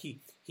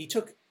he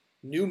took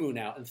New Moon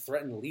out and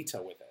threatened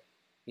Lita with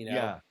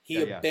it.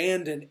 He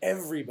abandoned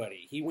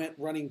everybody. He went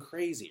running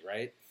crazy,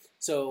 right?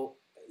 So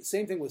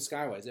same thing with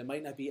Skywise. It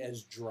might not be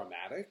as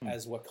dramatic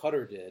as what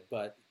Cutter did,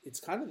 but it's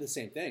kind of the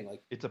same thing.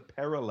 Like, it's a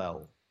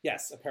parallel.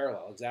 Yes, a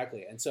parallel,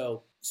 exactly. And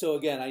so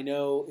again, I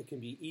know it can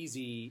be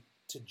easy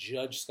to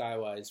judge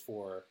Skywise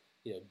for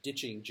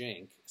ditching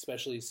Jink,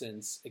 especially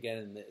since again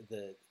in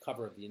the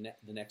cover of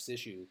the next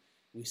issue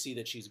we see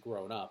that she's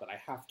grown up, and I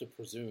have to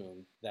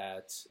presume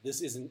that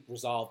this isn't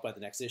resolved by the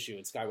next issue,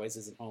 and Skywise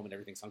isn't home, and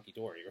everything's hunky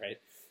dory, right?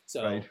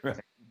 So, Right.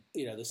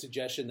 the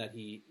suggestion that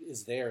he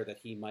is there that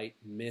he might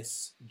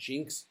miss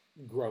Jink's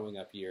growing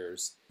up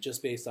years,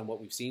 just based on what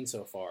we've seen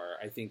so far,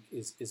 I think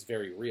is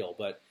very real.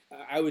 But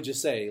I would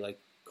just say, like,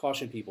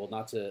 caution people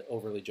not to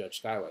overly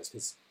judge Skywise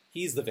because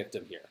he's the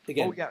victim here.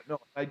 Again, Oh yeah, no,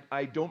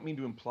 I don't mean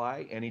to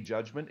imply any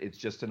judgment. It's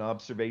just an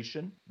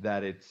observation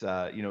that it's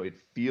it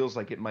feels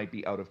like it might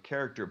be out of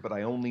character, but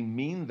I only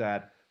mean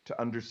that to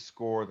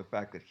underscore the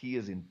fact that he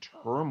is in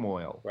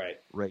turmoil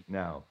right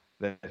now,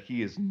 that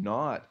he is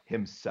not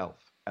himself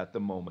at the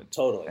moment.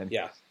 Totally, and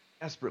yeah.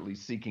 Desperately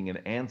seeking an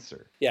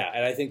answer. Yeah,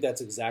 and I think that's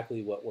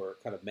exactly what we're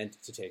kind of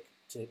meant to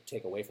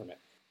take away from it.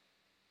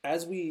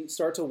 As we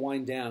start to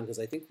wind down, because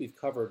I think we've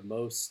covered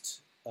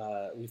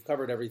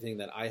everything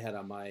that I had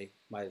on my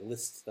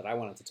list that I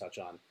wanted to touch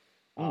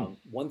on.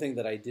 One thing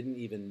that I didn't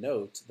even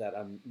note that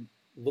I'm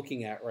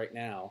looking at right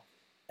now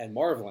and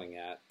marveling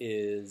at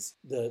is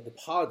the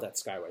pod that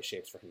Skywise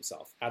shapes for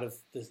himself out of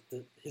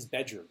his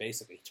bedroom.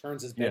 Basically, he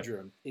turns his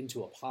bedroom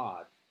into a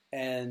pod,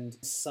 and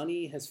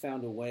Sunny has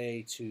found a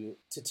way to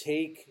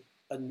take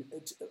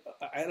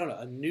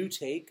a new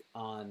take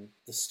on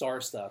the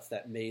star stuff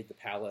that made the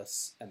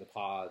palace and the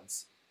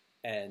pods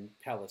and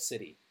Palace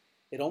City.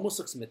 It almost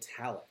looks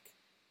metallic.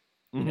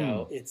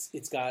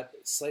 It's got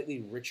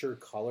slightly richer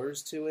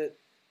colors to it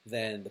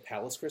than the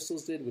Palace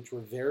crystals did, which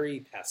were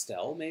very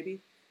pastel,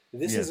 maybe.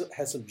 This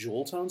has some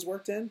jewel tones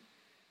worked in.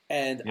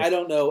 And I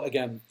don't know,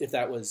 again, if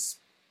that was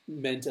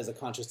meant as a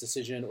conscious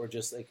decision or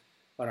just like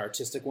an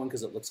artistic one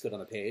because it looks good on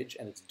the page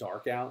and it's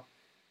dark out.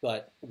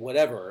 But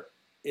whatever,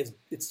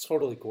 it's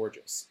totally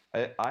gorgeous.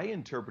 I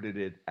interpreted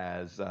it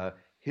as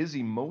his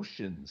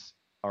emotions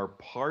are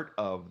part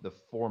of the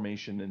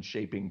formation and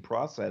shaping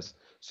process,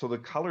 so the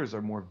colors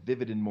are more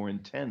vivid and more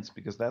intense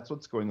because that's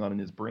what's going on in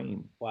his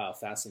brain. Wow,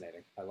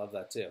 fascinating. I love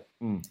that too.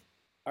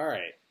 All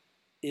right.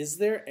 Is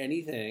there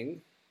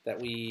anything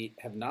that we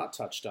have not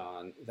touched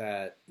on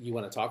that you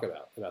want to talk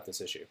about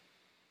this issue?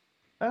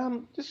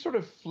 Just sort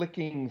of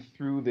flicking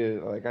through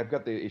I've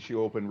got the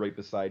issue open right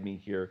beside me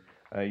here,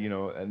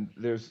 and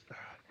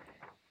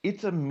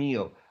it's a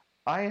meal.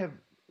 I have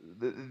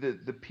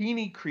the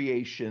Peony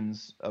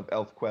creations of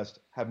ElfQuest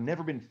have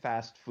never been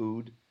fast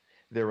food.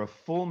 They're a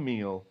full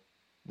meal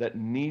that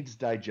needs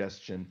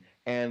digestion.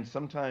 And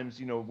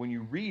sometimes, when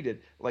you read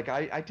it, like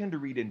I tend to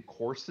read in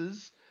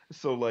courses.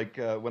 So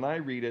when I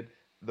read it,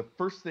 the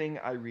first thing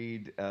I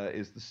read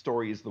is the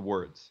story, is the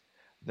words.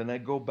 Then I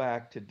go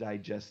back to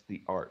digest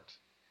the art.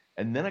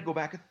 And then I go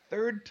back a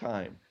third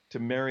time to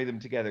marry them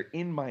together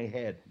in my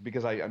head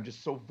because I'm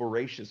just so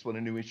voracious when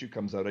a new issue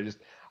comes out.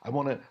 I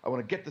want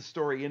to get the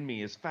story in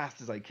me as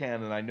fast as I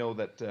can, and I know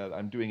that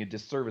I'm doing a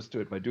disservice to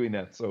it by doing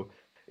that. So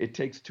it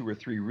takes 2 or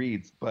 3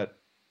 reads. But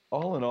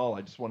all in all,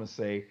 I just want to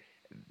say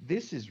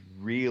this is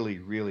really,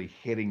 really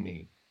hitting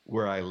me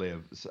where I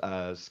live.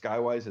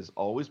 Skywise has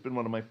always been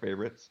one of my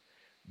favorites.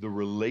 The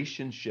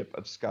relationship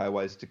of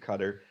Skywise to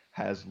Cutter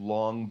has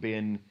long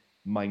been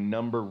my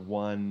number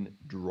one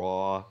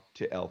draw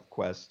to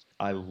ElfQuest.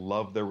 I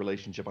love their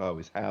relationship. I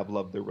always have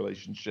loved their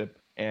relationship.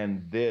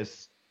 And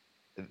this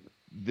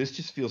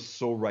just feels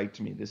so right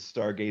to me. This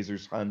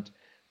Stargazer's Hunt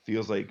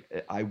feels like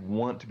I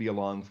want to be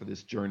along for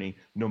this journey.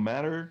 No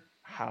matter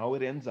how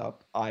it ends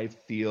up, I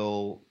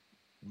feel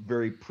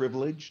very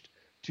privileged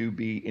to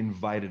be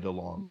invited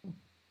along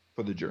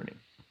for the journey.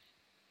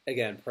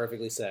 Again,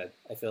 perfectly said.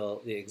 I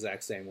feel the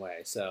exact same way.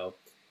 So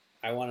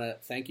I want to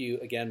thank you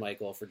again,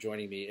 Michael, for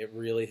joining me. It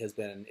really has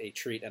been a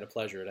treat and a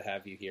pleasure to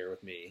have you here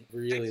with me.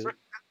 Really,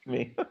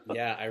 me.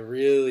 Yeah, I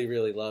really,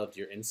 really loved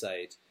your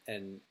insight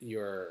and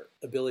your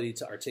ability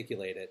to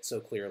articulate it so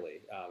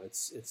clearly.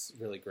 It's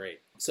really great.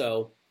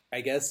 So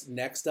I guess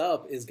next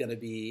up is going to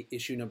be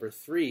issue number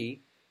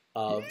 3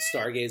 of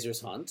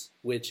Stargazer's Hunt,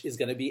 which is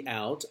going to be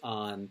out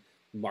on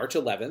March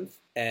 11th.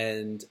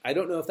 And I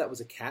don't know if that was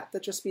a cat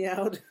that just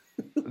meowed.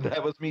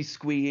 That was me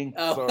squeeing.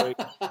 Oh. Sorry.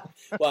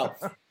 Well,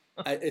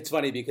 it's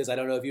funny because I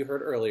don't know if you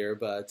heard earlier,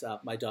 but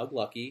my dog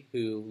Lucky,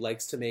 who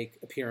likes to make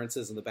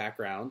appearances in the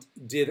background,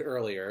 did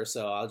earlier.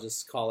 So I'll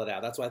just call it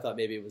out. That's why I thought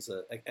maybe it was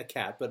a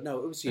cat, but no,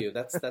 it was you.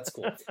 That's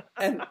cool.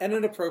 And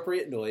an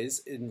appropriate noise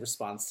in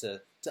response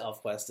to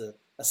ElfQuest,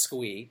 a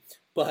squee.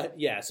 But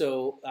yeah,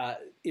 so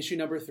issue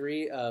number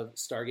 3 of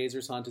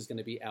Stargazer's Hunt is going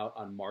to be out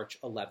on March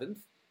 11th.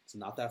 It's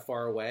not that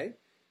far away.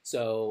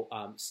 So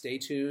stay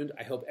tuned.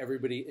 I hope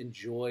everybody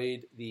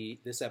enjoyed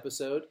this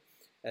episode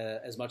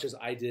as much as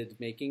I did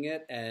making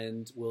it,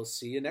 and we'll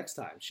see you next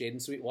time. Shade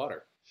and Sweet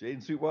Water. Shade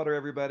and Sweet Water,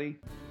 everybody.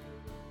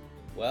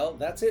 Well,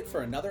 that's it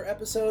for another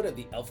episode of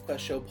the ElfQuest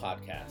Show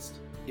podcast.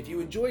 If you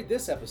enjoyed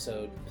this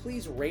episode,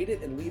 please rate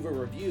it and leave a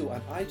review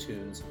on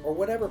iTunes or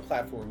whatever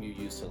platform you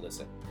use to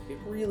listen. It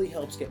really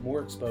helps get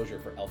more exposure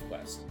for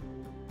ElfQuest.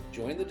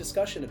 Join the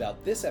discussion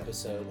about this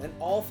episode and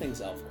all things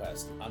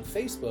ElfQuest on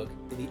Facebook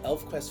in the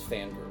ElfQuest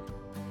fan group.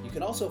 You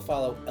can also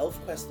follow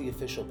ElfQuest the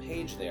official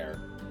page there,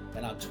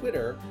 and on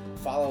Twitter,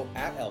 follow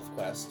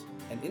 @ElfQuest,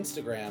 and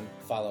Instagram,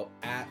 follow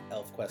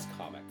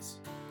 @ElfQuestComics.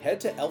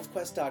 Head to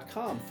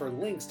elfquest.com for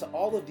links to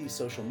all of these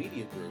social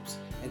media groups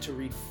and to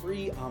read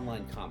free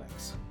online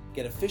comics.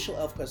 Get official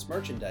ElfQuest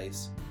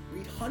merchandise,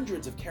 read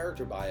hundreds of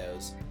character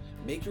bios,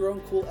 make your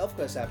own cool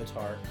ElfQuest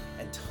avatar,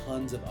 and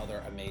tons of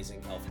other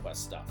amazing ElfQuest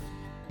stuff.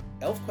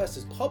 ElfQuest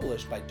is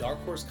published by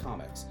Dark Horse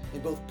Comics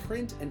in both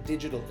print and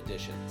digital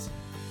editions.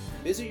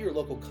 Visit your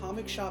local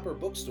comic shop or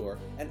bookstore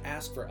and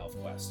ask for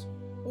ElfQuest.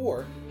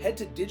 Or head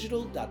to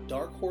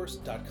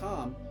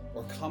digital.darkhorse.com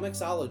or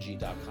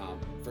comicsology.com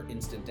for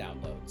instant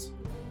downloads.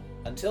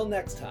 Until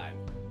next time,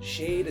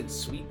 shade and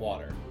sweet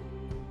water.